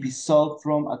may be sold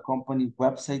from a company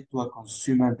website to a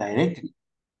consumer directly,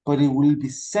 but it will be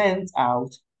sent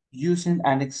out using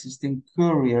an existing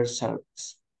courier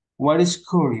service. What is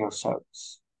courier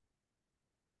service?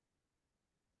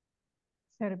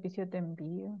 Servicio de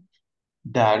envío.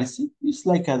 That is it. It's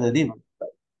like a delivery.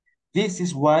 This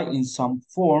is why in some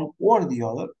form or the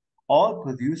other, all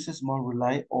producers must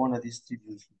rely on a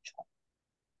distribution channel.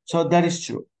 So that is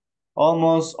true.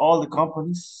 Almost all the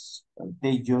companies,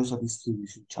 they use a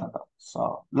distribution channel.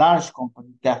 So large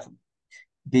companies, definitely,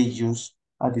 they use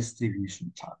a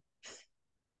distribution channel.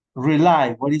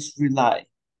 Rely, what is rely?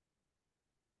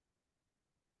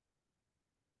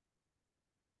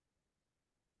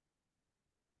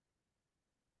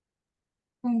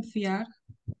 Confiar.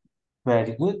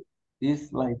 Very good.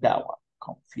 It's like that one.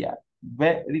 Confiar.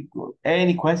 Very good.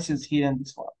 Any questions here on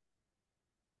this one?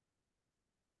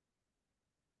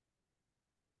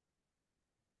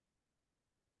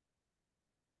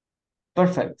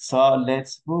 Perfect. So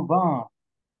let's move on.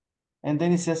 And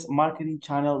then it says marketing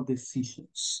channel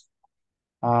decisions.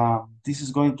 This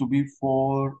is going to be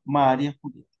for Maria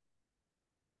Julia.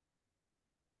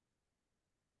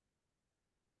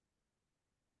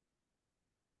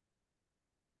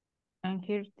 I'm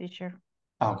here, teacher.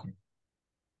 Okay.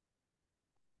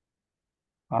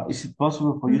 Is it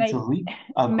possible for you to read?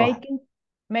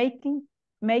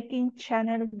 Making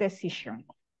channel decision.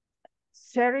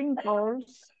 Setting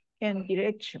goals and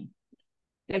direction.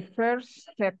 The first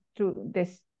step to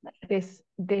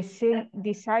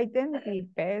deciding the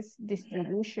best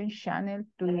distribution channel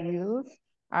to use,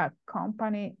 a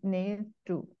company needs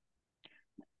to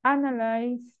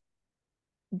analyze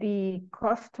the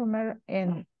customer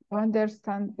and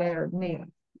understand their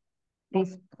needs,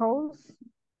 discuss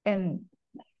and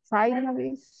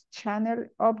finalize channel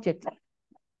objectives,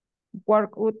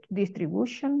 work with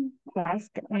distribution,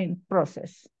 task, and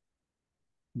process.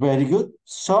 Very good.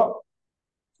 So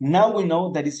now we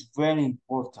know that it's very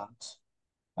important,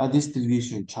 a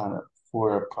distribution channel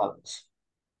for our products.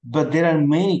 But there are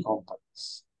many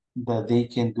companies that they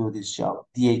can do this job.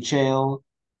 DHL,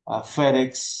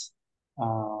 FedEx,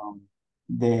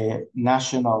 the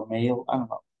National Mail, I don't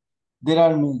know. There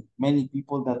are many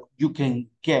people that you can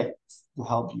get to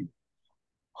help you.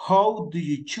 How do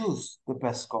you choose the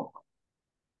best company?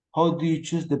 How do you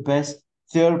choose the best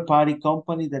third-party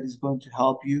company that is going to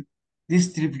help you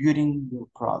distributing your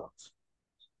product?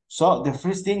 So the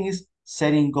first thing is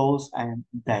setting goals and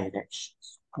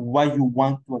directions. What you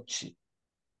want to achieve,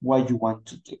 what you want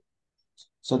to do.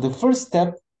 So the first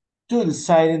step to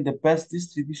deciding the best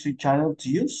distribution channel to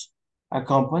use a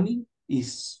company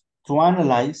is to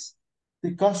analyze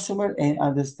the customer and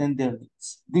understand their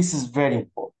needs. This is very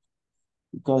important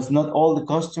because not all the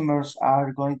customers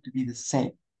are going to be the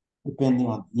same, depending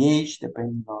on the age,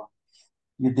 depending on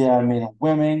if they are men and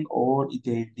women, or if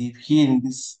they live here in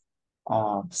this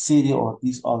city or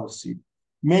this other city.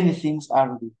 Many things are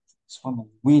related. So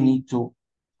we need to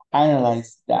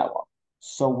analyze that one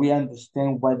so we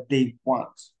understand what they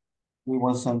want. We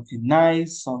want something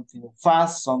nice, something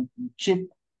fast, something cheap.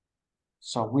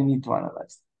 So we need to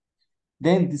analyze.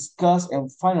 Then discuss and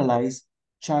finalize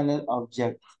channel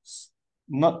objectives.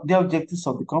 Not the objectives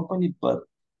of the company, but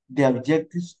the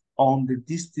objectives on the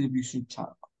distribution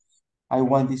channel. I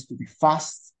want this to be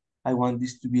fast. I want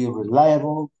this to be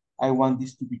reliable. I want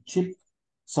this to be cheap.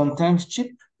 Sometimes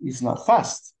cheap is not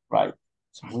fast, right?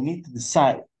 So we need to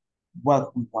decide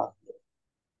what we want.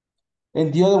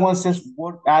 And the other one says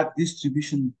work at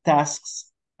distribution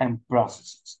tasks and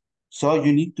processes. So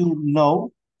you need to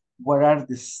know what are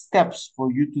the steps for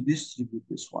you to distribute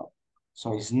this one.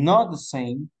 So it's not the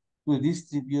same to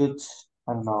distribute,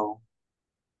 I don't know,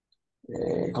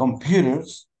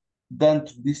 computers than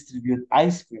to distribute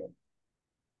ice cream.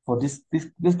 For this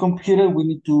computer, we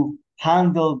need to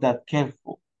handle that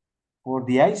careful. For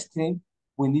the ice cream,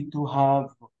 we need to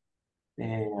have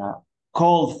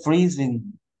cold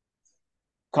freezing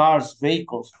cars,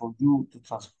 vehicles for you to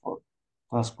transport.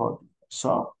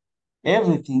 So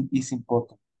everything is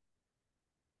important.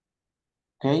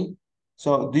 Okay.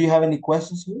 So do you have any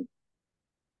questions here?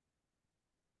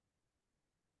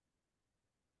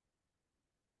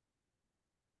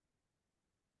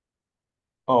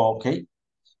 Okay.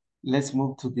 Let's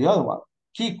move to the other one.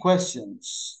 Key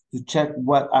questions to check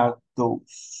what are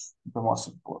those, the most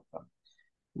important.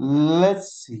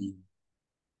 Let's see.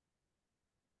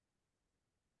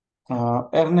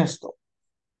 Ernesto.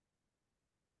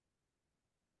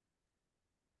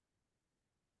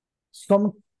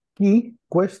 Some key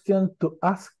questions to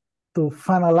ask to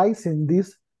finalize in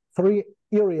these three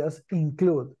areas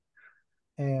include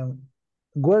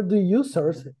where do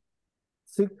users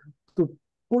seek to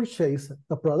purchase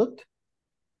the product?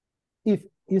 If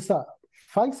it's a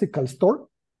physical store,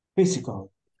 physical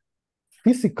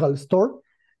store,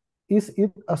 is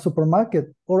it a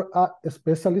supermarket or a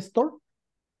specialist store?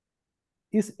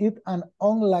 Is it an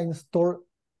online store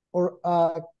or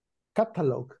a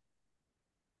catalog?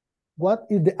 What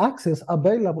is the access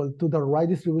available to the right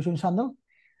distribution channel?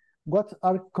 What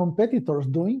are competitors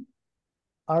doing?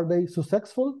 Are they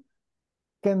successful?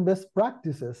 Can best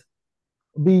practices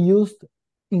be used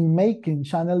in making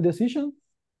channel decisions?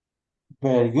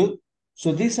 Very good.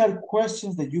 So these are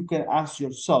questions that you can ask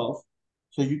yourself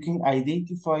so you can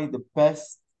identify the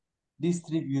best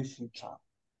distribution channel.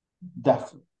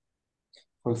 Definitely.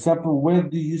 For example, where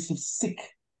do users seek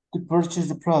to purchase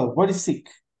the product? What is seek?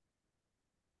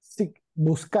 Seek,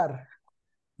 buscar.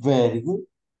 Very good.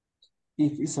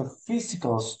 If it's a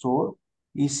physical store,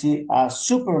 is it a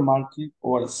supermarket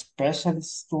or a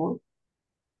specialist store?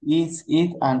 Is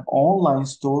it an online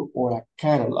store or a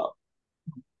catalog?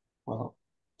 Well,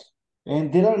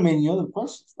 and there are many other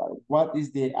questions, like what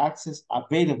is the access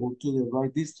available to the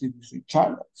right distribution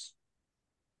channels?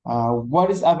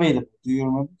 What is available? Do you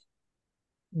remember?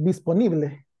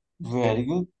 Disponible. Very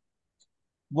good.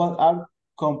 What are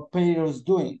competitors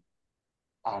doing?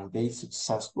 Are they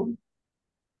successful?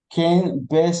 Can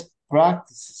best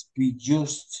practices be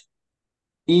used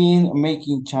in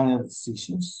making channel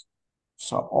decisions?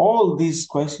 So all these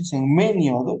questions and many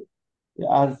other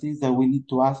are things that we need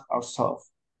to ask ourselves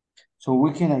so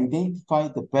we can identify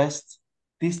the best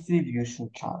distribution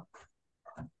channel.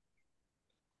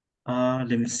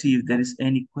 Let me see if there is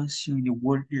any question in the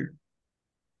word here.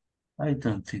 I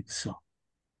don't think so.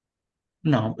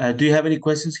 No. Do you have any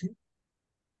questions here?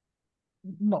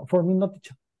 No, for me, not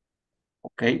teacher.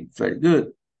 Okay, very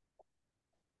good.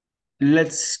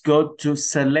 Let's go to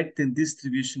selecting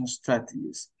distribution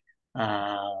strategies.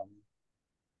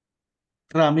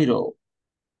 Ramiro.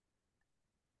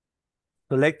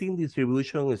 Selecting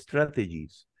distribution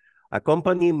strategies. A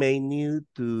company may need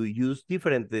to use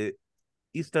different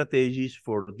strategies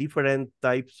for different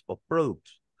types of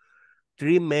products.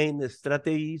 Three main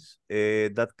strategies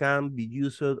that can be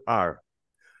used are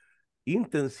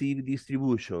intensive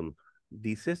distribution.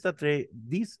 This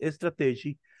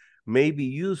strategy may be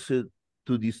used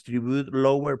to distribute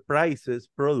lower prices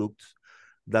products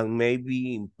that may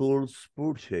be impulse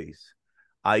purchase.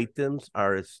 Items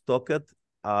are stocked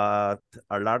at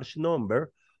a large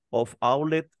number of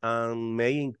outlets and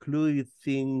may include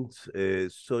things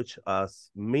such as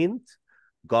mint,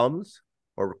 gums,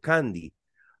 or candy,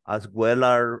 as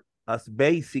well as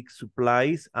basic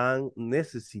supplies and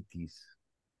necessities.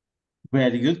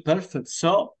 Very good, perfect.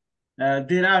 So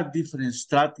there are different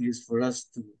strategies for us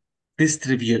to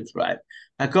distribute, right?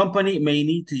 A company may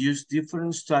need to use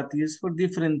different strategies for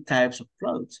different types of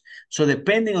products. So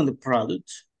depending on the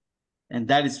product, and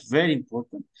that is very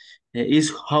important,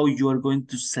 is how you are going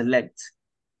to select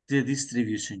the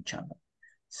distribution channel.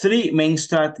 Three main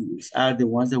strategies are the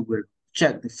ones that we're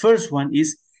check. The first one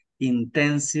is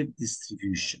intensive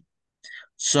distribution.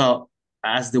 So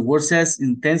as the word says,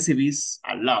 intensive is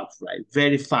a lot, right?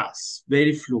 Very fast,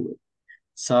 very fluid.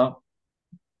 So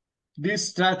this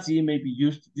strategy may be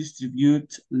used to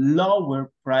distribute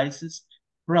lower prices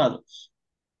products.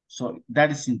 So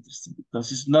that is interesting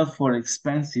because it's not for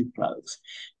expensive products.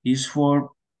 It's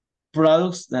for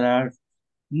products that are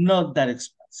not that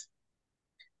expensive.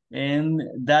 And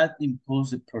that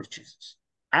impulse the purchases.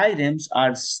 Items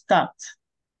are stocked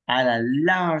at a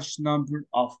large number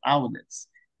of outlets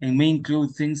and may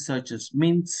include things such as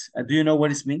mints. Do you know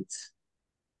what is mint?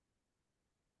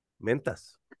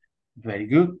 Mentas. Very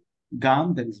good.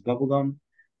 Gum, that is bubble gum,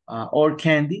 or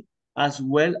candy, as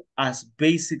well as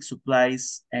basic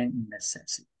supplies and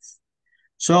necessities.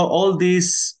 So all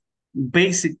these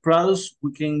basic products,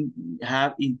 we can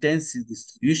have intensive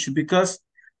distribution because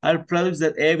are products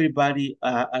that everybody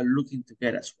are looking to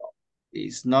get as well.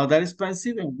 It's not that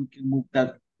expensive and we can move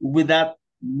that without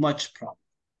much problem.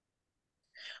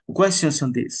 Questions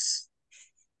on this?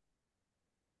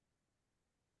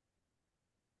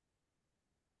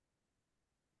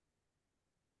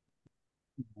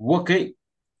 Okay.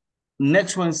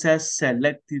 Next one says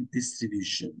selective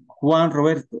distribution. Juan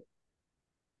Roberto.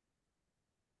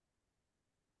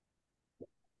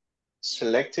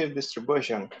 Selective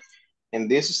distribution. In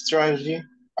this strategy,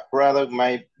 a product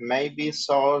may be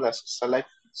sold as a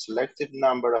selective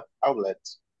number of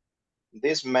outlets.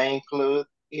 This may include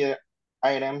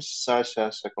items such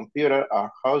as a computer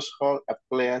or household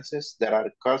appliances that are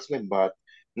costly but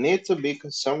need to be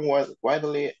somewhat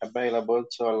widely available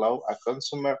to allow a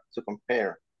consumer to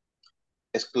compare.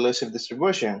 Exclusive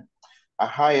distribution. A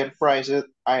higher priced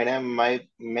item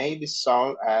may be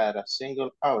sold at a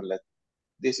single outlet.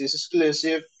 This is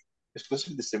exclusive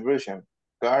distribution.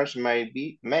 Cars may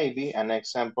be an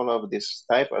example of this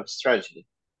type of strategy.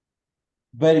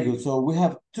 Very good. So we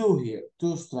have two here,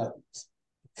 two strategies.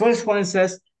 First one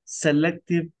says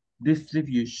selective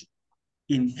distribution.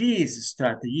 In this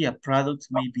strategy, a product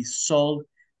may be sold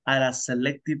at a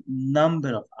selective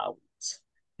number of outlets.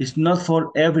 It's not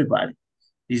for everybody.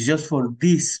 It's just for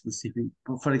this specific.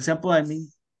 For example,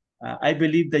 I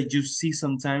believe that you see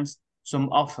sometimes some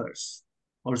offers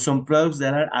or some products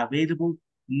that are available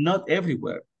not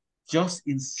everywhere, just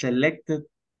in selected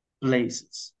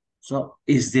places. So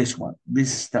is this one,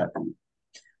 this strategy.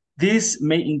 This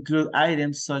may include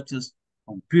items such as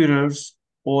computers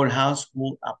or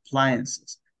household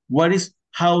appliances. What is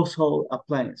household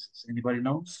appliances? Anybody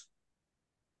knows?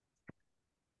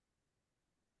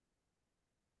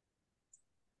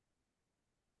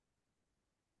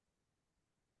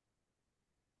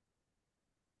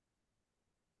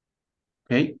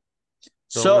 Okay.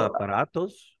 Son So,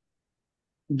 aparatos.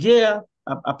 yeah,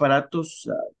 aparatos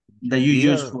that you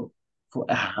use Here.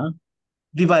 for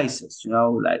devices, you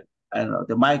know, like, I don't know,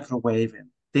 the microwave and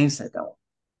things like that.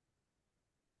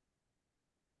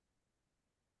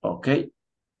 Okay.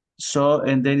 So,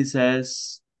 and then it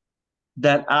says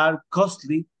that are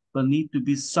costly but need to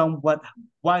be somewhat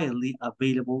widely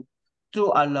available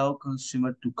to allow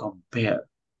consumer to compare.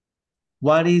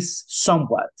 What is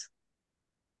somewhat?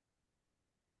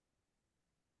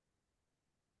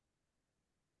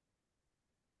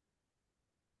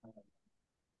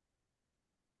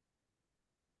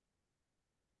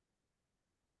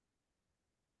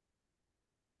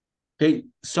 Okay,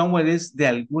 somewhat is de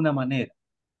alguna manera.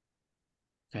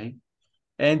 Okay,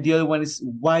 and the other one is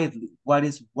widely. What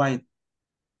is widely?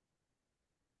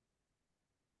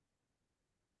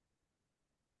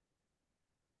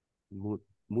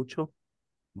 Mucho,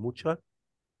 mucha.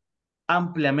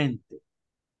 Ampliamente.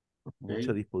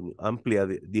 Mucha amplia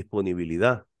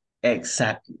disponibilidad.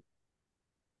 Exactly.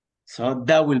 So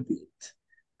that will be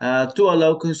it. To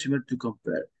allow consumer to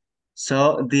compare.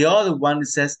 So the other one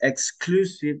says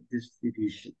exclusive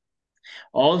distribution.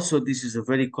 Also, this is a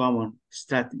very common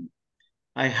strategy.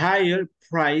 A higher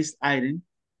priced item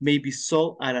may be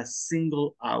sold at a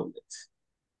single outlet.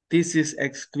 This is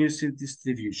exclusive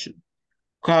distribution.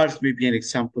 Cars may be an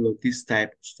example of this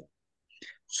type of stuff.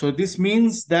 So this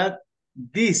means that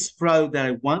this product that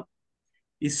I want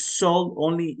is sold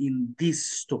only in this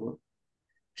store.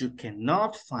 You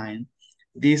cannot find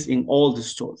this in all the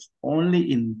stores,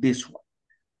 only in this one.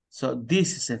 So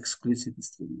this is exclusive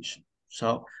distribution.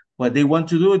 So what they want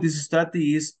to do with this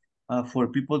strategy is for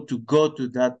people to go to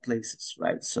that places,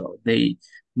 right? So they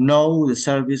know the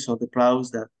service or the products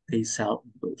that they sell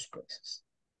in those places.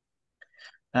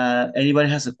 Anybody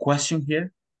has a question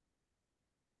here?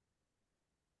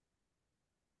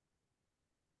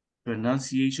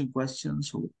 Pronunciation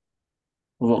questions or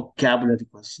vocabulary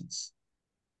questions?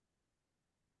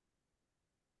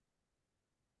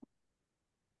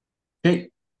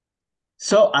 Okay,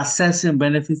 so assessing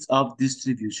benefits of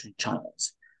distribution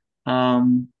channels.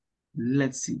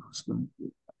 Let's see who's going to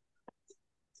do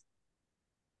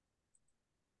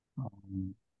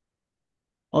it.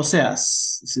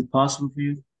 Oseas, is it possible for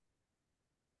you?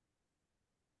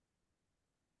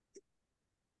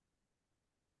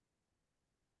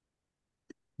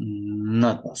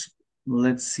 Not possible.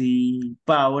 Let's see.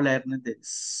 Paola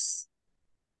Hernandez.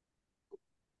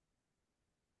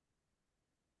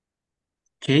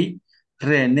 Okay.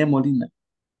 René Molina.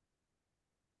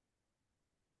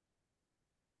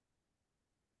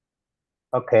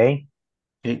 Okay.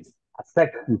 Okay.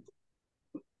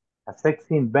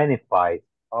 Assessing benefits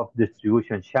of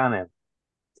distribution channel.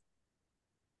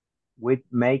 With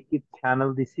make it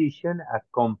channel decision, a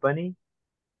company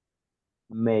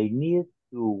may need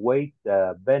to weigh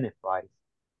the benefits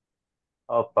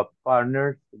of a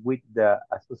partner with the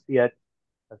associated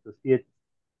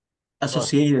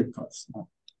costs. No.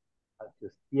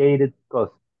 Associated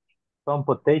costs. Some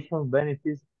potential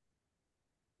benefits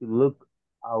to look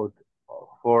out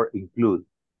for include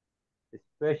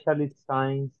specialist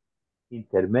science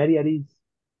intermediaries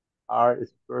are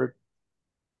experts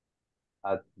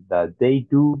at that they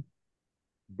do.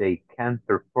 They can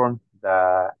perform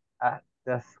the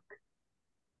task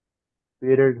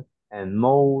better and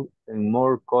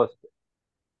more cost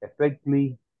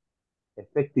effectively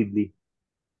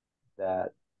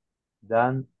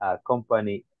than a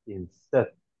company itself.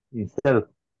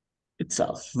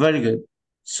 Very good.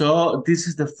 So this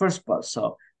is the first part.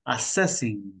 So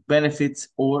assessing benefits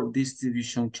or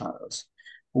distribution channels.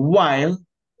 While,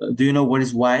 do you know what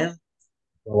is while?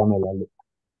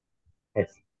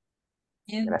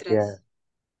 Mientras.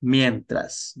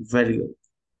 Mientras. Very good.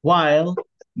 While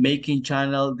making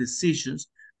channel decisions,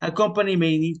 a company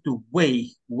may need to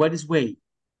weigh. What is weigh?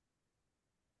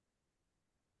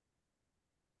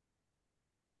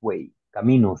 Weigh.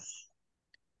 Caminos.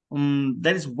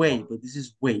 That is way, but this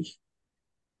is way.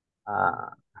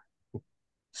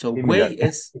 So Similar. way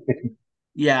is,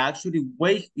 yeah, actually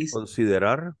way is.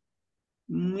 Considerar.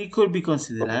 It could be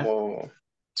considerar. Como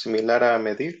similar a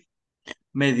medir.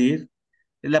 Medir.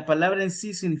 La palabra en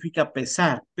sí significa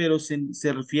pesar, pero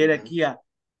se refiere aquí a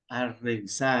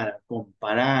revisar, a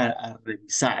comparar, a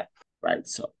revisar, right?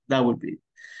 So that would be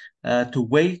to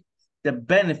weigh the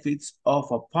benefits of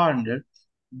a partner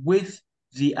with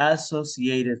the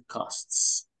associated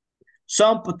costs.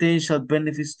 Some potential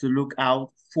benefits to look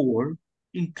out for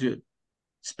include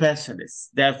specialists,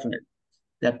 definitely.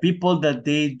 The people that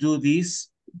they do this,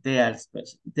 they are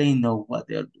special. They know what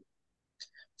they're doing.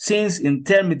 Since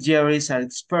intermediaries are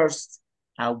experts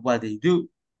at what they do,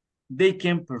 they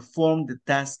can perform the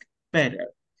task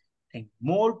better and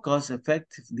more cost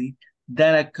effectively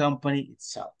than a company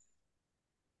itself.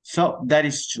 So that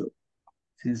is true.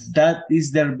 Since that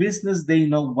is their business, they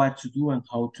know what to do and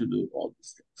how to do all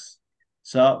these things.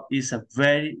 So it's a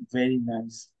very, very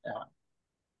nice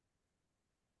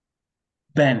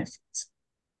benefit.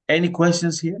 Any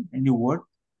questions here? Any word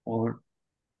or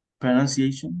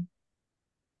pronunciation?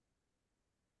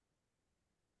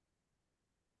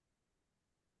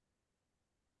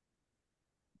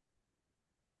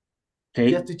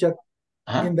 Okay. Yes, teacher.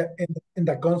 In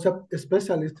the concept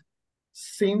specialist,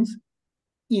 since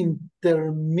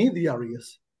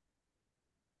intermediaries.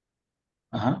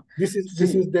 This is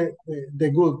the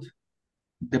good.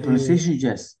 The pronunciation,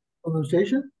 yes.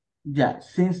 Pronunciation? Yeah,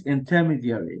 since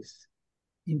intermediaries.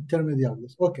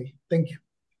 Intermediaries. Okay, thank you.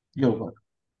 You're welcome.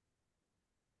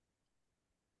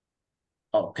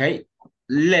 Okay,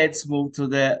 let's move to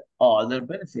the other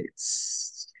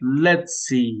benefits. Let's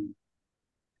see.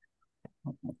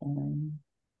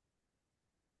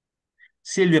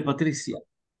 Silvia Patricia.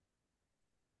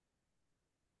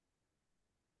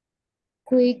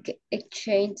 Quick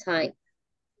exchange time.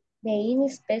 Being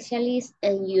specialist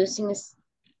and using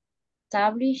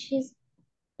established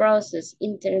process,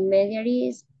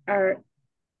 intermediaries are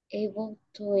able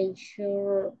to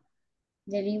ensure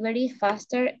delivery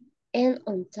faster and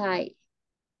on time.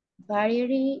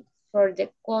 Variety for the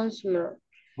consumer.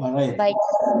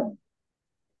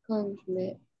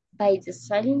 By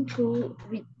deciding to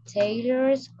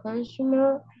retailers,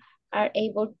 consumers are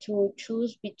able to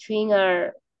choose between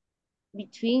a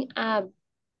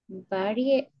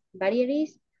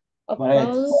varieties of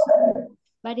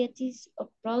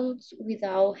products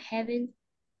without having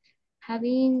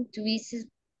to visit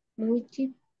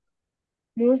multiple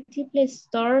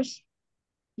stores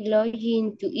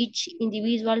belonging to each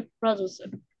individual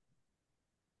producer.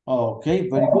 Okay,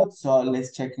 very good. So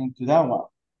let's check into that one.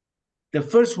 The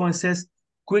first one says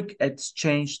quick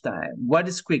exchange time. What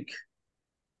is quick?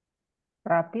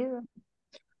 Rápido.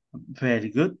 Very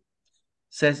good.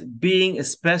 Says being a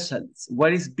specialist.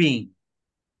 What is being?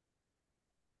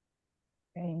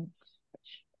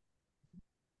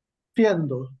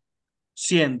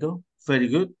 Siendo. Very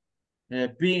good.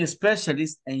 Being a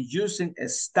specialist and using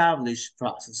established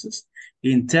processes,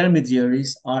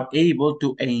 intermediaries are able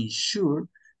to ensure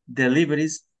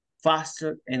deliveries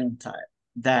faster and on time.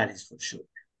 That is for sure.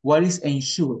 What is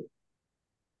ensure?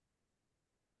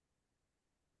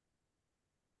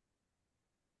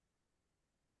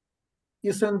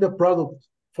 Isn't the product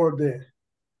for the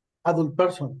adult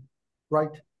person,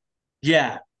 right?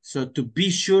 Yeah, so to be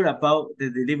sure about the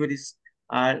deliveries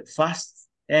are fast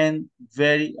and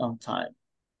very on time.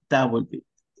 That would be.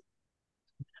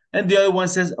 And the other one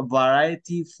says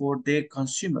variety for the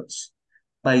consumers.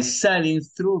 By selling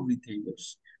through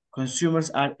retailers, consumers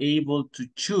are able to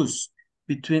choose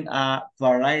between a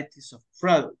varieties of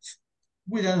products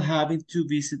without having to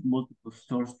visit multiple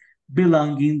stores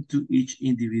belonging to each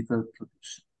individual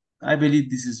producer. I believe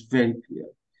this is very clear.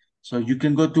 So you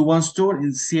can go to one store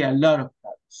and see a lot of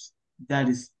products. That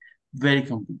is very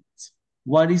convenient.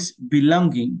 What is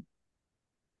belonging?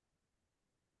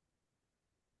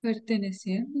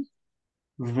 Perteneciendo.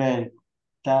 Very good.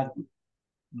 That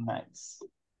nice.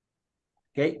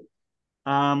 Okay.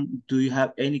 Do you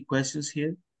have any questions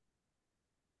here?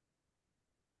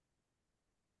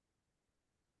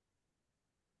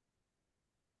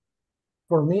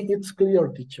 For me, it's clear,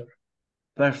 teacher.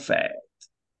 Perfect.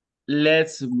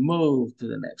 Let's move to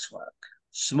the next one.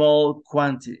 Small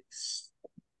quantities.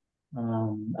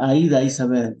 Aida,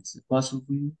 Isabel, is it possible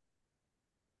for you?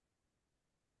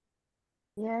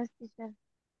 Yes, teacher.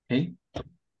 Okay.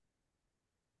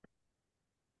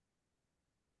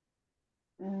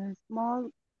 Small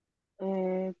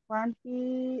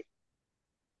quantities.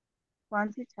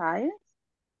 Quantities.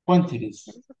 Quantities.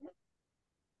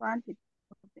 Okay.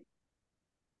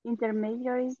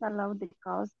 Intermediaries allow the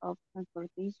cost of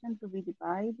transportation to be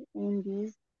divided, and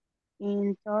this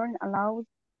in turn allows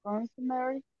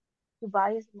consumers to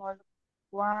buy small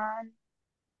I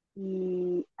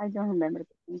don't remember the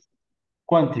things.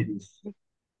 Quantities. The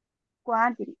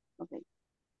quantity, okay,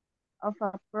 of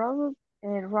a product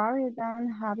rather than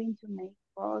having to make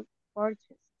bulk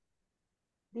purchase.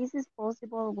 This is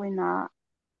possible when a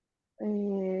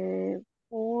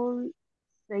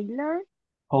wholesaler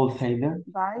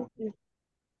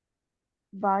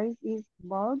buys its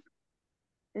bulk,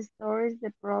 stores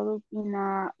the product in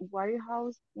a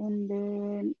warehouse, and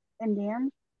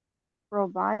then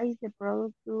provides the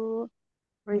product to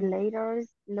retailers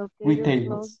located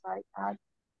close by at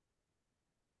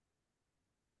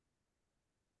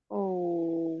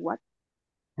what?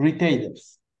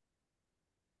 Retailers.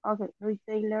 Okay,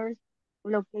 retailers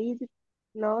located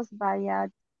close by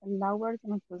at lower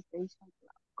transportation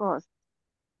cost.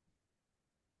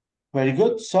 Very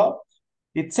good. So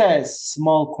it says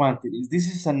small quantities. This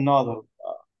is another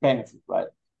benefit, right?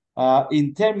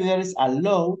 Intermediaries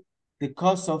allow the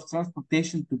cost of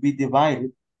transportation to be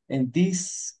divided, and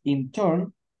this in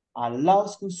turn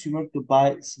allows consumers to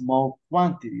buy small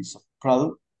quantities of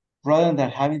product rather than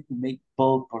having to make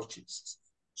bulk purchases.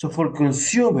 So for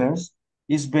consumers,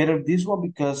 it's better this one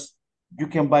because you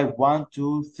can buy 1,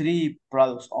 2, 3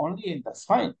 products only, and that's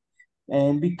fine.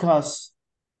 And because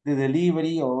the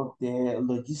delivery or the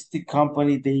logistic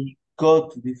company, they go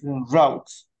to different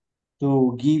routes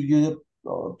to give you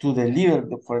to deliver,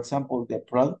 for example, the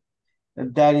product,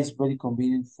 and that is very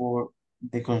convenient for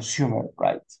the consumer,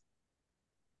 right?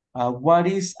 What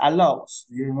is allows?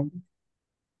 Do you remember?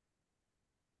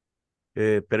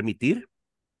 Permitir.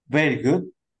 Very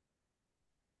good.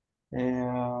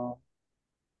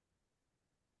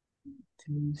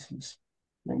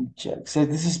 Let me check. So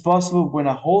this is possible when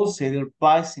a wholesaler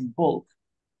buys in bulk,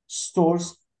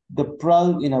 stores the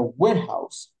product in a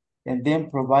warehouse, and then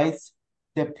provides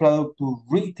the product to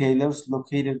retailers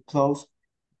located close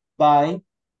by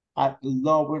at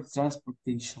lower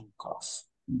transportation costs.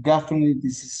 Definitely,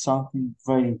 this is something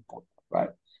very important, right?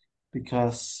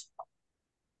 Because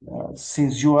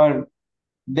since you are,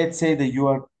 let's say that you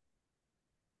are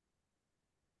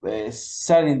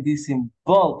selling this in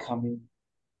bulk, I mean,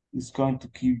 it's going to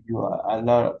give you a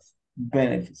lot of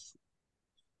benefits.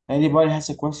 Anybody has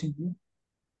a question here?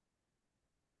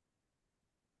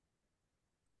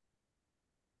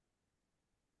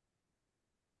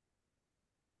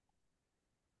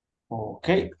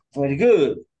 Okay, very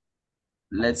good.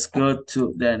 Let's go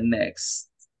to the next,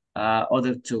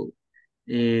 other two.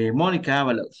 Monica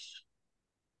Avalos.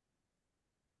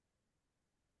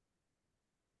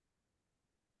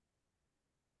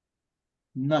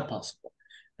 Not possible.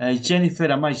 Jennifer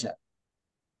Amaya.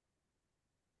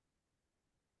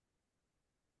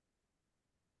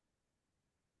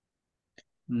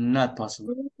 Not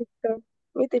possible.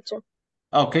 Me teacher.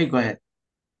 Okay, go ahead.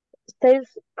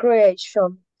 Sales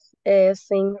creation.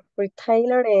 Since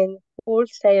retailer and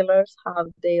wholesalers have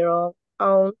their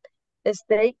own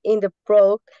stake in the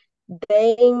product,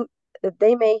 they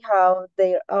they may have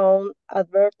their own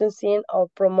advertising or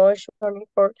promotion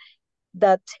effort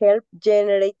that help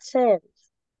generate sales.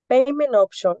 Payment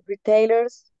option.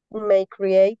 Retailers may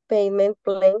create payment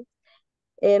plans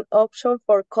and option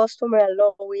for customer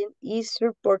allowing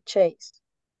easier purchase.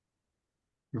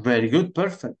 Very good,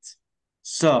 perfect.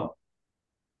 So,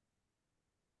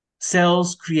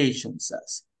 sales creation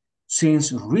says,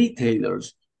 since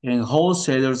retailers and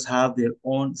wholesalers have their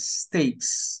own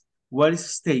stakes. What is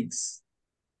stakes?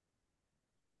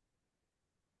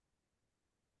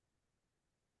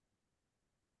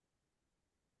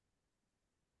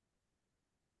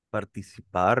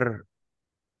 Participar.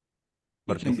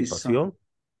 Participación.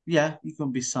 Yeah, it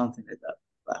can be something like that.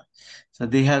 So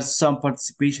they have some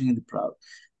participation in the product.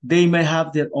 They may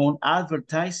have their own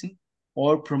advertising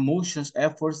or promotions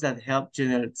efforts that help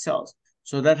generate sales.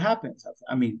 So that happens.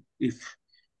 I mean, if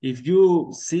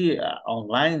you see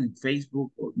online in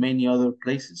Facebook or many other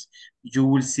places, you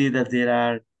will see that there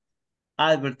are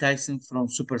advertising from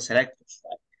super selectors,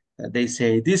 right? That they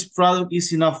say this product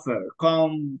is in offer,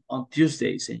 come on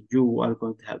Tuesdays and you are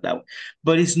going to have that one.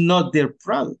 But it's not their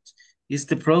product, it's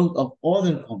the product of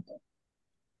other companies.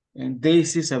 And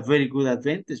this is a very good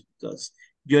advantage because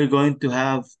you're going to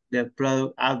have the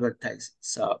product advertising.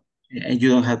 So, and you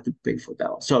don't have to pay for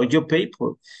that one. So you pay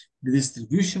for the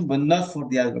distribution, but not for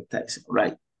the advertising,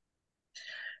 right?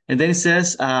 And then it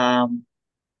says,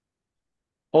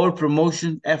 or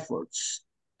promotion efforts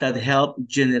that help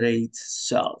generate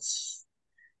sales.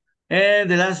 And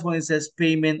the last one, it says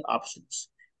payment options.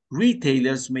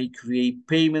 Retailers may create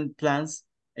payment plans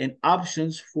and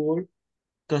options for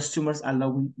customers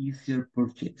allowing easier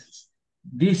purchases.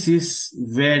 This is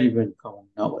very, very common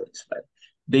nowadays, right?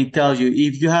 They tell you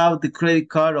if you have the credit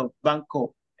card of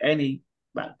Banco, any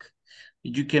bank,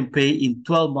 you can pay in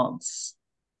 12 months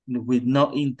with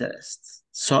no interest.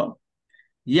 So,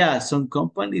 yeah, some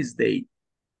companies, they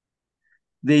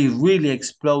really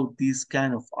explode these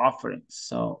kind of offerings.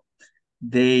 So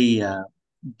they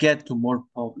get to more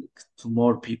public, to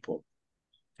more people.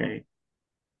 Okay.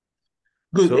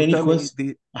 Good. Any Sometimes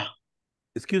questions?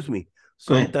 excuse me.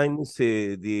 Go ahead. Sometimes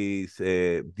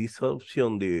this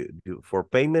option for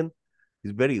payment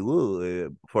is very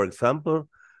good. For example,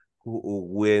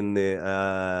 when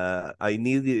I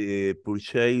need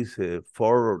purchase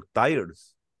 4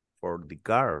 tires for the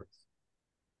car,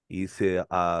 it's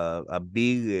a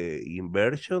big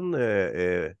inversion.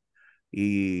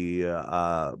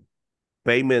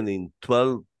 Payment in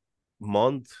 12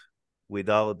 months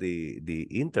without the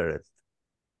interest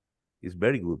is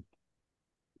very good.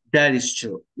 That is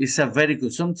true. It's a very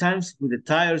good. Sometimes with the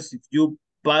tires, if you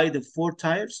buy the 4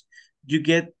 tires, you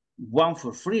get 1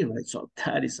 for free, right? So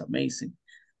that is amazing.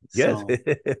 Yes. So,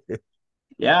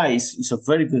 yeah, it's a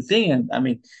very good thing. And I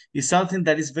mean, it's something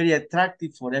that is very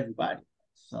attractive for everybody.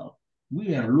 So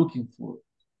we are looking for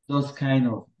those kind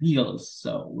of deals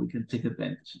so we can take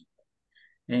advantage of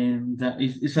it. And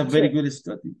it's a very good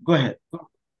strategy. Go ahead.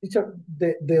 Teacher,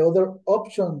 the other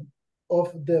option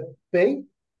of the pay,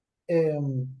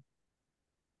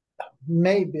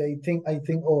 maybe I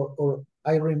think, or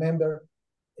I remember,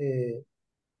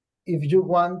 if you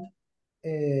want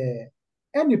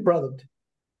any product,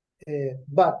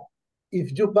 but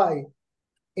if you buy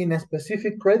in a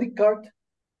specific credit card,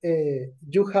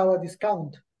 you have a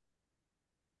discount.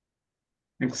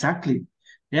 Exactly.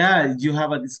 Yeah, you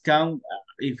have a discount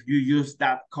if you use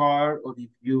that card or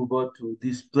if you go to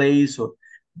this place. Or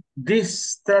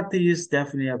this strategy is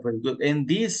definitely a very good. And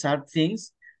these are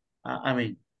things, I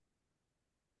mean,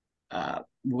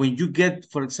 when you get,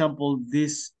 for example,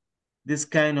 this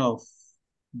kind of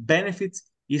benefits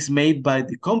is made by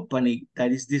the company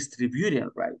that is distributing,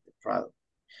 right, the product.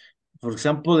 For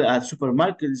example, at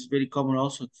supermarket, it's very common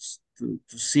also to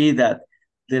see that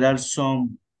there are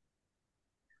some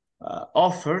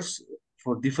offers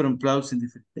for different products in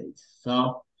different days.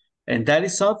 So, and that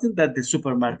is something that the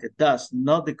supermarket does,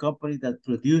 not the company that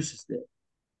produces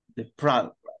the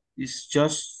product. Right? It's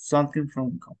just something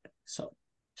from the company. So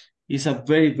it's a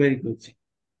very, very good thing.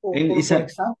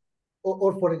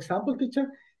 Or for example, teacher,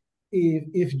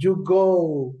 if you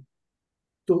go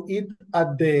to eat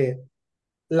at the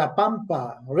La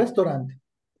Pampa restaurant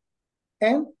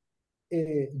and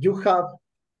you have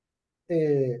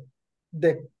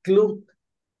the club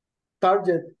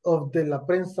target of the La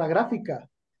Prensa Gráfica,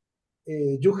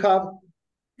 you have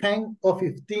 10 or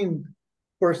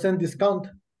 15% discount.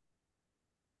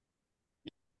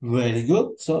 Very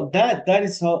good. So that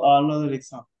is another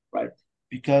example, right?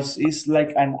 Because it's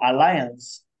like an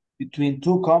alliance between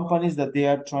 2 companies that they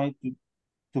are trying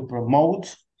to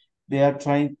promote. They are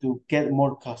trying to get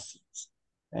more customers.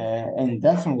 And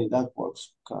definitely that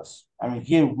works because, I mean,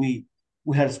 here we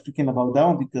are speaking about that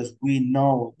one because we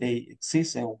know they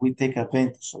exist and we take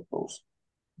advantage of those.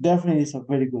 Definitely it's a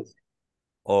very good thing.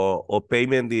 Or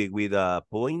payment with a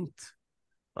point,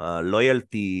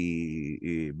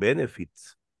 loyalty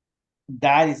benefits.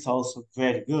 That is also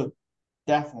very good,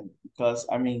 definitely, because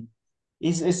I mean,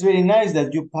 it's really nice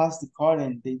that you pass the card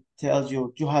and they tell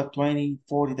you have $20,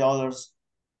 $40.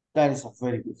 That is a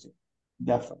very good thing,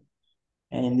 definitely,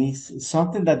 and it's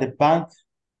something that the bank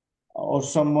or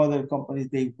some other companies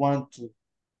they want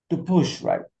to push,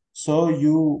 right? So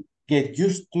you get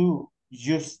used to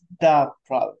use that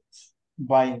product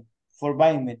for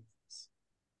buying many things.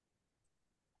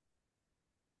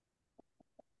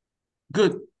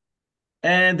 Good.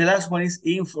 And the last one is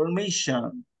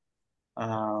information.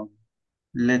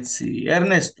 Let's see,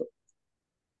 Ernesto.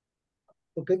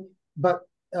 Okay, but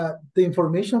the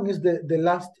information is the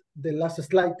last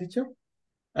slide, teacher.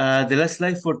 The last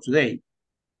slide for today.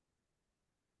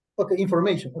 Okay,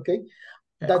 information. Okay,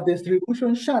 that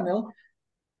distribution channel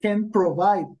can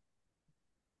provide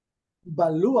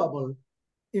valuable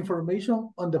information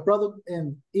on the product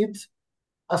and its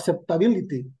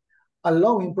acceptability,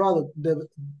 allowing product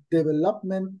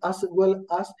development as well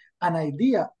as an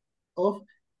idea of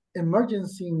emerging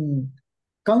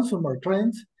consumer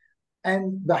trends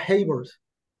and behaviors.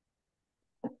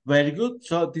 Very good.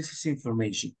 So this is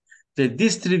information. The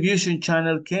distribution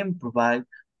channel can provide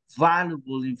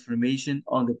valuable information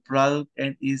on the product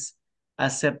and its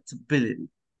acceptability.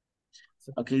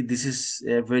 Okay, this is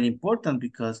very important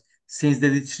because since the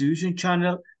distribution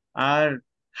channel are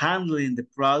handling the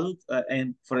product.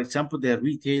 And for example, the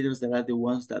retailers that are the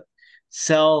ones that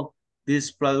sell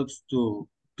these products to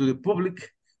the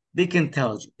public, they can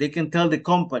tell you, they can tell the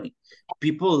company,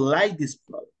 people like this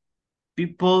product.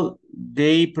 People,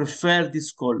 they prefer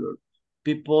this color.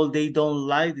 People, they don't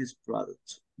like this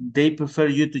product. They prefer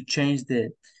you to change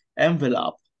the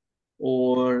envelope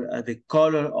or the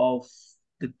color of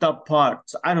the top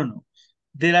parts. I don't know.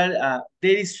 There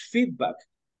is feedback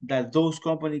that those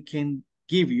companies can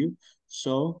give you,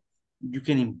 so you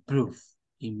can improve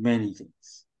in many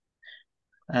things.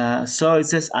 So it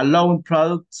says allowing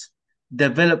product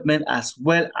development as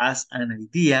well as an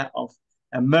idea of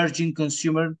emerging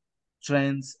consumer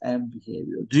trends and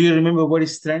behavior. Do you remember what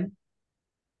is trend?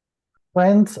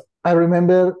 Trends, I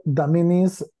remember the meaning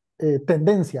is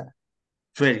tendencia.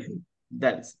 Very good.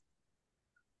 That is.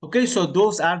 Okay, so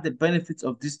those are the benefits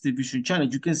of distribution channel.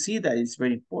 You can see that it's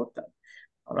very important.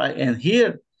 All right, and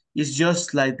here is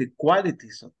just like the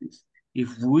qualities of this.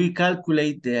 If we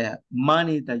calculate the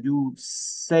money that you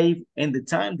save and the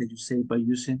time that you save by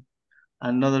using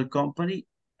another company,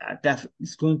 that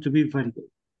is going to be very good.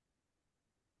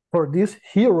 For this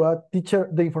hero teacher,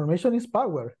 the information is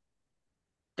power.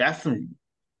 Definitely.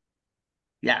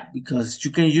 Yeah, because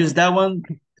you can use that one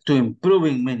to improve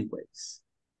in many ways.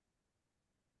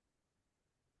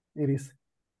 It is.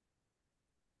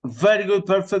 Very good,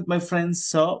 perfect, my friends.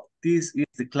 So this is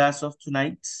the class of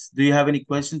tonight. Do you have any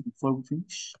questions before we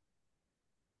finish?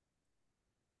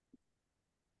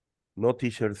 No,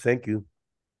 teacher, thank you.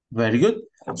 Very good.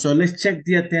 So let's check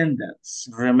the attendance.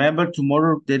 Remember,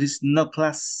 tomorrow there is no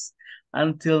class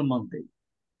until Monday.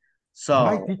 So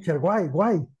Why, teacher?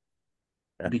 Why?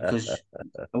 Because,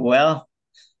 well,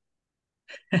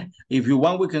 if you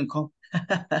want, we can come.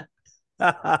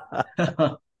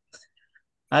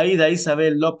 Aida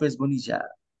Isabel López Bonilla.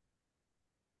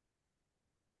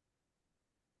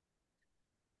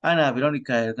 Ana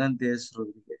Verónica Hernández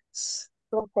Rodríguez.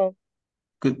 Okay.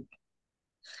 Good.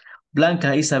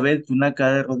 Blanca Isabel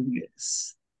Tunaca de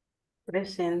Rodríguez.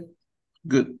 Present.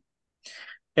 Good.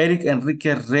 Eric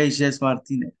Enrique Reyes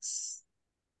Martínez.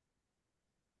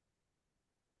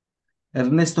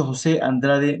 Ernesto José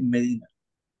Andrade Medina.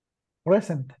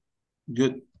 Present.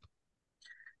 Good.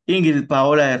 Ingrid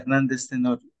Paola Hernández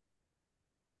Tenorio.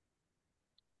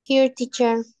 Here,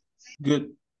 teacher.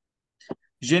 Good.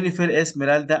 Jennifer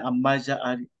Esmeralda Amaya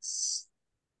Arias.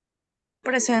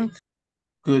 Present.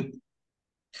 Good.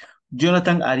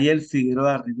 Jonathan Ariel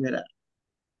Figueroa Rivera.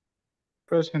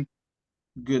 Present.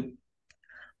 Good.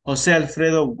 José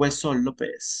Alfredo Hueso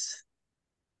López.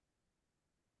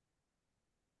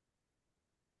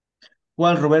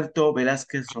 Juan Roberto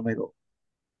Velázquez Romero.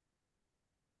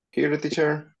 Here,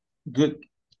 teacher. Good.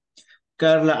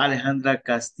 Carla Alejandra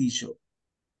Castillo.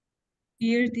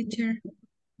 Here, teacher.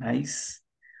 Nice.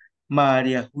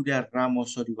 María Julia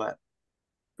Ramos Olivar.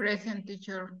 Present,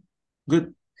 teacher.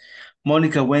 Good.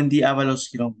 Mónica Wendy Ábalos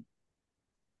Girón.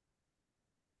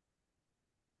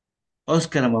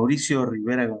 Óscar Mauricio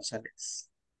Rivera González.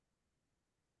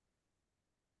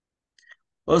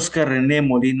 Óscar René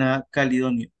Molina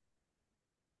Calidonio.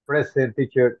 Present,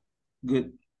 teacher.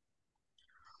 Good.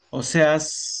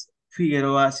 Oseas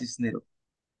Figueroa Cisnero.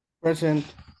 Present.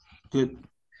 Good.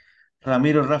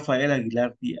 Ramiro Rafael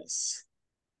Aguilar Díaz.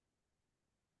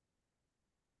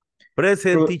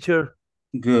 Present, teacher.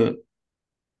 Good.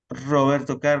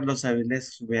 Roberto Carlos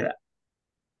Avilés Rivera.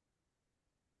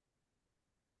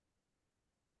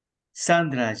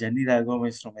 Sandra Yanira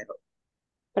Gómez Romero.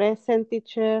 Present,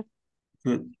 teacher.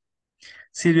 Good.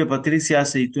 Silvia Patricia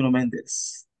Aceituno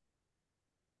Méndez.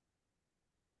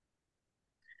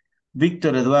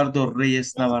 Víctor Eduardo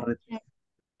Reyes Navarrete.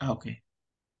 Okay.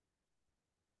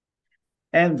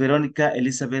 And Verónica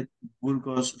Elizabeth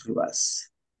Burgos Rivas.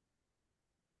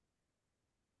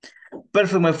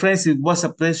 Perfect, my friends. It was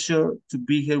a pleasure to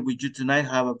be here with you tonight.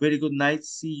 Have a very good night.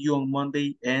 See you on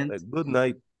Monday and good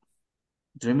night.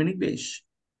 Dream in English.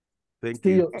 Thank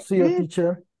you. See you,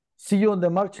 teacher. See you on the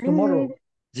march tomorrow.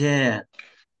 Yeah.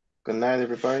 Good night,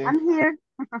 everybody. I'm here.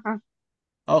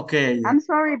 Okay. I'm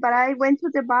sorry, but I went to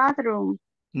the bathroom.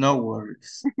 No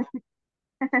worries.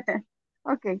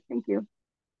 Okay, thank you.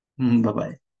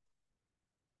 Bye-bye.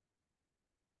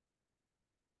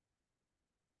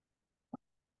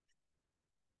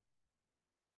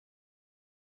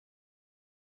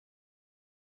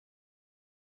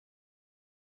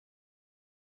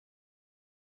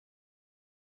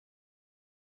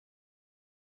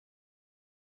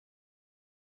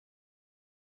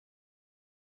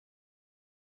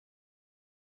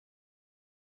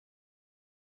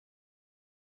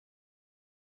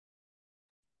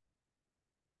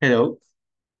 Hello.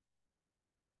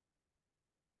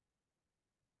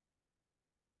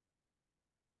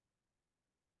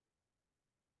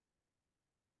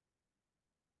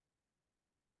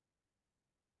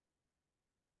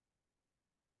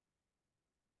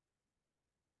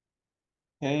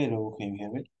 Hello, can you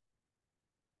hear me?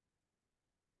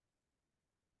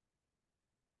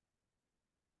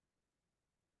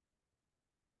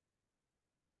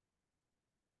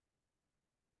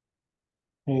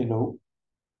 Hello.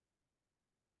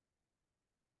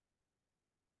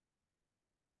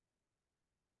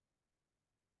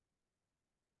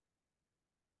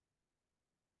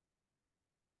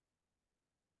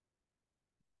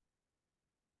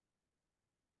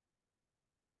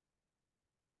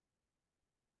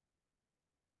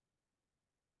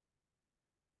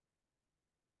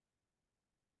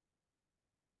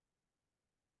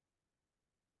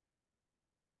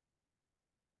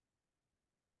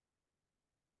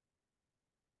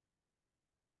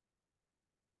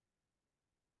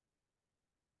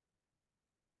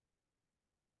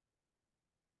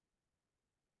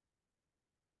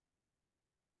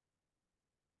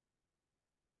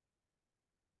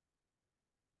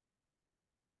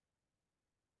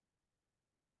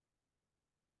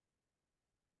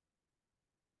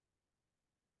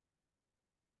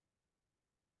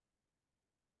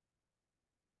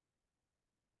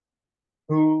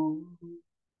 Who?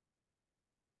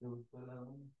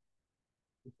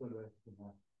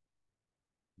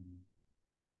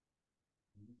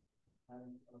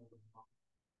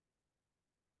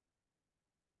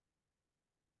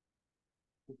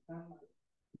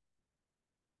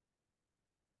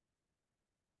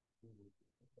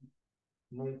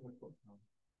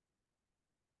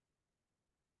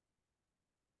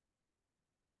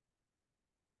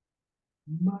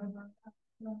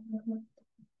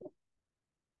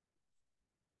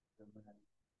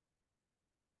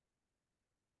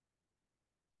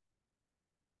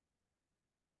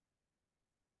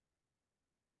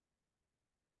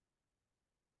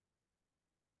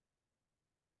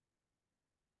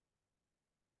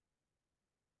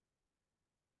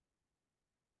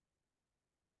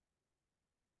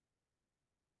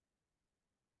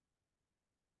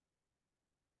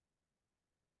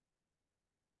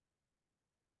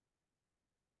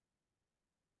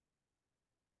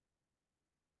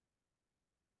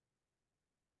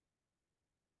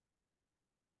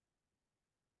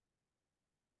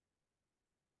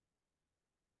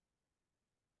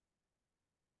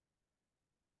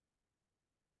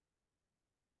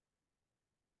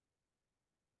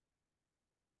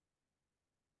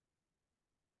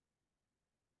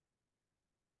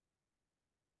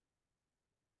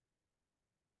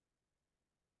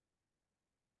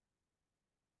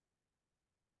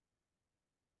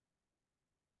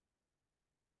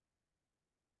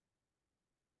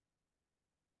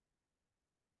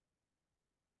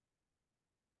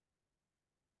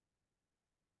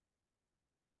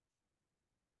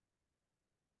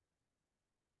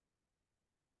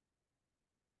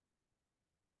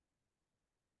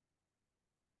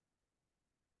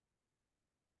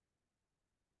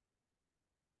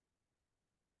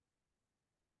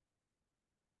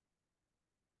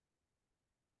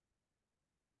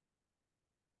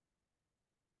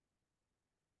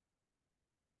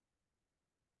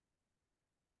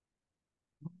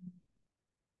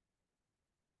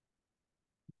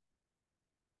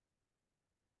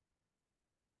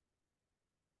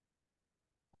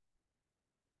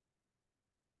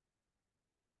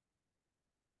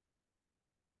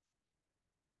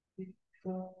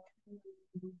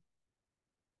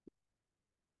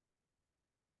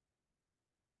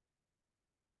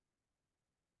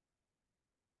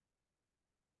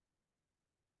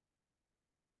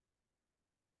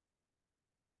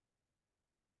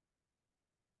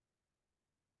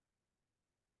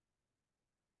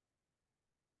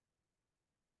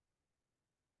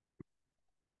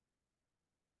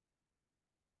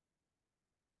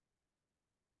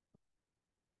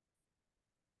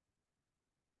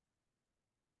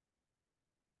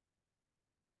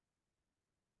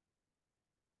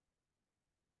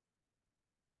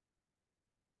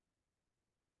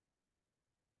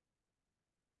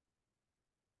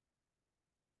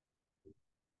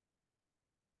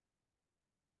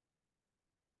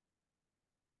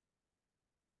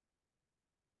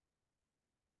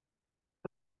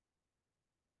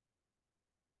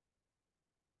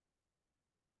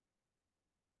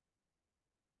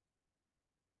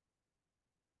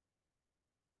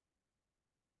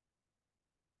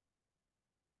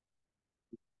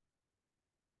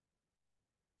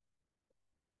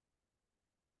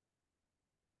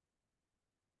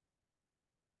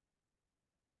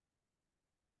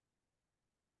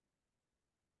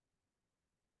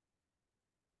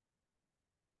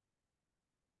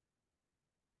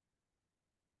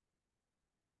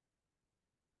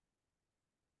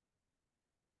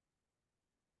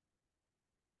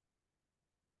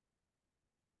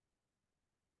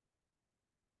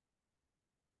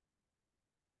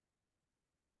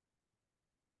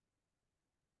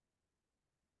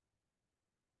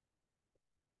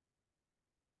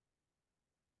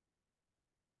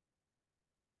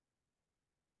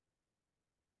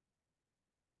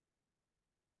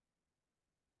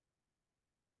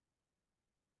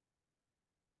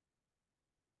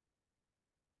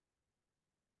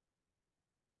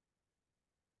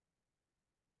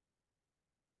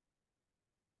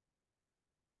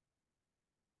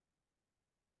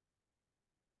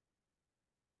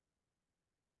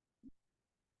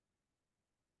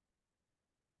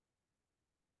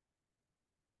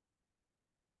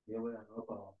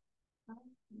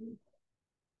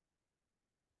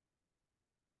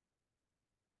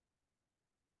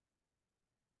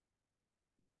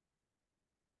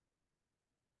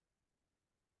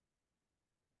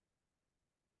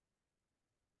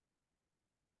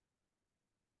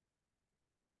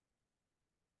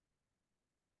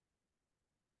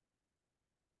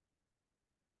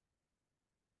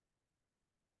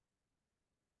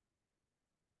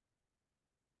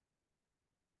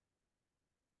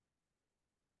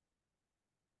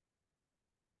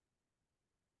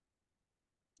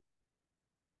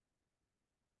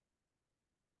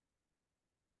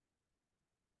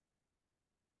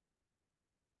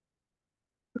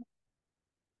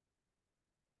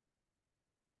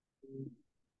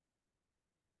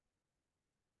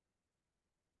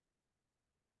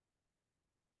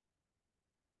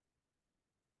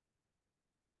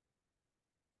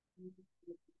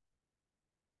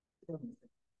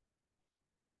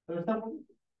 Pero está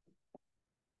bonito.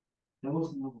 Me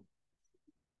gusta, me gusta.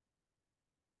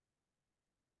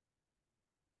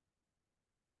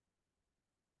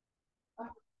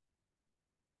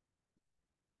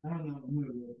 Ah, no, no me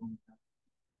voy a contar.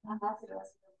 Ajá, se lo va a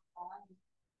hacer.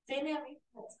 Sí, mi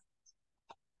amigo.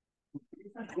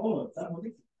 Está cómodo, está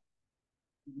bonito.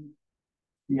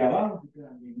 Y abajo se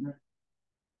queda bien.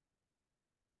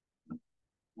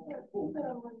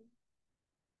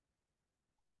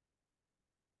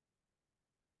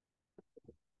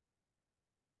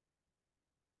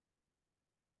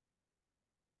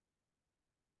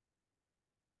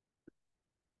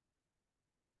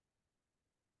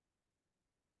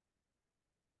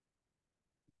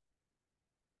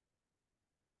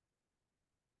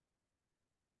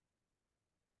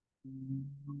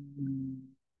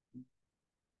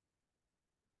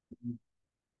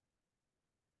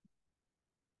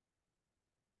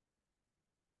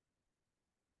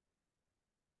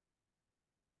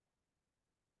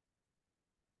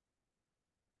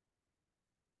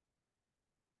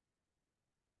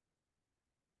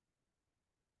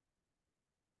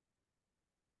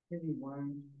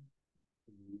 Anyone?